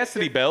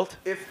chastity belt.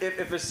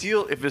 if a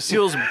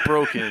seal's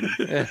broken,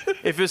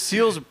 if a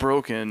seal's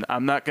broken,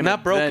 I'm not gonna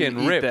Not broken,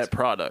 then eat ripped. that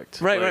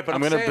product. Right, Like, right. But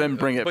I'm gonna then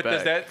bring it but back.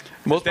 Does that,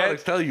 Most does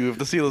products that, tell you if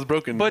the seal is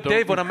broken. but don't-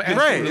 Dave, what I'm asking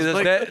Right, is,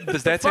 like,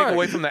 does that take fuck?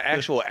 away from the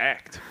actual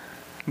act?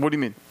 What do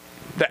you mean?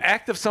 The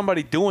act of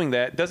somebody doing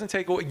that doesn't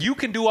take away. You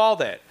can do all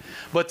that,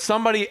 but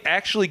somebody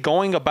actually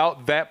going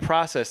about that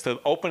process to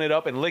open it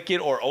up and lick it,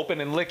 or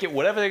open and lick it,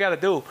 whatever they got to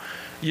do,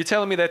 you're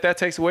telling me that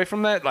takes away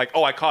from that? Like,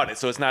 oh, I caught it,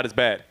 so it's not as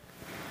bad.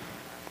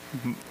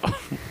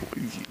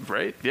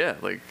 Right? Yeah.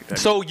 Like.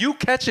 So you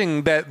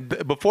catching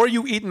that before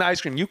you eat an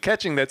ice cream, you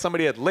catching that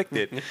somebody had licked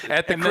it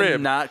at the And then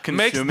crib not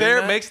makes consuming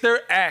their that? makes their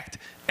act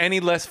any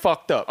less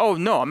fucked up. Oh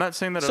no, I'm not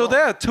saying that. so at all.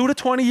 there, 2 to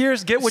 20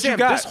 years, get what Sam, you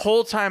got. This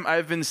whole time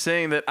I've been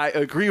saying that I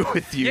agree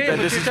with you Yeah, that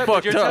but this you're is tell- but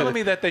fucked you're up. telling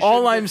me that they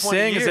All shouldn't I'm get 20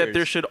 saying is that there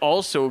years. should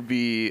also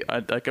be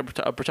a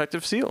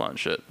protective seal on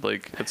shit.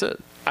 Like that's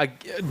it.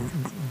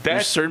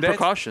 That's certain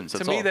precautions, To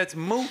that's me, all. that's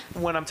moot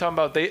when I'm talking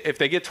about if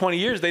they get 20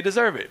 years, they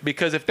deserve it.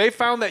 Because if they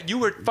found that you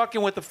were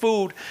fucking with the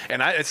food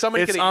and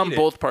somebody It's could on eat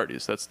both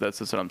parties. That's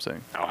what I'm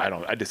saying. it.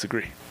 No, I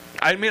disagree.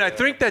 I mean, I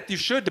think that you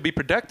should to be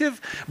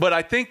productive, but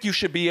I think you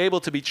should be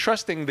able to be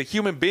trusting the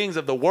human beings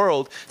of the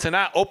world to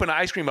not open an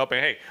ice cream up and,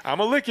 hey, I'm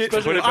going to lick it.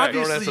 Put it back.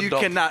 Obviously, you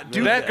cannot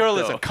do That that. girl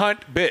is a cunt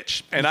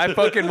bitch, and I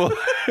fucking will.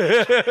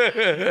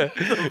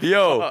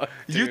 Yo,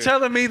 you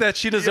telling me that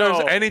she deserves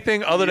Yo.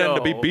 anything other than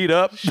to be Yo. beat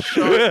up?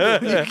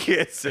 You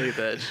can't say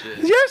that shit.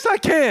 Yes, I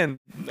can.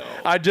 No.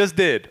 I just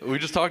did. We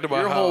just talked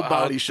about Your how, whole how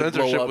body should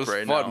blow censorship up was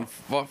right fought now. and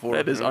fought for.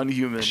 That is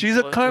unhuman. She's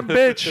a cunt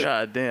bitch.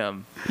 God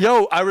damn.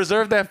 Yo, I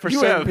reserved that for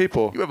certain have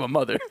people. You have a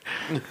mother.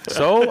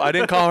 So I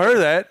didn't call her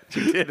that.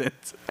 You didn't.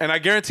 And I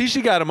guarantee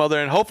she got a mother,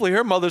 and hopefully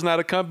her mother's not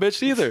a cunt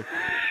bitch either.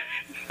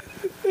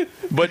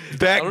 But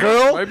that don't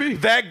know, girl, might be.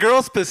 that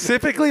girl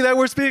specifically that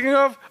we're speaking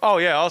of, oh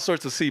yeah, all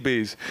sorts of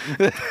CBs.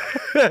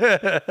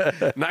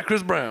 Not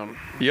Chris Brown.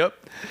 Yep.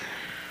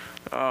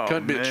 Oh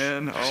Cunt bitch.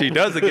 man. Oh. She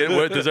does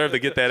deserve to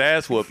get that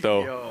ass whooped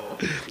though. Yo.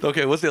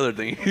 Okay, what's the other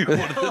thing you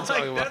wanted to talk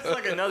Like, about? that's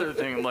like another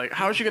thing. Like,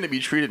 how is she gonna be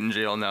treated in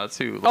jail now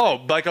too? Like,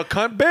 Oh, like a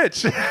cunt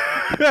bitch.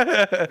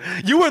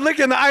 You were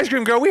licking the ice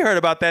cream, girl. We heard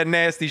about that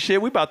nasty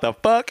shit. We about to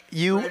fuck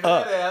you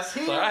up.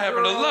 I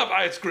happen to love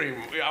ice cream.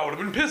 I would have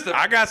been pissed if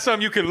I got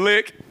some you can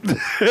lick.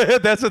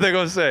 That's what they're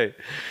gonna say.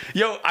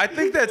 Yo, I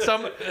think that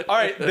some. All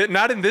right,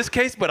 not in this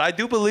case, but I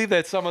do believe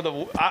that some of the.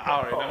 All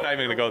right, I'm not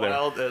even gonna go there.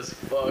 wild as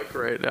fuck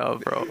right now,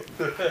 bro.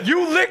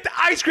 You licked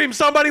ice cream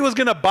somebody was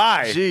gonna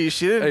buy. Gee,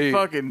 she didn't Hey,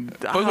 fucking.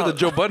 Fuck with the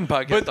Joe Budden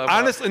podcast. But talking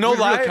honestly, about no real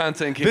lie.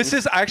 content king. This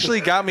has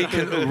actually got me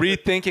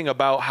rethinking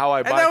about how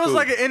I buy And that was food.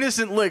 like an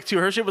innocent lick too.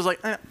 Her shit was like,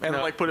 and then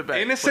like put it back.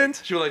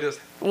 Innocent. She was like this.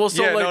 Well,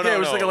 so Yeah, like no, yeah, no, it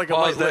was no. like a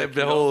Pause light lick. the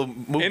you know? whole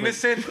movement.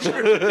 Innocent.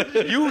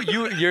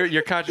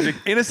 you're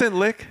contradicting. Innocent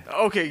lick.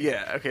 Okay,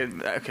 yeah, okay.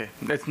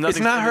 That's nothing. It's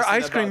not her innocent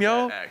ice cream, about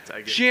yo. that act. I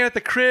get She ain't at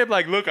the crib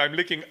like, look, I'm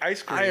licking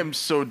ice cream. I am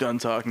so done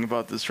talking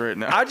about this right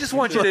now. I just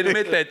want you to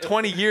admit that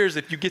 20 years,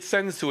 if you get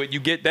sentenced to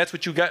it, that's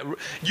what you got.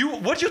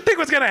 What you think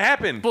was gonna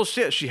happen?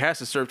 Bullshit. She has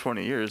to serve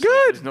 20 years.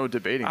 Good. There's no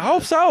debating. I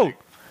hope so.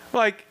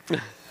 Like,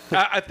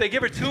 if they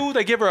give her 2,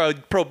 they give her a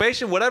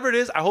probation, whatever it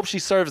is. I hope she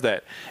serves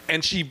that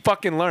and she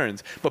fucking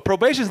learns. But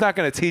probation's not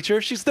gonna teach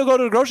her. She still go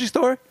to the grocery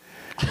store.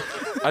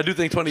 I do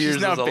think 20 years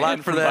She's is now a lot banned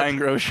for from that. buying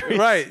groceries.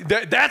 Right.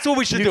 That's what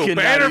we should You do.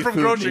 cannot Ban her eat from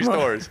food grocery anymore.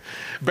 stores.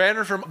 Ban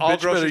her from all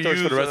Bitch better grocery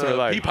stores for the rest of her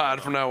life.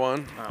 Peapod from now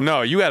on.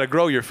 No, you gotta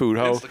grow your food,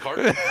 ho.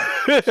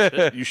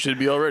 Instacart. You should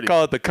be already.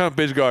 Call it the cunt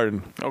bitch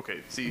garden. Okay,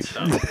 see,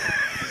 stop.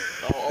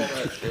 all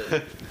that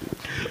shit.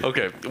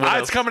 Okay.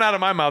 It's coming out of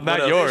my mouth, not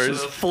else? yours.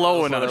 It's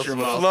flowing What out else? your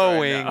What mouth.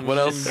 Flowing. right now. What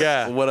else?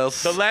 Yeah. What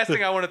else? The last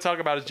thing I want to talk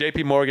about is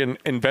JP Morgan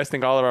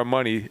investing all of our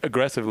money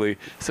aggressively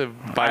to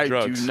buy I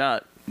drugs. do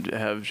not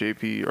have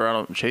JP or I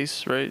don't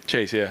Chase, right?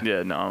 Chase, yeah.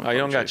 Yeah, no. Oh, you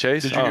don't got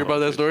Chase? Did you hear about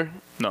that story?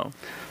 No.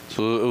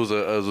 So it was a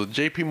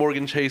JP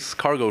Morgan Chase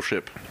cargo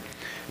ship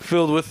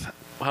filled with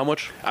how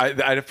much?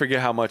 I forget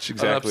how much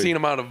exactly. obscene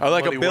amount of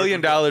like money $1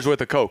 billion worth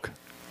worth of coke.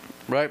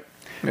 Right?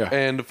 Yeah.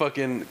 And the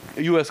fucking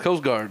U.S.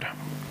 Coast Guard.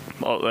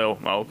 Oh,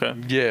 okay.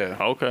 Yeah.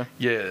 Okay.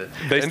 Yeah.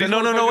 They And no, these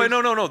no, motherfuckers- wait,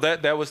 no.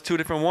 That was 2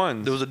 different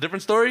ones. There was a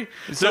different story.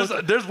 So-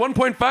 There's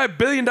 $1.5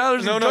 billion in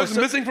drugs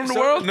missing from the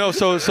world. No,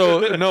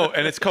 no,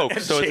 and it's coke.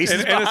 So Chase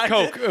is and it's behind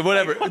coke,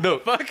 whatever. No.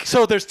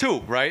 So there's 2,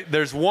 right?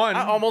 There's one.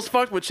 I almost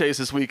fucked with Chase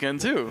this weekend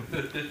too.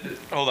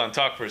 Hold on,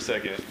 talk for a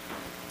second.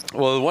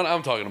 Well, the one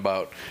I'm talking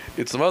about,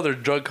 it's some other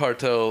drug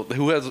cartel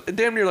who has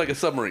damn near like a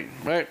submarine,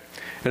 right?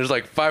 And there's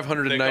like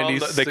 590.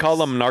 They call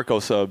them narco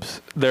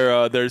subs.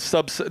 They're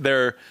subs.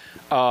 They're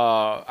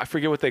I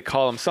forget what they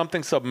call them.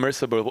 Something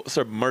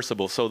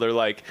submersible. So they're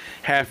like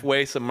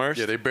halfway submersed.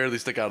 Yeah, they barely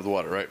stick out of the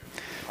water, right?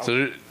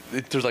 So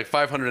there's like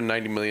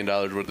 $590 million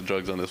worth of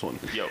drugs on this one.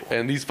 Yo.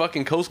 And these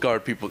fucking Coast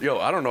Guard people,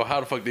 I don't know how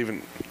the fuck they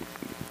even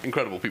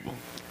incredible people.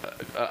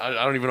 I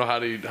don't even know how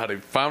they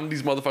found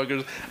these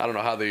motherfuckers. I don't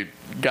know how they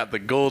got the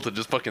goal to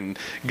just fucking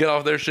get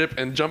off their ship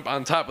and jump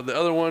on top of the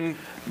other one.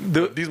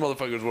 These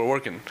motherfuckers were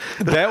working.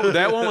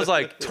 That one was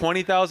like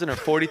 20,000 or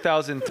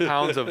 40,000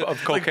 pounds of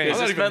cocaine. I'm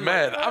not even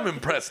mad. I'm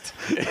impressed.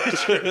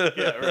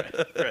 Yeah,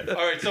 right. All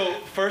right, so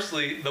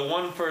firstly, the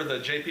one for the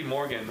JP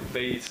Morgan,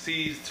 they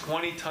seized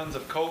 20 tons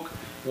of coke,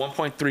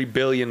 1.3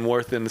 billion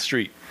worth in the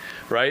street,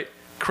 right?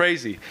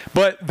 Crazy.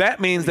 But that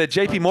means that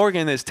JP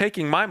Morgan is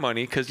taking my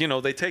money because,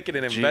 they take it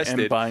and invest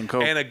it buying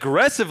coke. and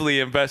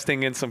aggressively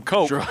investing in some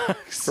coke,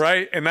 Drugs.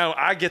 right? And now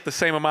I get the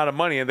same amount of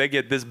money and they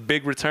get this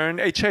big return.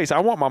 Hey, Chase, I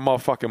want my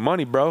motherfucking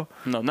money, bro.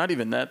 No, not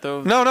even that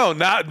though. No,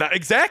 not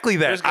exactly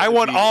There's that. gotta I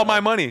want be all a my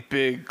money.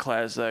 Big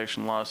class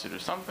action lawsuit or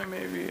something,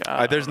 maybe.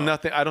 There's don't know.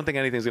 nothing. I don't think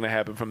anything's gonna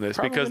happen from this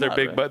Probably because they're not,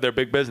 big. right? But they're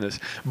big business.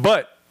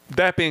 But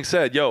that being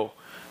said,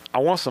 I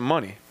want some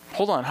money.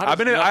 Hold on. How does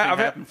nothing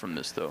happen from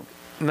this though?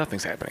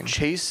 Nothing's happening.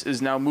 Chase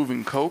is now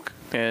moving coke,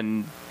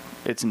 and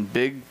it's in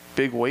big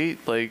weight.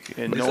 Like,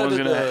 and They no said one's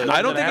that gonna. the-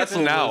 I don't think it's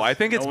now. I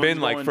think No it's one's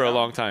been like going for a down.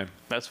 long time.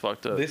 That's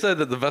fucked up. They said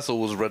that the vessel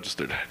was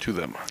registered to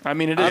them. I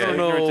mean, it I is don't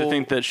ignorant to know.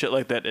 think that shit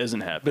like that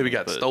isn't happening. Maybe it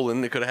got but-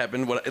 stolen. It could have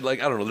happened. I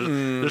don't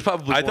know. There's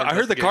probably. more I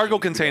heard the cargo investigation to be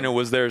container done.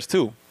 was theirs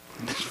too.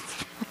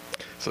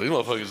 So these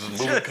motherfuckers is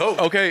moving coke.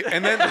 Okay,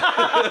 and then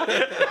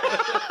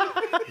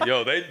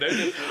they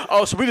just,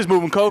 Oh, so we just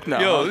moving coke now?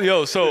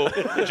 huh? so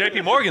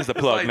JP Morgan's the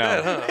plug Like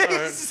now. that, huh? All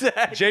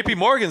right. JP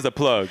Morgan's the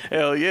plug.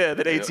 Hell yeah,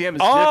 that ATM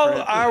is All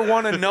different. I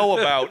want to know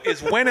about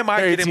is when am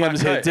I Their getting my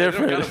ATMs hit cut? They don't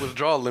different. got a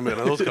withdrawal limit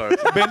on those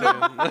cards.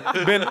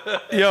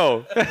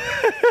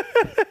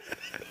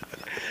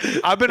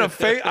 I've been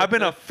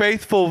a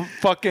faithful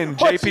fucking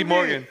JP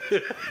Morgan.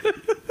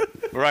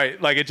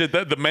 Right, like it just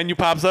the menu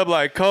pops up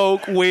like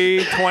Coke,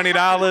 weed, $20,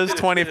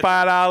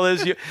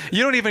 $25.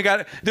 You don't even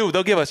got, dude.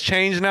 They'll give us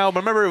change now.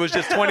 But remember, it was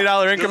just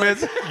 $20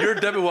 increments, Your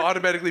debit will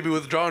automatically be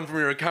withdrawn from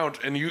your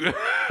account, and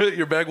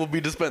your bag will be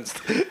dispensed.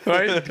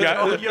 right?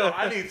 Yo,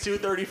 I need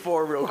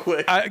 234 real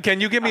quick. Can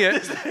you give me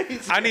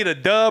I need a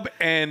dub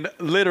and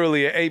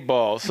literally an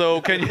 8-ball. So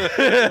can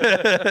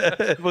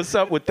you? What's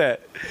up with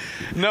that?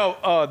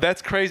 No,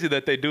 that's crazy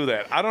that they do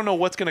that. I don't know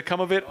what's gonna come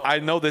of it. I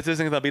know this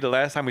isn't gonna be the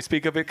last time we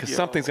speak of it because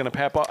something's gonna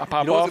pop You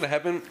know off. what's gonna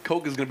happen?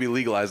 Coke is gonna be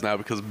legalized now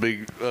because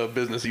big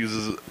business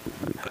uses.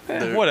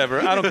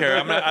 Whatever. I don't care.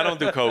 I don't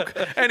do coke.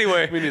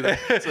 Anyway. Me neither.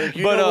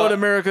 You know what,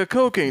 America?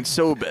 Coke ain't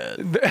so bad.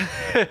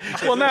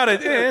 Well, now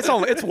that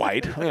it's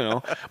white,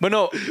 But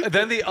no,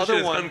 then the other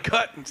Shit's one.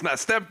 uncut. It's not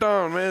stepped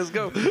on, man. Let's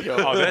go.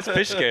 Oh, that's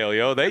fish scale,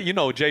 yo.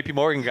 JP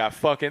Morgan got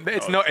fucking.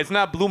 It's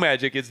not Blue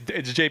Magic. It's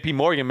JP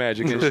Morgan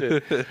magic and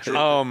shit.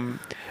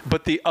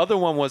 But the other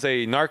one was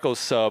a narco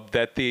sub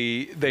that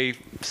they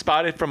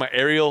spotted from an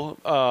aerial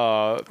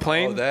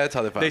plane. Oh, that's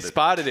how they found They it.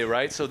 spotted it,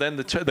 right? So then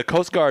the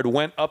Coast Guard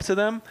went up to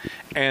them,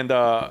 and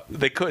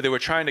they were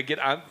trying to get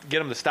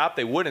them to stop.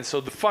 They wouldn't.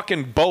 So the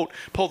fucking boat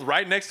pulled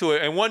right next to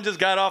it, and one just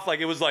got off like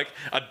it was like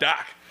a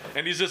dock.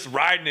 And he's just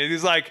riding it.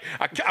 He's like,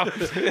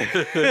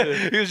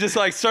 he was just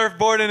like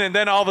surfboarding, and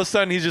then all of a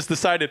sudden he just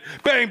decided,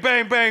 bang,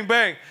 bang, bang,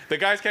 bang. The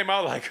guys came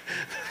out like,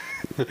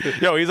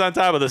 yo, he's on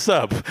top of the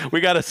sub.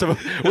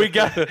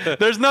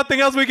 There's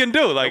nothing else we can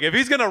do. Like, if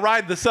he's gonna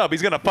ride the sub,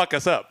 he's gonna fuck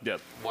us up.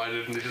 Yep. Why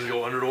didn't they just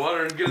go under the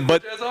water and get his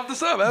But- bitch ass off the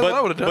sub? That's what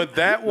I would have done. But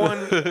that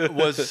one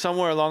was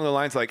somewhere along the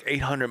lines like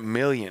 $800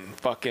 million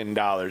fucking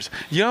dollars.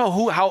 You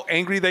know how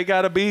angry they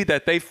gotta be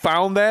that they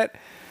found that?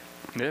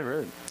 Yeah,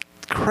 right.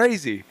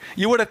 Crazy.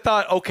 You would have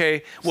thought,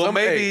 okay, well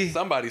maybe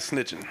somebody's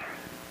snitching.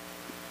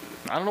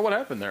 I don't know what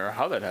happened there or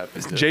how that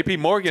happened. JP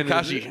Morgan.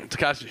 Takashi.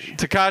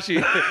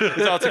 Takashi.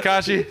 It's all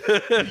Takashi.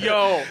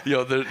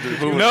 Yo, they're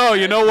moving. No,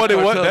 you know what it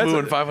was? Cartel's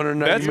moving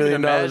 $590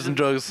 million in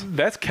drugs.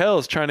 That's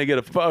Kells trying to get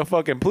a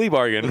fucking plea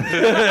bargain.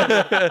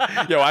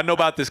 Yo, I know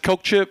about this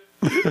coke chip.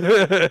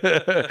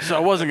 So I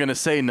wasn't gonna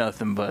say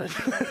nothing, but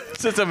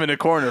since I'm in the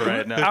corner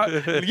right now,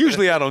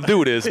 Usually I don't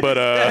do this, but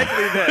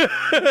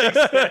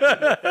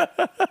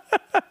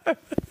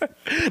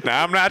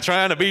now I'm not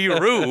trying to be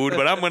rude,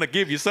 but I'm gonna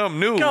give you some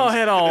news. go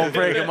ahead on,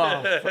 break him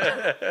off.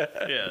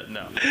 Yeah,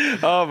 no.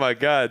 Oh my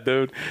god,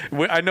 dude!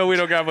 I know we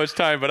don't got much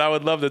time, but I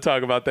would love to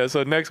talk about that.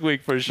 So next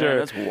week for sure.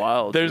 that's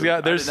wild. There's dude.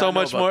 I there's did so not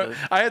know much about more. this.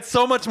 I had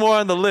so much more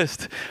on the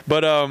list,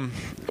 but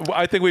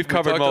I think we've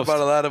covered Talked most. about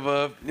a lot of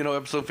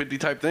episode 50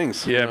 type things.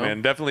 Yeah,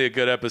 man, definitely a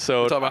good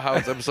episode. Talk about how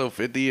it's episode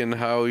 50 and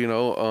how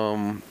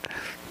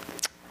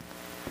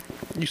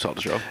You saw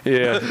the show.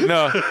 Yeah,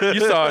 no, you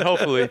saw it,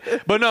 hopefully.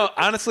 But no,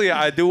 honestly,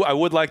 I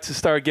would like to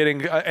start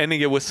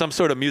ending it with some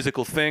sort of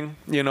musical thing.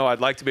 You know, I'd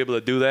like to be able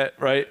to do that,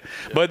 right?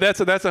 Yeah. But that's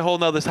a whole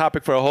nother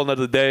topic for a whole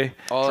nother day.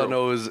 All I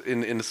know is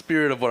in the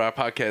spirit of what our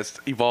podcast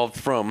evolved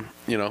from,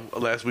 you know,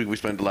 last week we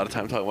spent a lot of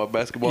time talking about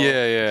basketball.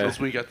 Yeah. So this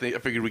week I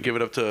figured we'd give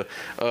it up to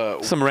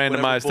some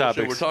randomized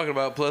topics we're talking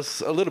about,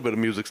 plus a little bit of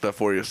music stuff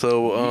for you.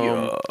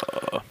 So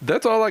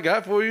that's all I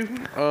got for you.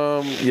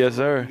 Yes,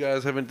 sir. You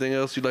guys have anything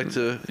else you'd like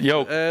to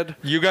add?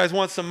 You guys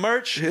want some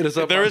merch? Hit us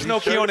up. There is no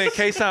Keone and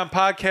Kason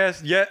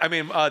podcast yet. I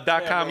mean,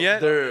 .com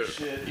yet.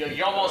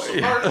 Y'all want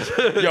some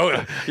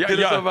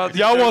merch?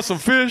 Y'all want some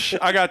fish?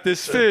 I got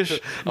this fish.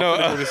 No,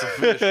 go get some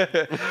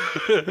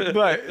fish.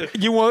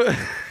 but you want.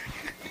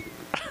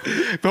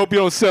 Hope you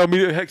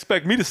don't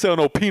expect me to sell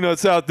no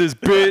peanuts out this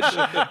bitch.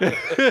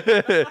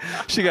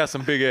 She got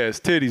some big ass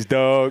titties,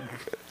 dog.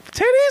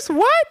 Titties?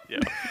 What?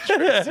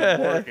 Yeah.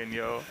 Working,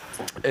 yo.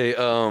 Hey,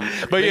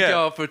 but thank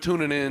y'all for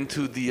tuning in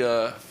to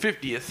the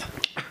 50th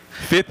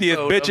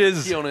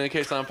bitches. Keone and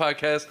Kason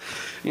podcast.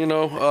 You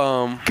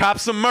know, cop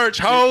some merch,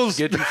 hoes.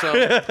 Get you some.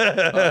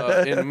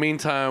 In the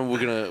meantime, we're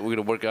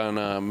gonna work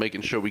on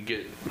making sure we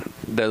get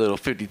that little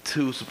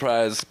 52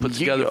 surprise put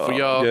together for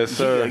y'all. Yes,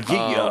 sir.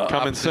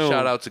 Coming soon.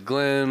 Shout out to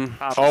Glenn.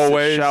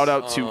 Always. Shout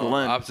out to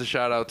Glenn. Opposite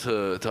shout out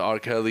to R.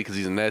 Kelly because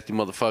he's a nasty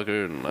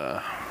motherfucker, and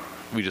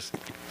we just.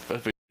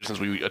 Since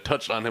we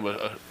touched on him,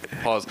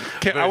 pause.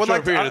 I would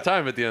like period of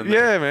time at the end.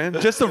 Yeah, man.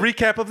 Just a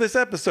recap of this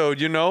episode.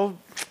 You know,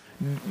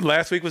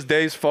 last week was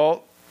Dave's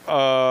fault.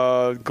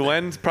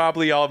 Glenn's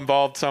probably all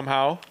involved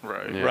somehow.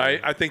 Right. Yeah. Right.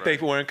 I think they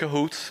were in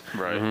cahoots.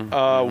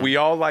 Right. We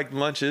all liked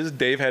lunches.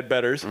 Dave had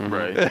betters.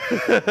 Right.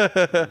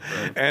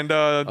 And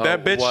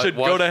that bitch should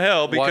go to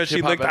hell because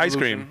she licked ice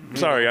cream. Evolution.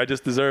 Sorry, I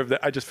just deserve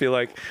that. I just feel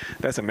like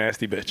that's a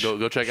nasty bitch.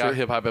 Go check out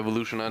Hip Hop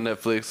Evolution on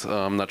Netflix.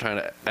 I'm not trying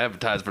to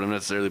advertise for them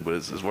necessarily, but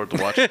it's worth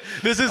the watch.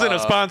 This isn't a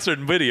sponsored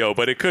video,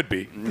 but it could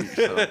be.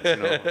 So, you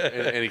know,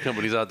 any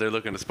companies out there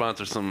looking to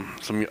sponsor some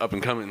up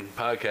and coming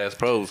podcast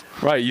pros.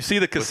 Right. You see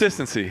the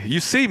consistency.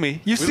 You see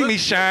me. You see me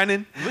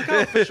shining. Look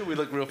how official we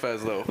look real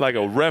fast though. Like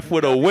a ref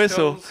with a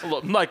whistle.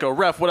 Look, like a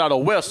ref without a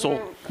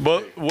whistle.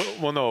 But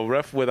well, no,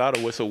 ref without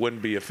a whistle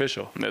wouldn't be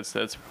official.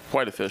 That's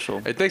quite official.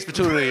 Hey, thanks for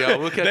tuning in, y'all.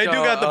 We'll catch They y'all,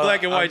 do got the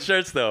black and white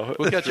shirts though.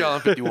 We'll catch y'all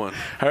on 51.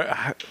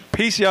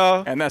 Peace,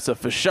 y'all. And that's a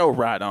for show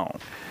right on.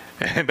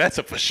 And that's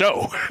a for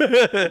sure.